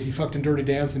of movies. He fucked in Dirty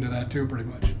Dancing to that too, pretty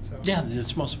much. So. Yeah,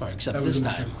 that's most part, except That this was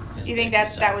time. Do you think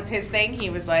that was his thing? He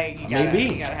was like, you gotta,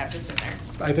 Maybe. you gotta have this in there.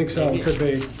 I think so. Maybe. Could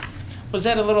be. Was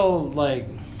that a little, like,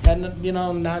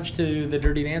 nudge to the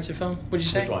Dirty Dancing film, would you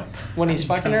say? Which one? When he's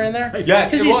fucking her in there?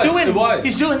 Yes, Because it was, it was.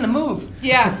 he's doing the move.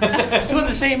 Yeah. He's doing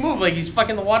the same move, like he's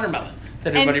fucking the watermelon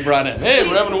that everybody And brought in. Hey, she-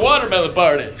 we're having a watermelon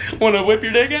party. Want to whip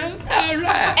your dick out? All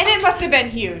right. And it must have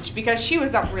been huge because she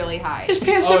was up really high. His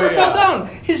pants Oh, never yeah. fell down.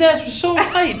 His ass was so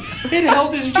tight. It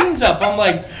held his jeans up. I'm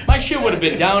like, my shit would have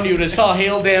been down. You would have saw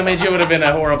hail damage. It would have been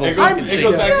a horrible It fucking goes, scene. it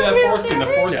goes back to that foreskin. The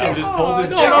foreskin just pulled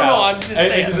his No, dick no, out. no, I'm just and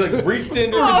saying. it just like reached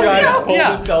into his Oh, vagina, no. pulled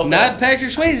Yeah, itself not out.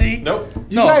 Patrick Swayze. Nope.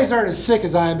 You No. guys aren't as sick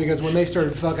as I am because when they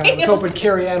started fucking, I was hoping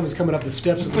Carrie Ann was coming up the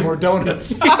steps with more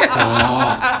donuts.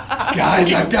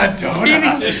 Guys, I've got donuts.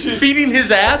 Feeding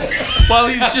his ass while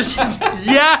he's just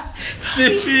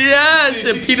yes,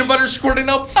 and peanut butter squirting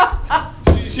up.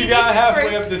 She got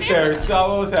halfway up the stairs, saw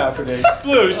what was happening,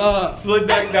 sploosh, slid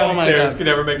back down oh the my stairs, God. could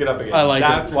never make it up again. I like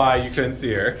That's it. why you couldn't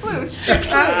see her.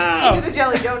 Into the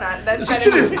jelly donut. That's This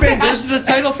kind is of big. This is the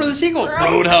title for the sequel.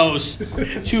 Roadhouse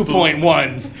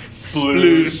 2.1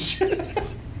 Splooge.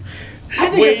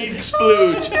 Wade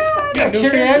Splooge. Yeah, New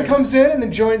Carrie Ann character. comes in, and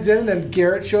then joins in, and then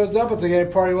Garrett shows up. It's like a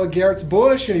party with Garrett's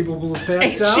Bush, and he will pass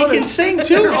Hey, down. she can and sing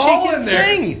too. they're She all can in there.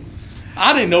 sing.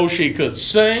 I didn't know she could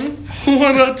sing.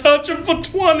 Wanna touch her for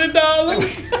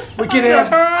 $20? We could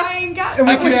have, I ain't got and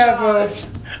we I could wish- have.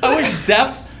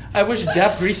 I wish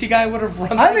deaf greasy guy would have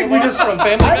run. I through think the we bar just- from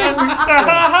Family I Man. think we-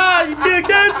 Ha you can't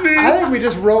catch me. I think we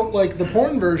just wrote like the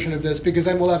porn version of this because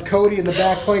then we'll have Cody in the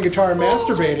back playing guitar and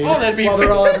masturbating Oh, that'd be while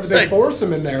they're all having the fantastic. big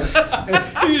foursome in there.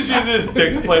 And He just uses his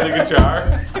dick to play the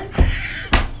guitar.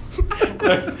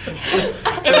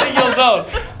 And then he yells out,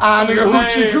 I'm His your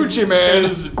hoochie name coochie man.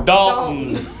 is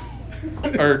Dalton.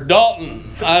 Or Dalton.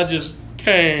 I just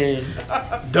came.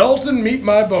 Dalton, meet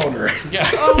my boner. Yeah.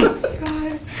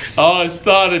 Oh, I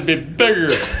thought it'd be bigger.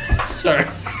 Sorry.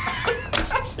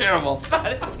 It's terrible.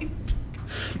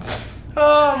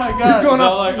 Oh my god. Going It's off-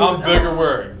 not like I'm bigger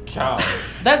where it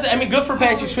counts. That's, I mean, good for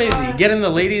Patrick Swayze. Getting the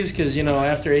ladies, because, you know,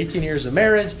 after 18 years of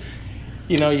marriage,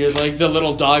 you know, you're like the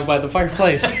little dog by the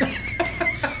fireplace.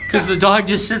 Because the dog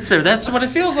just sits there. That's what it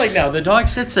feels like now. The dog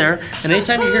sits there, and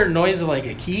anytime you hear a noise of like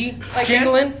a key Like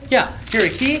jingling, hear a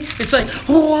key, it's like,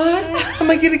 what? Am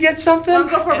I going to get something? Wanna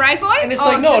go for a ride, boy? And it's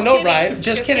Oh, like, no, just no kidding. ride.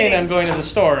 Just kidding. I'm going to the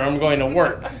store. Or I'm going to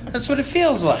work. That's what it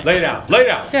feels like. Lay down. Lay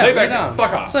down. Yeah, lay back down. down.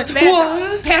 Fuck off. It's like, Bad what?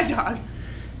 dog. Bad dog.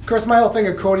 Of course, my whole thing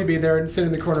of Cody being there and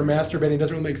sitting in the corner masturbating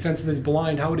doesn't really make sense. If he's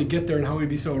blind, how would he get there and how would he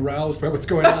be so aroused by what's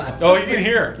going on? Oh, he can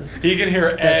hear. He can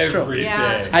hear That's true. everything.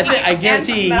 Yeah. I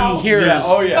guarantee he smell. hears. Yeah.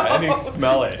 Oh yeah, and he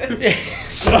smell it.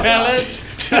 Smell it.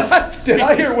 Did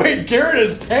I hear Wade Garrett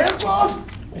his pants off?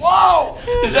 Whoa!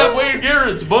 Is that Wade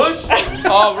Garrett's bush?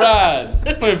 All right.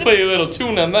 Let me play you a little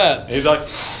tune on that. He's like,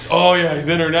 oh yeah, he's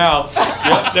in her now.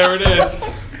 Yep, there it is.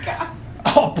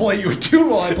 I'll play you a tune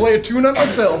while I play a tune on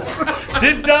myself.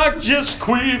 Did Doc just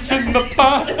queef in the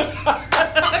pond?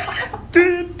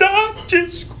 Did Doc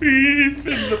just queef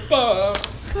in the pond?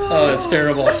 Oh, that's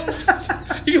terrible.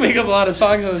 You can make up a lot of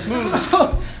songs on this movie.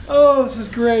 Oh, this is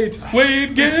great.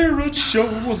 Wade Garrett, show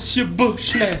us your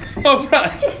bush man. All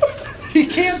right. He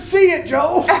can't see it,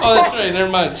 Joe. Oh, that's right. Never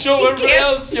mind. Show everybody can't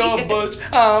else see your it. bush.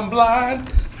 I'm blind.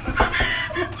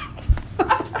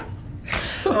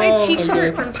 My cheeks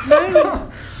hurt from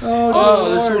smiling.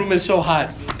 Oh, this room is so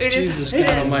hot. It is- Jesus it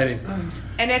God is. Almighty.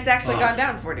 And it's actually gone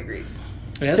down 4 degrees.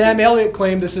 Yes? Sam Elliott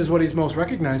claimed this is what he's most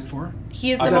recognized for.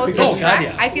 He is the I most think so. Oh, God,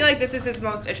 attractive. yeah. I feel like this is his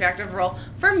most attractive role.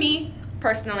 For me,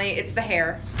 personally, it's the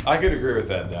hair. I could agree with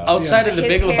that though. Outside of the His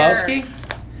Big hair. Lebowski?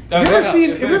 Oh, ever yeah. seen-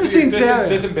 have you ever seen Sam-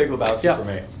 This is Big Lebowski Yeah. for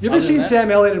me. You ever Other seen than that-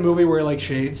 Sam Elliott in a movie where he like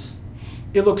shaves?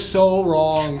 It looks so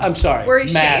wrong. I'm sorry. Where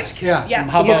he Mask. shaved? Yeah. Yes.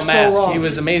 How He about looks so Mask? wrong. He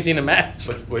was amazing in Mask.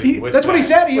 That's what he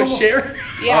said. He With almost, Cher?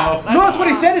 Yeah. Oh. no, that's what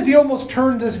he said. Is he almost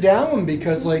turned this down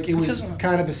because like it was Because-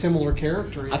 kind of a similar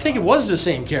character. I think it was the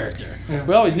same character. Yeah.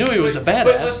 We always knew he was a But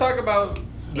let's badass. talk about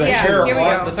the Yeah, hair. here we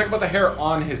go. Let's talk about the hair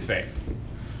on his face,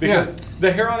 because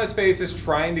the hair on his face is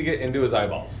trying to get into his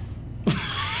eyeballs.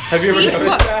 Have you ever See, noticed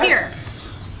look, that? here.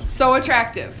 So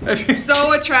attractive.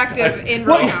 So attractive in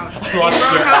What? Roadhouse. In Lost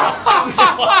Joe. Roadhouse,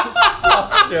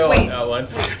 so Joe on Wait. that one.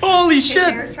 Holy his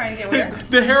shit! hair's trying to get where?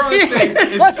 The hair on his face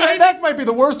is that might be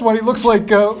the worst one. He looks like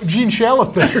Gene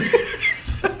Shalit there.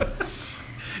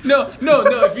 no.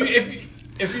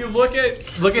 If you look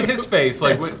at his face,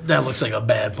 like That looks like a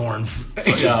bad porn.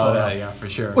 yeah, for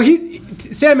sure. Well,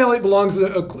 Sam Elliott belongs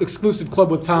to an exclusive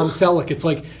club with Tom Selleck. It's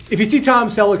like if you see Tom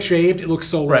Selleck shaved, it looks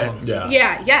so Right. wrong. Yeah.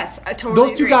 Yeah, yes, I totally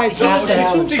Those two agree. guys have to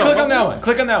have. See, click on that one.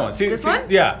 Click on that one. See, This see- one?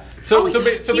 Yeah. So, Oh, so, he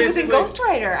basically, was in Ghost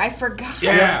Rider. I forgot.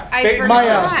 Yeah. I Basically,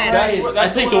 forgot. that's I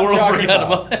think the what I'm world talking forgot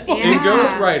about that. In Yeah.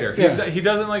 Ghost Rider, Yeah. he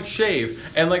doesn't like shave,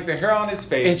 and like the hair on his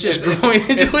face It's just is- growing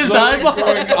into it's his slowly eyeball.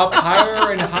 growing up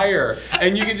higher and higher,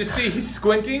 and you can just see he's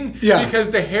squinting Yeah.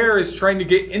 because the hair is trying to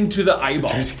get into the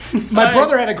eyeballs. My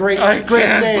brother had a great I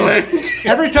can't saying.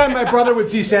 Every time my brother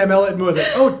would see Sam Elliott in a movie, like,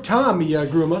 oh, Tom, he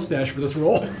grew a mustache for this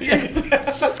role.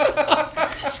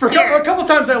 For a couple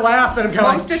times I laughed, and I'm kind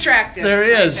of Most like, attractive. There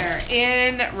he right is. there,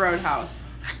 in Roadhouse.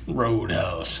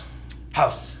 Roadhouse.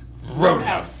 House,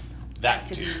 Roadhouse. that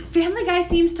too. Family Guy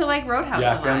seems to like Roadhouse a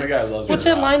Yeah, lot. Family Guy loves. What's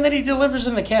that Roadhouse. line that he delivers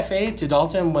in the cafe to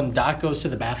Dalton when Doc goes to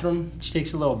the bathroom? She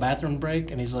takes a little bathroom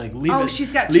break, and he's like, "Leave Oh, it,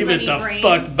 she's got too leave many it the brains.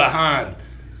 fuck behind."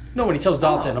 No, when he tells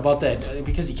Dalton about that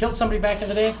because he killed somebody back in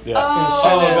the day. Yeah. Oh,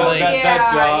 trying to, that, like-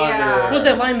 that dog. yeah. Or, What was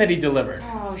that line that he delivered?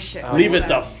 Oh shit. Leave it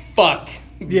the fuck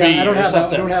Yeah, be I don't or have that- I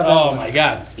something. don't have that Oh one. my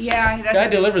god, Yeah, guy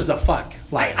that's delivers the fuck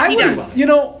line. I He would, does. you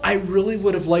know, I really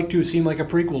would have liked to have seen like a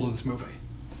prequel to this movie,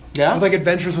 Yeah. with like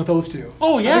adventures with those two.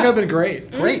 Oh, I yeah. think that'd been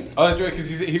great. Great. Oh, that's right, because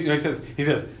he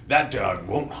says that dog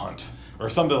won't hunt or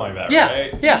something like that. Yeah.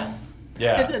 Right? Yeah.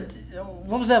 Yeah.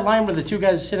 What was that line where the two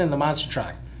guys sit in the monster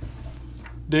truck?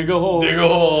 Dig a hole. Dig a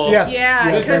hole. Yes. Yeah,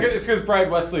 It's because because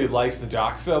Brad Wesley likes the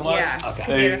doc so much Yeah, Okay. because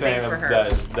that he had he's a thing saying for her.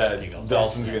 that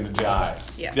Dalton's gonna die.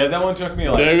 Yes. Yeah, that one took me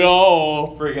like Dig a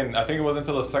hole. freaking. I think it wasn't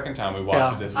until the second time we watched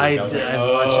Yeah, it this week. I was did. like, I've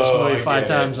watched this oh, movie I 5 get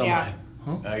times. it. I'm Yeah.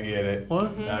 like, I get it.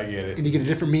 what? I get it. And you get a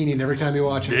different meaning every time you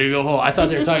watch it. Dig a hole. I thought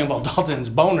they were talking about Dalton's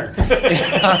boner. Like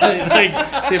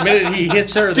the minute he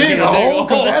hits her, they're gonna dig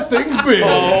a hole. thing's big.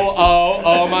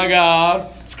 Oh my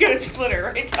God. it's gonna split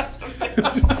her right down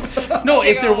the No, if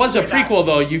Dig a there hole was a for that. prequel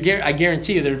though, I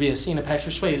guarantee you there'd be a scene of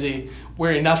Patrick Swayze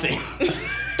wearing nothing,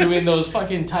 doing those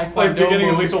fucking taekwondo Like beginning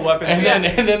of moves, Lethal Weapon. and Yeah.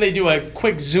 then they do a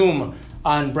quick zoom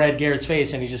on Brad Garrett's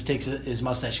face, and he just takes his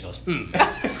mustache and goes,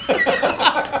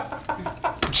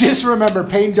 Just remember,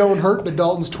 pain don't hurt, but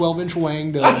Dalton's 12-inch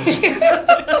wang does.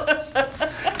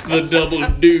 The double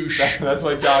douche. That's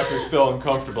why Doc is so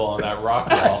uncomfortable on that rock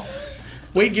wall.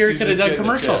 Wade Garrett She's could have just done getting a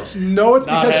commercials. No, it's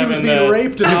Not because she was having being that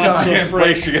raped at the not time. so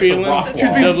fresh She gets the feeling. rock She was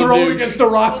wall. being Double thrown douche. against the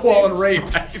rock wall and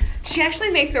raped. She actually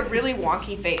makes a really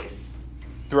wonky face.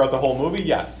 Throughout the whole movie,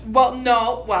 yes. Well,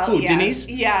 no. Well, Who, yes. Denise?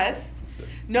 Yes.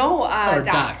 No, Or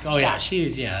Doc. Oh, yeah,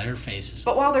 her face is...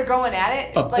 But while they're going at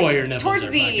it, But boy, your nipples towards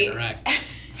are the fucking erect.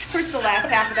 towards the last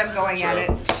half of them going at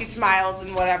True. it, she smiles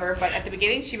and whatever. But at the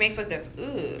beginning, she makes like this.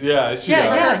 Ooh. Yeah, she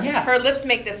Yeah, does. yeah. Her lips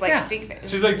make this like Yeah. stink face.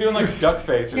 She's like doing like duck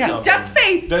face or Yeah. something. Duck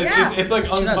face, yeah. It's like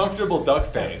does. uncomfortable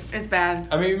duck face. It's bad.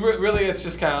 I mean, really, it's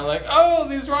just kind of like, oh,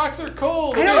 these rocks are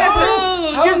cold. I know,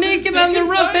 Oh, how you're is this naked on the dick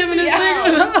roof inside having me? a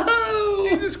cigarette. Oh,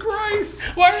 Jesus Christ.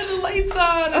 why are the lights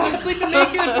on? And I'm sleeping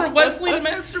naked for Wesley to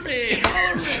masturbate.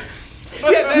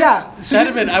 Yeah. So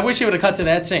That'd have been... I wish he would have cut to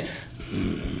that scene.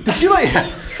 did she like?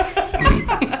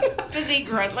 Does he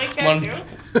grunt like that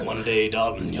too? One day,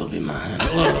 Dalton, you'll be mine.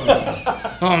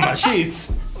 Oh, my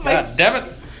sheets. God damn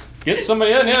it. Get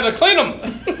somebody in here to clean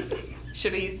them.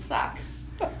 Should have used a sock.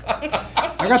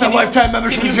 I got that lifetime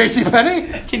membership to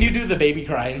JCPenney. Can you do the baby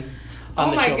crying on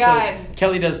Oh the my show, God. please?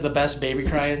 Kelly does the best baby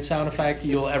crying sound effect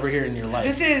you'll ever hear in your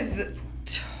life. This is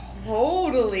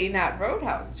totally not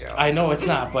Roadhouse Joe. I know it's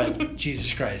not, but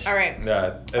Jesus Christ. All right.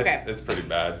 Yeah, Okay. it's pretty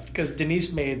bad. Because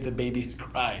Denise made the babies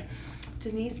cry.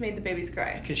 Denise made the babies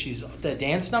cry. Because she's... The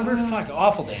dance number? Fuck,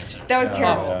 awful dancer. That was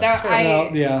terrible. yeah. That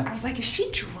Well, yeah. I was like, is she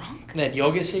drunk? That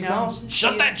yoga sequence? No,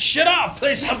 Shut she's- that shit off. Play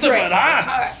That's something right. but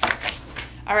hot.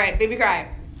 All right, baby cry.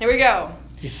 Here we go.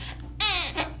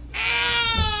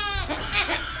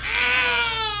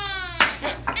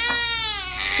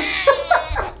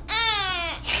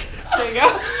 There you go.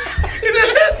 Isn't that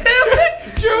fantastic?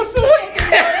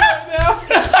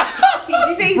 Did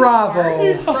you say he's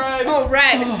Bravo. Right. Oh,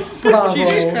 red. Bravo.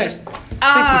 Jesus Christ.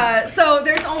 So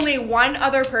there's only one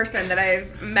other person that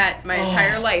I've met my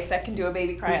entire life that can do a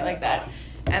baby cry like that.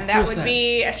 And that Who's would that?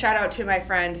 be a shout out to my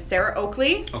friend Sarah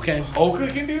Oakley. Okay. Oakley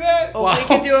can do that? Oakley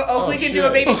can do Oakley can do a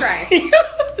shit. baby cry.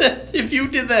 If you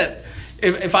did that,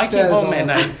 if I came That is home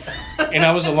awesome. and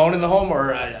I was alone in the home,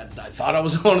 or I thought I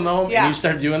was alone in the home, Yeah. and you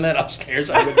started doing that upstairs,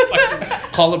 I would fucking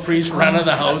call the priest, run out of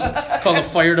the house, call the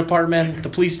fire department, the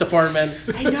police department.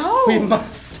 I know. We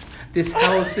must. This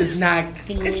house is not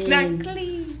clean. It's not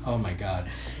clean. Oh my God.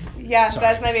 Yeah, Sorry.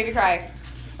 that's my baby cry.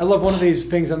 I love one of these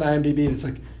things on the IMDb that's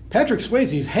like, Patrick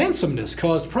Swayze's handsomeness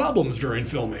caused problems during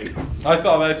filming. I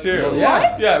saw that too.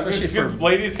 Yeah. Yeah, Especially because for-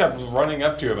 ladies kept running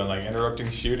up to him and like interrupting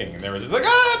shooting, and they were just like,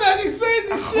 "Ah, Patrick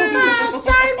Swayze's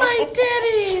Sign my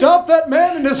daddy. Stop that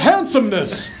man and his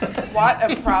handsomeness. What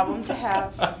a problem to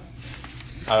have. I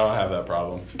don't have that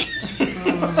problem.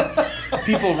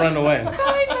 People run away.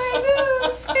 Sign my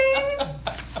boobs,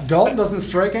 babe. Dalton doesn't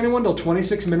strike anyone till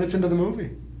 26 minutes into the movie.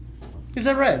 Is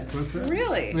that right? What's that?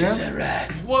 Really? Is that right?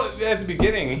 Well, at the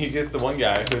beginning, he gets the one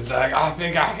guy who's like, "I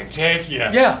think I can take you."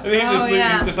 Yeah. And then Oh,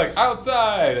 yeah. he's just like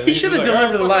outside. And He he's should have just like,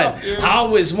 delivered the "Alright, line. fuck off, dude." I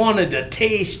always wanted to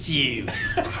taste you.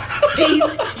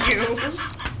 Taste you.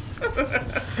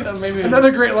 Maybe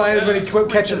Another great line is when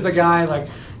he catches the guy like,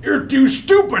 "You're too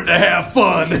stupid to have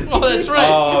fun," Oh, that's right.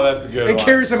 Oh, that's a good and one.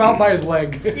 carries him out by his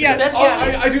leg. Yeah, That's Oh,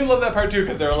 yeah. I do love that part too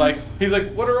because they're like, he's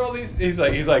like, what are all these? He's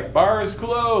like, bars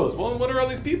closed. Well, what are all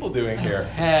these people doing here?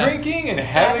 Have- Drinking and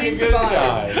having a Having good fun.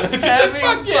 time. It's just Having like,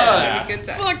 fuck fun. yeah. Have a good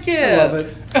time. Fuck yeah. Love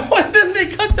it. And then they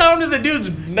cut down to the dude's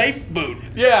knife boot.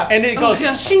 Yeah. And it goes,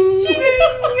 yeah. shing.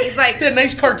 He's like, That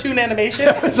nice cartoon animation.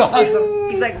 It's awesome.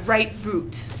 he's like right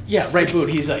boot. Yeah, right boot.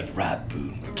 He's like, right boot.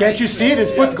 Can't you see it?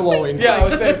 His foot's glowing. Yeah, I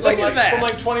was saying Look from at like, that. from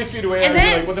like 20 feet away, And I'd be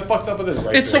then- like, what the fuck's up with this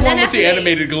right It's the there? one then with the after they-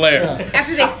 animated glare.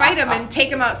 After they fight him and take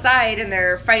him outside and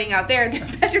they're fighting out there, then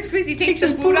Patrick Swayze takes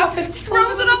his boot off and throws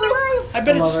it on the roof. I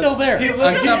bet it's Love it. still there. He on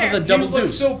looks, top of the double he looks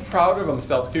deuce. so proud of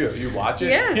himself too. If you watch it,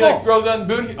 Yeah. he like Oh. throws on the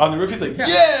boot on the roof. He's like,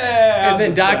 yeah. And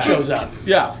then Doc shows up.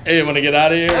 Yeah. Hey, want to get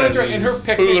out of here? Oh, that's right. And her Fool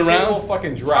picnic table around.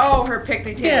 fucking dress. Oh, her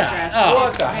picnic table Yeah. dress. Oh.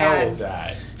 What the hell bad. was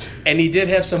that? And he did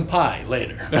have some pie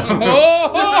later.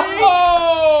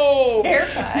 Oh! Hair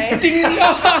pie. Ding!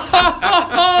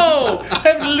 Oh!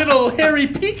 Have a little hairy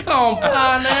pecan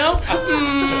pie now.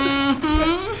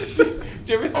 Mm-hmm. Did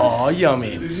you ever see? Oh,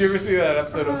 yummy. Did you ever see that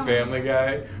episode of Family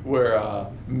Guy where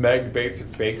Meg Bates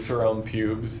bakes her own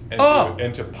pubes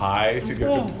into pie to give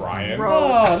to Brian?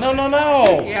 Gross. Oh, no, no,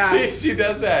 no. Yeah. She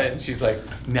does that, and she's like,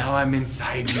 "Now I'm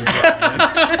inside you,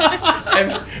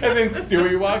 Brian." and then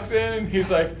Stewie walks in, and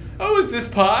he's like, "Oh, is this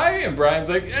pie?" And Brian's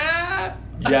like, "Ah,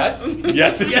 yes,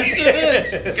 yes, Yes, it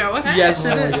is. Go ahead. Yes,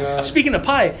 it Oh my is. God. Speaking of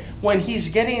pie, when he's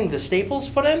getting the staples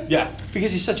put in, Yes.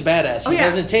 because he's such a badass, he yeah.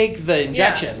 doesn't take the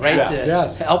injection, right, Yeah. to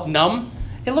Yes. help numb.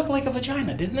 It looked like a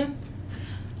vagina, didn't it?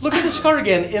 Look at the scar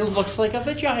again. It looks like a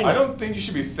vagina. I don't think you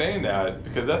should be saying that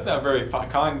because that's not very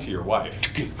kind to your wife.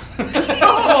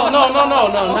 Oh, no,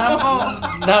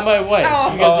 not my wife.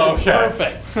 Because it's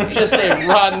perfect. Just a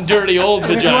rotten, dirty old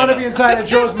And if you want to be vagina. inside of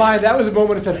Joe's mind, that was a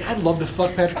moment it said, I'd love to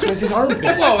fuck Patrick Swayze's armpit.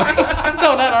 Whoa.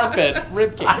 No, not armpit.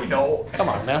 Ribcage. I know. Come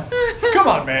on now. Come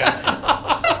on,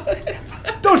 man.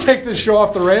 Don't take this show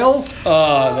off the rails.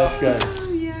 Oh, that's good.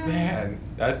 Man,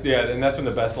 and that's when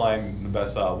the best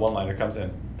one-liner comes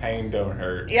in. Pain don't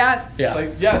hurt. Yes. Yeah. It's like,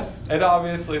 yes, it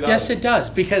obviously does. Yes, it does.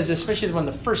 Because especially when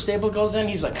the first stable goes in,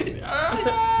 he's like, you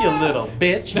little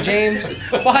bitch. James,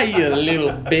 why you little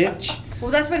bitch?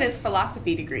 Well, that's when his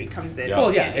philosophy degree comes in. Yeah.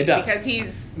 Well, yeah, it does. Because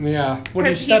he's, Yeah. What do you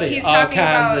Because study? he's All talking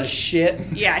kinds about- of shit.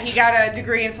 yeah, he got a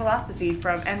degree in philosophy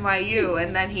from NYU,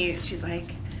 and then she's like,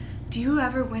 do you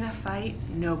ever win a fight?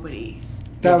 Nobody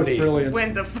That was Nobody brilliant.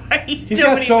 wins a fight. He's got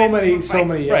Nobody so wins many, a so fight.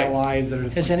 many Right. lines that are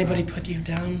just Has like, anybody put you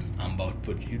down? I'm about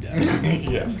to put you down.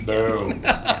 Yeah, boom.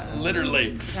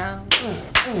 Literally. Town.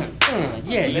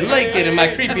 Yeah, you like it in my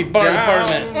creepy barn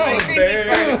apartment.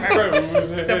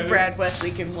 So Brad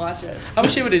Wesley can watch it. I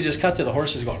wish they would have just cut to the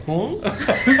horses going,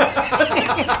 huh?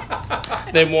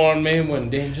 They warned me when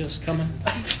danger's coming.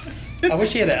 I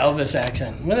wish he had an Elvis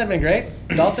accent. Wouldn't that have been great?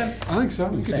 Dalton? I think so.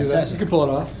 You could do that. Fantastic. You could pull it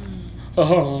off.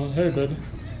 Oh, hey, baby.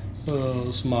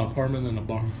 It's my apartment in the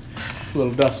barn. It's a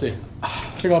little dusty.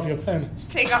 Take off your panties.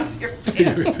 Take off your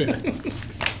pants.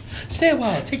 Stay a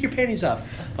while. Take your panties off.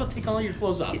 I'll take all your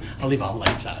clothes off. I'll leave all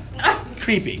lights on.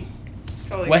 Creepy.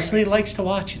 Totally Wesley likes to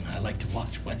watch, and I like to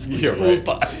watch Wesley's You're pool right.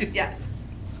 pies. Yes.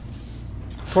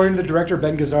 According to the director,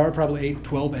 Ben Gazzara probably ate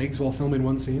 12 eggs while filming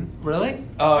one scene. Really?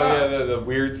 Oh, yeah, the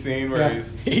weird scene where Yeah.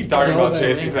 he's He talking about told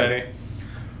Chasing everybody. Penny.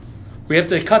 We have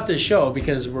to cut this show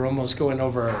because we're almost going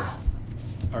over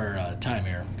our time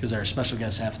here because our special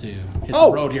guests have to hit Oh.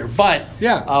 the road here. But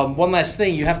Yeah. one last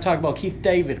thing, you have to talk about Keith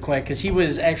David quick because he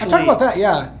was I actually. talked about that,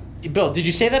 yeah. Bill, did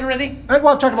you say that already? Well,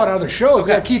 I've talked about it on other shows. Okay.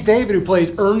 We got Keith David, who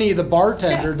plays Ernie the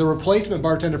bartender, the replacement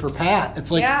bartender for Pat. It's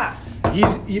like Yeah.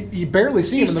 you barely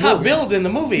see He's him in the top movie. billed in the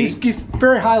movie. He's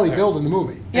very highly billed in the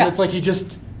movie. Yeah. And it's like he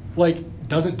just like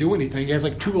doesn't do anything. He has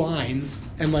like 2 lines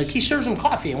and like He serves him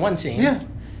coffee in one scene. yeah.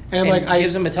 And, And like I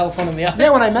gives him a telephone in the other. yeah,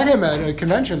 when I met him at a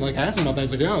convention, like I asked him about that. I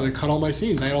was like, "Oh, they cut all my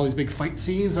scenes. I had all these big fight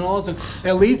scenes and all this." And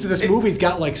it leads to this movie's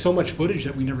got like so much footage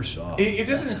that we never saw. It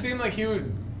doesn't seem like he would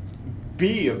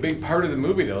be a big part of the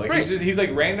movie though. Like Right. he's like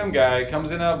random guy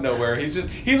comes in out of nowhere.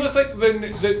 He looks like the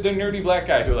nerdy black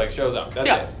guy who like shows up. That's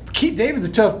Yeah. it. Keith David's a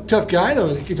tough guy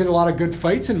though. He's been in a lot of good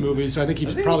fights in movies, so I think he's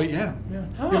Is he? probably yeah.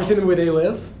 You ever seen the movie They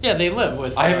Live? Yeah, they live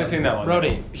with. I haven't seen that one.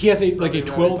 Rhodey. He has a Roddy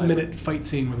 12-minute fight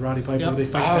scene with Roddy Piper Yep. where they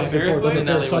fight Oh, back and seriously? forth under a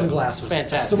pair of And Hollywood. sunglasses. It's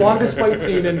fantastic. The longest fight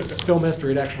scene in film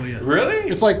history. It actually is. Really?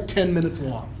 It's like 10 minutes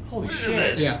long. Holy Look at shit.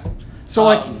 this. Yeah. So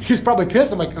like he was probably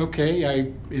pissed. I'm like, okay,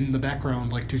 I in the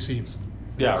background like 2 scenes.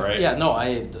 Yeah, right. Yeah, no,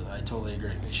 I totally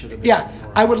agree. They should have been. Yeah,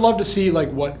 more. I would love to see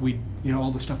like what we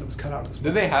all the stuff that was cut out of this. Did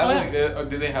Movie. they have Oh, yeah.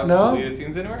 did they have No. deleted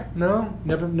scenes anywhere? No,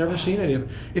 never seen any of it.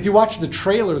 If you watch the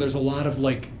trailer, there's a lot of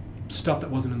like stuff that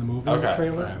wasn't in the movie. In the Okay.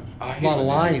 trailer, Right. I a hate lot of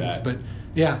when they do lines, that. but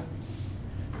yeah.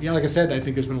 Yeah, like I said, I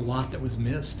think there's been a lot that was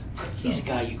missed. So. He's a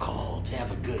guy you call to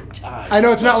have a good time. I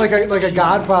know it's not like a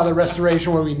Godfather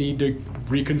restoration where we need to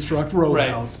reconstruct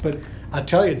Roadhouse, but I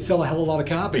tell you, it'd sell a hell of a lot of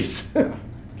copies.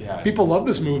 Yeah. People love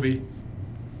this movie.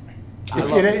 I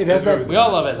It's, love it has This that. movie's We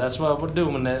all love it. That's what we're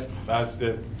doing it. That's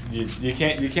the you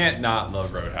can't not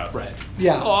love Roadhouse. Right.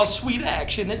 Yeah, Oh, sweet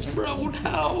action. It's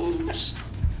Roadhouse.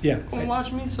 yeah. Come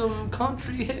watch me some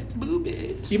country hit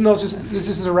boobies. Even though this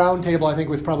is a round table, I think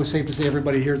it's probably safe to say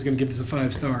everybody here is going to give this a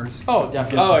 5 stars. Oh,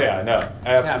 definitely. Oh yeah, no,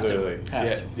 absolutely. Have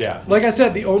yeah, to. yeah. Like I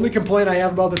said, the only complaint I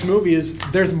have about this movie is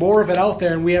there's more of it out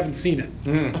there and we haven't seen it.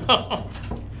 Mm.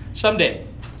 Someday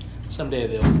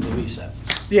they'll release it.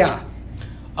 Yeah.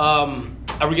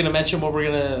 Are we gonna mention what we're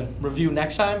gonna review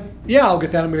next time? Yeah, I'll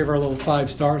get that. I'm going to give our little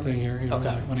 5-star thing here Okay.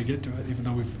 when I get to it, even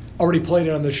though we've already played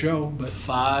it on the show. But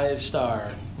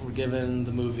 5-star. We're giving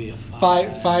the movie a 5.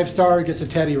 5-star gets a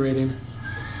Teddy rating.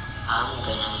 I'm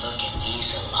gonna look at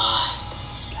these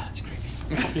alive. God, it's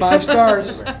creepy. 5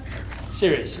 stars.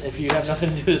 Serious. If you have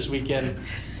nothing to do this weekend,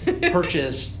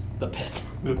 purchase The Pit.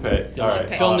 The Pit. All right.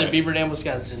 Filmed in All Beaver Dam,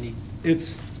 Wisconsin.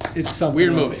 It's something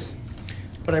Weird else. movie.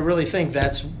 But I really think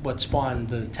that's what spawned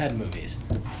the Ted movies.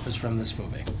 Was from this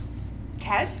movie.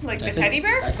 Ted? Like the I think- teddy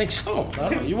bear? I think so. I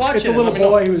don't know. You watch It's it. a and little let me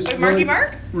know. boy who's With Marky really,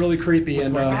 Mark? really creepy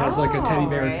and has like a teddy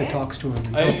bear Oh, right. that talks to him.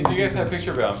 and I, tells him you guys to have a do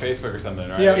picture of it on Facebook or something,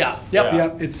 right? Yeah. Yeah. Yep.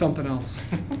 Yep, it's something else.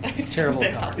 It's Terrible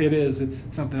something cover. else. It is.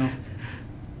 It's something else.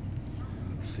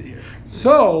 Let's see here.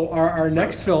 So our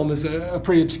next film is a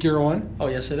pretty obscure one, Oh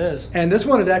yes, it is. and this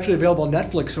one is actually available on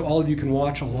Netflix, so all of you can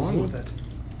watch along with it.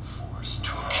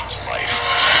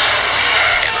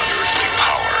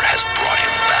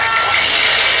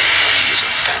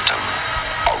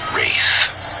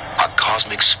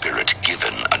 spirit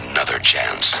given another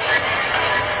chance.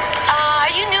 Are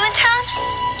you new in town?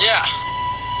 Yeah.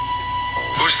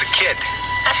 Who's the kid?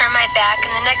 I turned my back,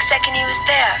 and the next second he was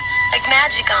there. Like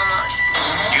magic almost.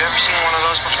 You ever seen one of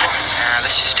those before? Nah,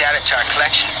 let's just add it to our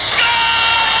collection.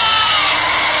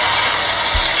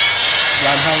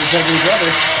 Ron Howard's ugly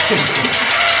brother.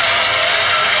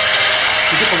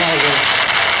 You get the lot of work.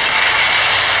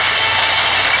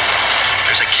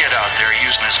 There's a kid out there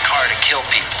using his car to kill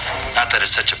people. Not that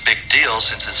it's such a big deal,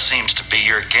 since it seems to be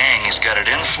your gang he's got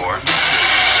it in for.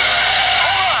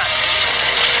 Hold on!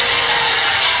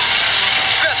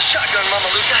 Grab the shotgun, Mama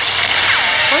Luca.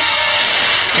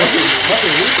 What?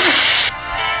 Mother Luther?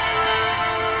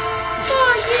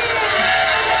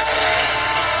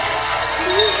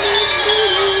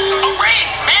 A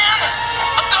wraith, man!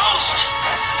 A ghost!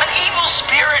 An evil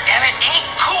spirit, and it ain't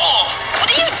cool! What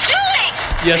are you doing?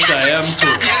 Yes, I am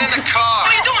too. Get in the car! What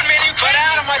are you doing, man? You get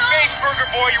out of my face, burger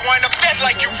boy! You wind up dead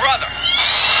like your brother!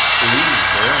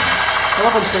 I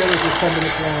love when trailers are 10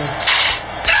 minutes long.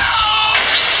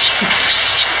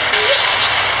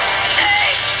 Hey!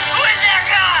 Who is that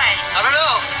guy? I don't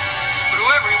know. But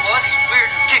whoever he was, he's weird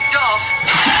and ticked off.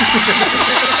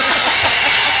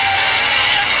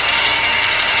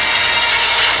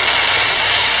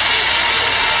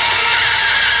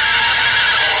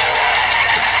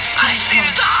 I see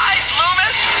his eyes,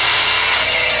 Loomis!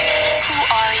 Who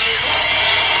are you?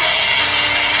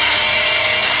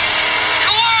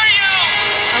 Who are you?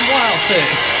 I'm Wild Thing.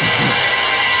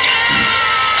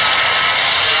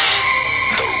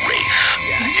 The Wraith.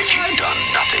 If you've done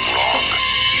nothing wrong,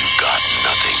 you've got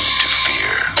nothing to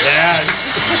fear. Yes.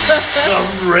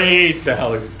 The Wraith. That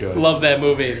looks good. Love that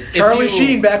movie. Charlie if you,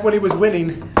 Sheen back when he was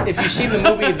winning. If you've seen the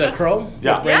movie The Crow,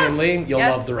 Yeah. with Brandon Yes. Lee, you'll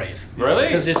Yes. love The Wraith. Really?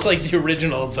 Because it's like the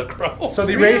original of The Crow. So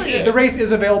the Really? Wraith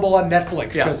is available on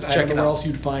Netflix Yeah, because I check don't it know where out. else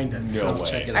you'd find it. No way.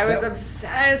 Check it I out. was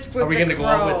obsessed with Are we the going to go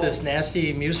on with Crow. this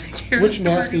nasty music here? Which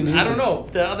nasty music? I don't know.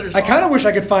 The other I song. kind of wish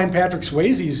I could find Patrick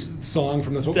Swayze's song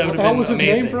from this. What That the would've hell been was his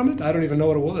amazing. name from it? I don't even know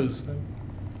what it was.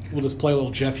 We'll just play a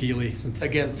little Jeff Healey. Since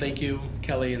Again, thank you,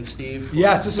 Kelly and Steve. for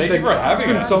yes, this has Thank been, you for having it's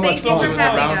been us. so Thank much you fun. for doing the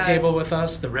having round us. table with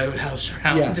us, the Roadhouse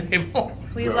round Yeah. table.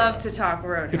 We love to talk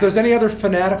road. If there's any other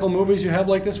fanatical movies you have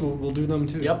like this, we'll do them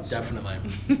too. Yep, definitely.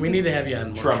 We need to have you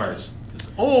on more Tremors. shows.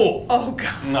 Oh! Oh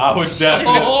god. No, I would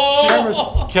definitely.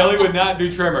 Oh! Kelly would not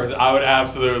do Tremors. I would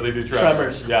absolutely do Tremors.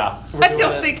 Tremors. Yeah. We're I doing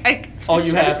don't it. think I could. Oh,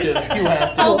 you have to. You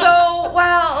have to. Although,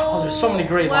 well, Oh, there's so many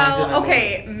great lines in that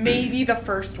Okay, maybe the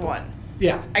first one.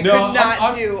 Yeah. I No, could not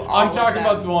I'm, do all I'm of talking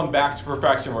them. about the one Back to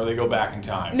Perfection where they go back in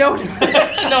time. No, No,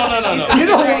 no. You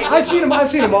know, Right. I've seen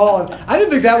them all, and I didn't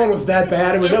think that one was that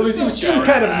bad. It was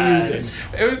kind of amusing.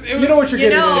 It was. You know what you're You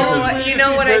getting know, into. It was weird you to know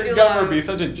see what I Brett do Gummer love? be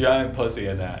such a giant pussy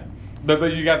in that.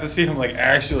 But you got to see him like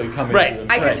actually coming Right. through.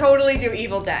 I could Right. totally do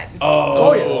Evil Dead.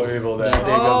 Oh, yeah. Evil Dead. That'd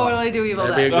be a good one. Totally do Evil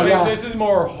That'd be a Dead. good I mean, Yeah. this is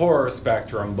more horror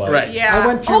spectrum, but Right. Yeah. I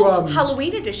went to, oh, um,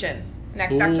 Halloween edition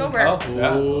next Ooh. October. Oh,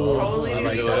 yeah. Ooh, Totally I do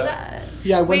like Evil that. Dead.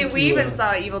 Yeah, I We went to, even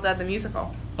saw Evil Dead the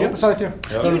musical. Yep, I saw it too.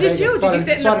 Yep. You did too? Did you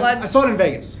sit in the blood? I saw it in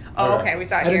Vegas. Oh, Alright. okay. We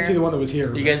saw it I here. didn't see the one that was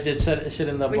here. You guys did sit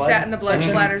in the We blood sat in the blood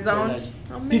section? splatter Very zone. nice.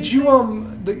 Did you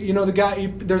the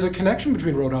guy? There's a connection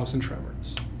between Roadhouse and Tremors.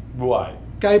 why?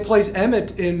 Guy who plays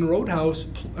Emmett in Roadhouse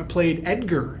played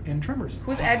Edgar in Tremors.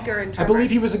 Who's Edgar and I believe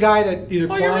he was the guy that either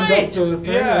Oh, you're climbed right. up the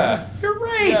thing. Yeah. You're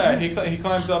right. Yeah, he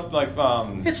climbs up like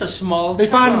It's a small They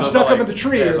found him town. stuck up in the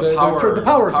tree, yeah, or the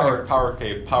power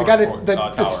cave. power The guy cord,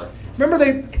 that tower. remember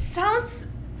It sounds.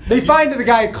 they find the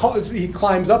guy he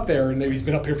climbs up there and he's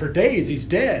been up here for days. He's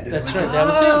dead. That's right. That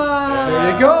was him.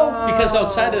 There you go. Because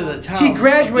outside of the town, He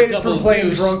graduated of the from Double playing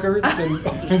Deuce, drunkards and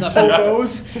nothing.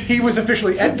 hobos. He was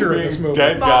officially Edgar in this movie.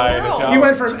 Dead Small guy in a world. tower. He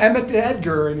went from Emmett to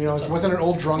Edgar, and he wasn't an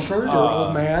old drunkard or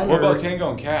old man. What or, about Tango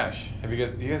and Cash? Have you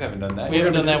guys haven't done that We yet?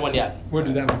 haven't done that one yet. We'll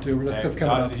do that one too. That's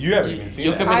coming up. You haven't even seen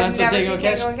You'll it. come in I've on some never Tango seen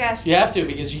and Tango and Cash. You have to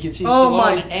because you can see Oh, Stallone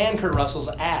my- and Kurt Russell's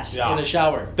ass Yeah. in a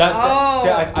shower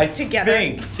I together.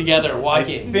 think together I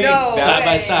walking think No side way.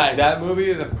 by side. that movie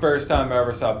is the first time I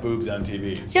ever saw boobs on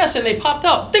TV. Yes, and they popped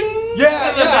out. Ding! Yeah,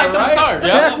 At the yeah, back of right? the car.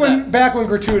 Yeah. I love Back when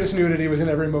gratuitous nudity was in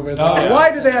every movie. It's like, Oh, yeah.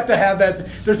 why did they have to have that?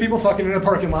 There's people fucking in a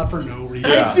parking lot for no reason.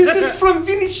 that. Yeah. I visit from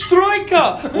Vinny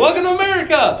Stroika. Welcome to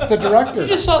America. The director. You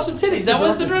just saw some titties. That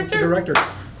was the It's director? The director.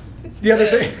 The other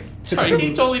thing. Sorry,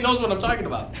 he totally knows what I'm talking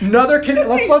about. Another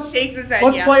let's Shakes his head,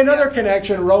 let's yeah, play another yeah.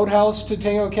 connection. Roadhouse to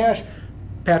Tango and Cash.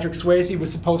 Patrick Swayze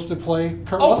was supposed to play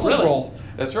Kurt Oh, Russell's really? role,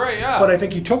 That's right, yeah. but I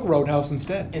think he took Roadhouse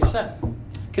instead. Instead.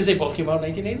 Because they both came out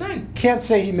in 1989. Can't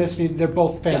say he missed. They're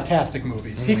both fantastic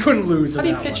movies. He couldn't lose. How in do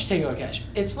you that pitch one. Tango and Cash?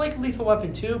 It's like Lethal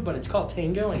Weapon 2, but it's called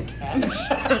Tango and Cash.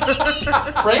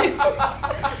 Right?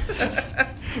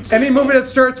 Any movie that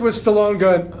starts with Stallone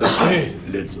going, okay,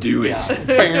 let's do it.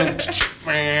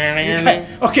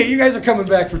 Okay, you guys are coming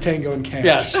back for Tango and Cash.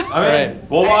 Yes. I mean,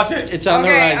 we'll watch it. It's on the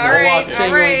Okay, horizon. all right, We'll watch it. all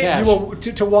Tango right. and Cash. You will,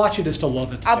 to watch it is to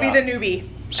love it. I'll be the newbie,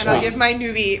 and I'll Sweet. give my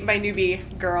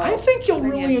newbie girl. I think you'll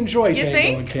really enjoy You Tango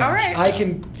think? and Cash. All right. I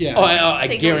can, yeah. Oh, I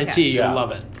Tango and guarantee Cash. you'll Yeah.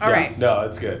 love it. All Yeah. right. No,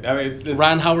 it's good. I mean, it's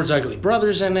Ron Howard's ugly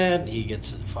brother's in it. He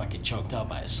gets fucking choked out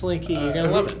by a slinky. You're gonna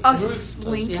love it. A Who's-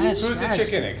 slinky. Yes. who's the Yes.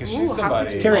 chick in it? Because Ooh, she's how somebody.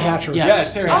 could you- Terry Hatcher. Yeah.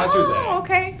 Yes, Terry Hatcher's in it. Oh,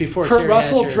 okay. Before Kurt Terry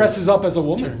Russell Hatcher dresses up as a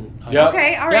woman. turned- Yep.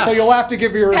 Okay, all Yeah. right. So you'll have to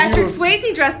give your review. Patrick of-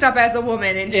 Swayze dressed up as a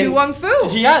woman in Tu In- Wong Fu.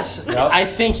 Yes. Yep. I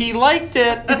think he liked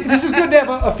it. This is good to have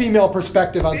a female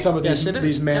perspective on some of Yes, these, it is.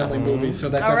 these manly movies, so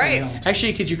that All definitely right. helps.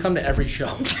 Actually, could you come to every show?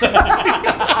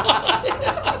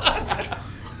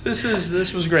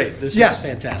 This was great. This Yes,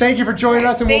 was fantastic. thank you for joining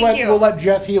us, and Thank you. we'll let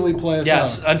Jeff Healy play us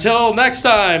Yes. out. Until next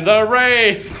time, the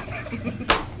Wraith.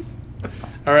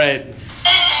 All right.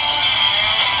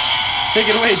 Take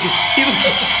it away, Jeff.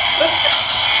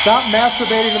 Stop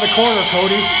masturbating in the corner,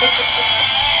 Cody.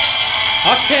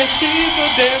 I can't see the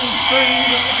damn strings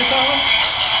of the guitar.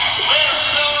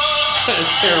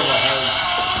 It's terrible.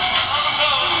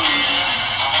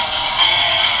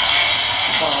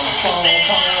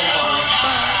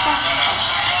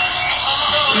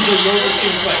 Do the yoga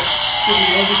suplex. Do the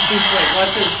yoga suplex.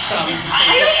 Watch this, Tommy.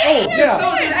 Oh,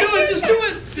 yeah. Just do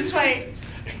it. Just Like,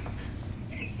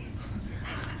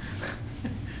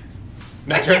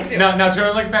 Now can't do turn, now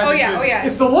turn like Patrick. oh yeah, oh yeah.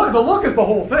 It's the look. The look is the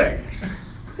whole thing.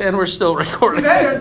 And we're still recording. That is